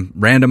from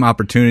random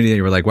opportunity that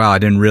you were like, wow, I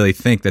didn't really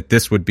think that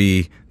this would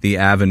be the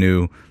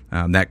avenue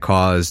that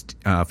caused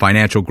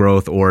financial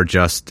growth or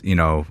just,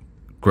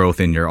 growth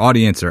in your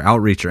audience or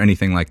outreach or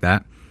anything like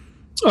that?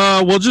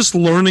 Well, just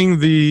learning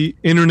the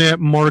internet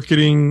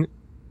marketing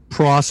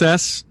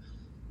process.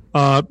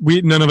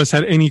 None of us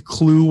had any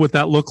clue what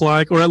that looked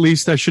like, or at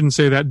least I shouldn't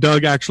say that.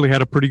 Doug actually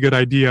had a pretty good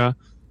idea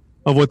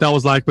of what that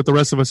was like, but the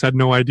rest of us had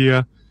no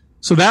idea.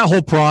 So that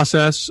whole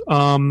process,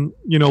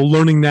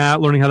 learning how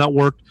that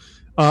worked.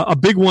 A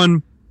big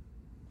one,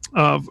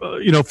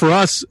 for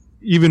us,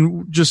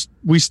 even just,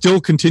 we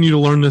still continue to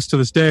learn this to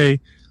this day,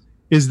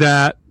 is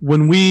that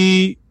when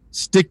we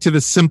stick to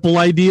the simple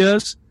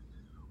ideas,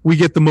 we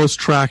get the most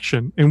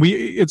traction. And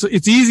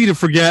it's easy to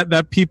forget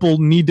that people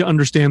need to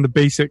understand the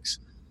basics.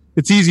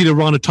 It's easy to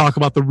want to talk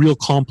about the real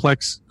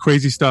complex,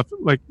 crazy stuff.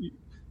 Like,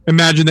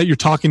 imagine that you're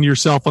talking to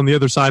yourself on the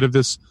other side of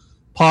this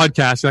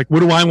podcast. Like,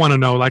 what do I want to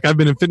know? Like, I've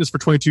been in fitness for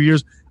 22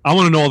 years. I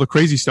want to know all the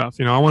crazy stuff.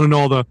 I want to know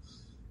all the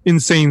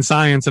insane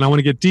science, and I want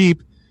to get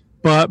deep.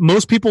 But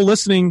most people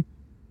listening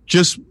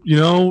just,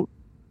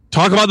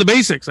 talk about the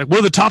basics. Like, what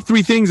are the top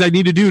 3 things I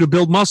need to do to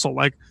build muscle?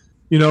 Like,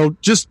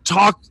 just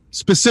talk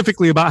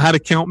specifically about how to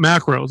count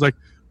macros, like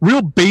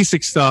real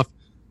basic stuff.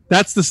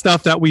 That's the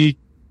stuff that we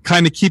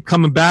kind of keep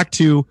coming back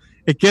to.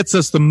 It gets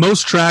us the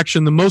most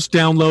traction, the most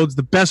downloads,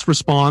 the best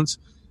response.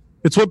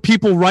 It's what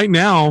people right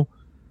now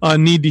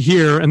need to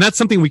hear. And that's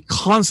something we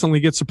constantly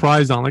get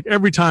surprised on. Like,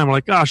 every time we're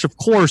like, gosh, of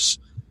course,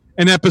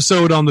 an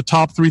episode on the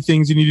top 3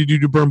 things you need to do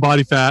to burn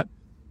body fat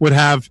would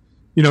have,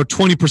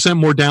 20%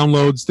 more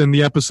downloads than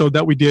the episode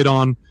that we did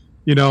on,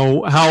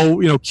 how,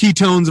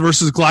 ketones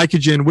versus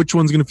glycogen, which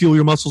one's going to fuel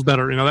your muscles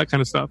better, that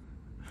kind of stuff.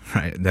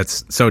 Right.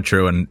 That's so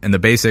true. And the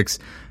basics,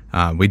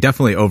 we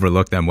definitely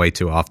overlook them way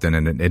too often,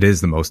 and it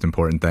is the most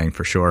important thing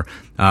for sure.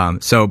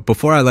 So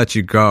before I let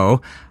you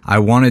go, I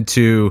wanted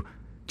to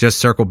just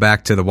circle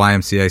back to the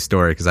YMCA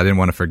story, because I didn't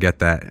want to forget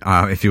that.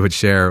 If you would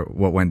share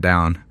what went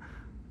down.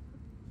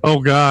 Oh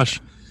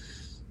gosh.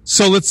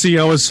 So let's see.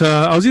 I was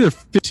either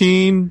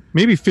 15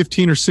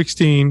 or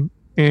 16.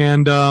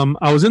 And,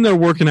 I was in there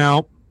working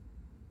out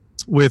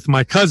with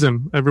my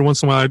cousin. Every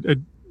once in a while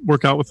I'd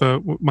work out with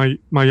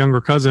my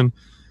younger cousin.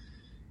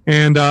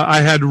 And,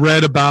 I had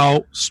read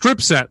about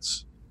strip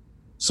sets.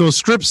 So a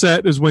strip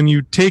set is when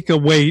you take a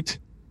weight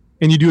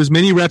and you do as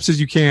many reps as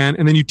you can,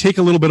 and then you take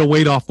a little bit of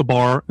weight off the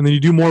bar, and then you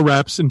do more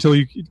reps until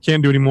you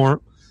can't do any more.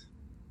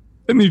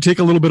 And then you take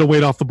a little bit of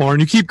weight off the bar,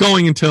 and you keep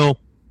going until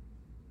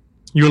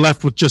you're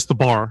left with just the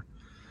bar.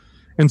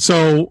 And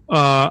so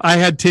I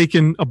had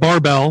taken a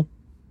barbell,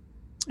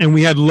 and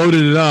we had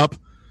loaded it up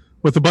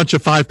with a bunch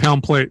of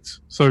 5-pound plates.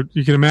 So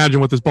you can imagine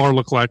what this bar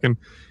looked like. And,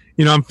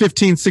 I'm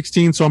 15,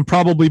 16, so I'm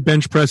probably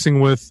bench pressing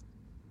with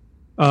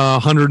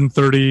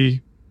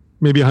 130,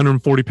 maybe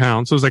 140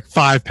 pounds. So it was like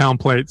 5-pound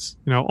plates,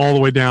 all the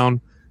way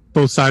down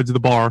both sides of the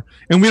bar.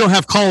 And we don't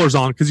have collars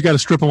on because you got to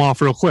strip them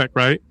off real quick,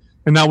 right?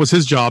 And that was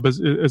his job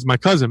as my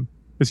cousin,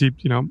 as he,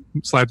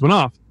 slides one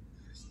off.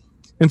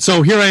 And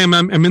so here I am,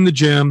 I'm in the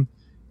gym,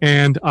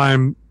 and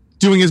I'm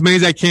doing as many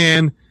as I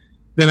can.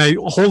 Then I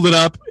hold it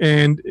up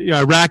and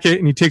I rack it,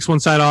 and he takes one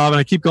side off, and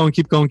I keep going.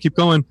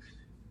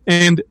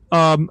 And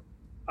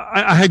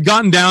I had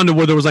gotten down to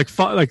where there was like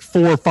 4 or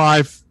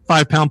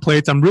 5-pound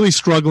plates. I'm really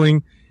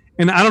struggling,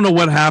 and I don't know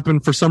what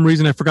happened. For some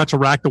reason, I forgot to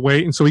rack the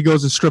weight, and so he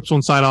goes and strips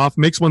one side off,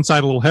 makes one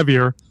side a little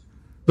heavier.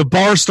 The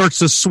bar starts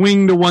to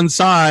swing to one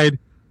side.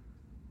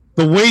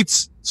 The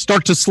weights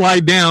start to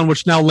slide down,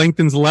 which now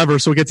lengthens the lever,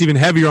 so it gets even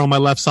heavier on my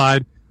left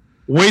side.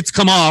 Weights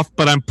come off,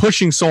 but I'm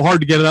pushing so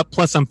hard to get it up,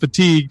 plus I'm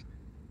fatigued,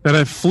 that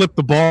I flipped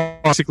the bar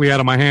basically out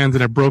of my hands,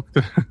 and I broke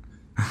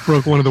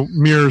broke one of the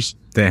mirrors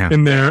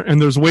in there,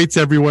 and there's weights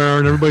everywhere,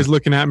 and everybody's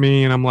looking at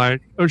me, and I'm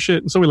like, oh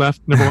shit. And so we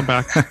left, never went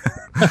back.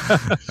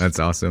 That's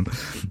awesome.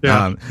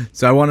 Yeah.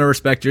 So I want to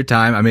respect your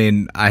time. I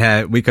mean,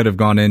 we could have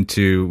gone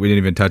into, we didn't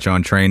even touch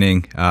on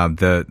training.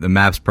 The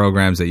MAPS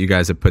programs that you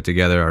guys have put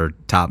together are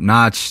top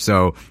notch.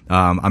 So,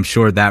 I'm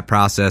sure that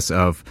process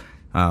of,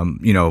 from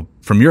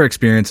your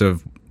experience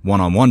of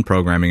one-on-one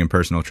programming and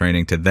personal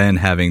training to then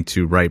having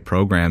to write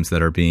programs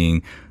that are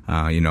being,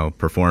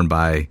 performed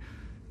by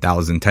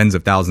tens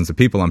of thousands of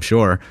people, I'm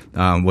sure,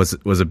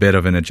 was a bit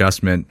of an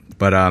adjustment.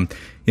 But,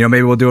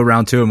 maybe we'll do a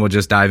round 2 and we'll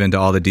just dive into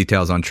all the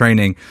details on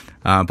training.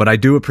 But I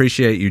do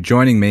appreciate you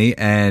joining me.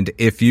 And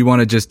if you want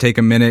to just take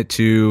a minute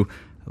to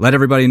let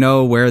everybody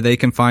know where they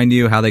can find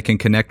you, how they can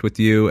connect with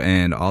you,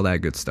 and all that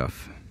good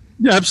stuff.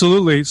 Yeah,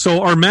 absolutely.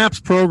 So our MAPS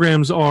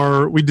programs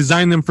we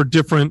design them for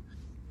different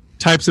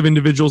types of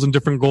individuals and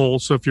different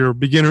goals. So if you're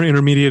beginner,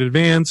 intermediate,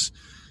 advanced,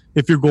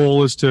 if your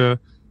goal is to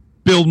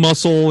build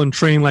muscle and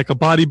train like a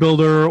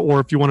bodybuilder, or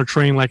if you want to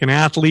train like an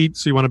athlete,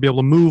 so you want to be able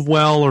to move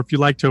well, or if you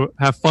like to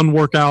have fun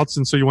workouts,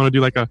 and so you want to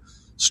do like a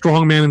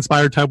strongman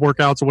inspired type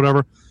workouts or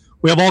whatever.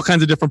 We have all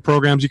kinds of different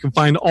programs. You can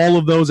find all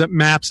of those at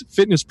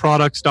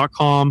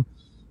mapsfitnessproducts.com.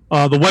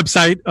 The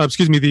website,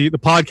 the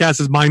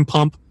podcast is Mind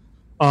Pump.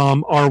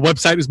 Our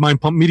website is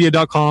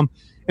mindpumpmedia.com.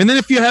 And then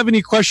if you have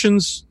any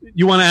questions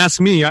you want to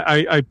ask me,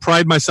 I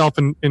pride myself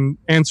in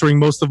answering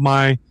most of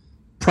my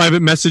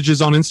private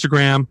messages on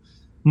Instagram.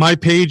 My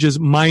page is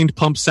Mind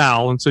Pump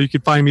Sal, and so you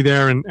can find me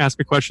there and ask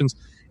me questions.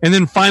 And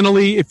then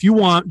finally, if you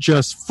want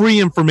just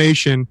free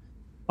information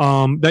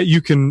that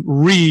you can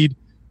read,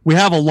 we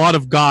have a lot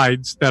of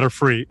guides that are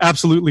free,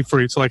 absolutely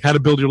free. So like how to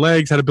build your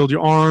legs, how to build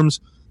your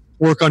arms,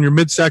 work on your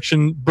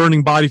midsection,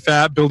 burning body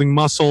fat, building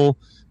muscle.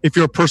 If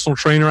you're a personal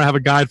trainer, I have a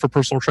guide for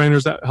personal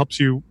trainers that helps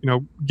you,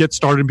 get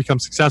started and become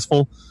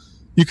successful.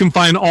 You can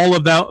find all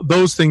of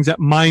those things at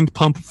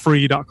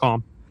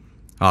mindpumpfree.com.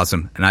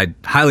 Awesome. And I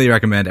highly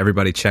recommend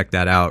everybody check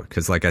that out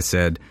because, like I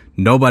said,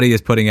 nobody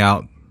is putting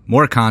out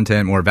more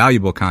content, more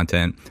valuable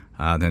content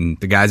than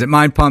the guys at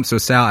Mind Pump. So,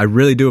 Sal, I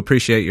really do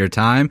appreciate your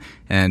time,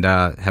 and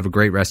have a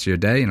great rest of your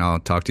day, and I'll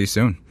talk to you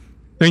soon.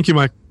 Thank you,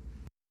 Mike.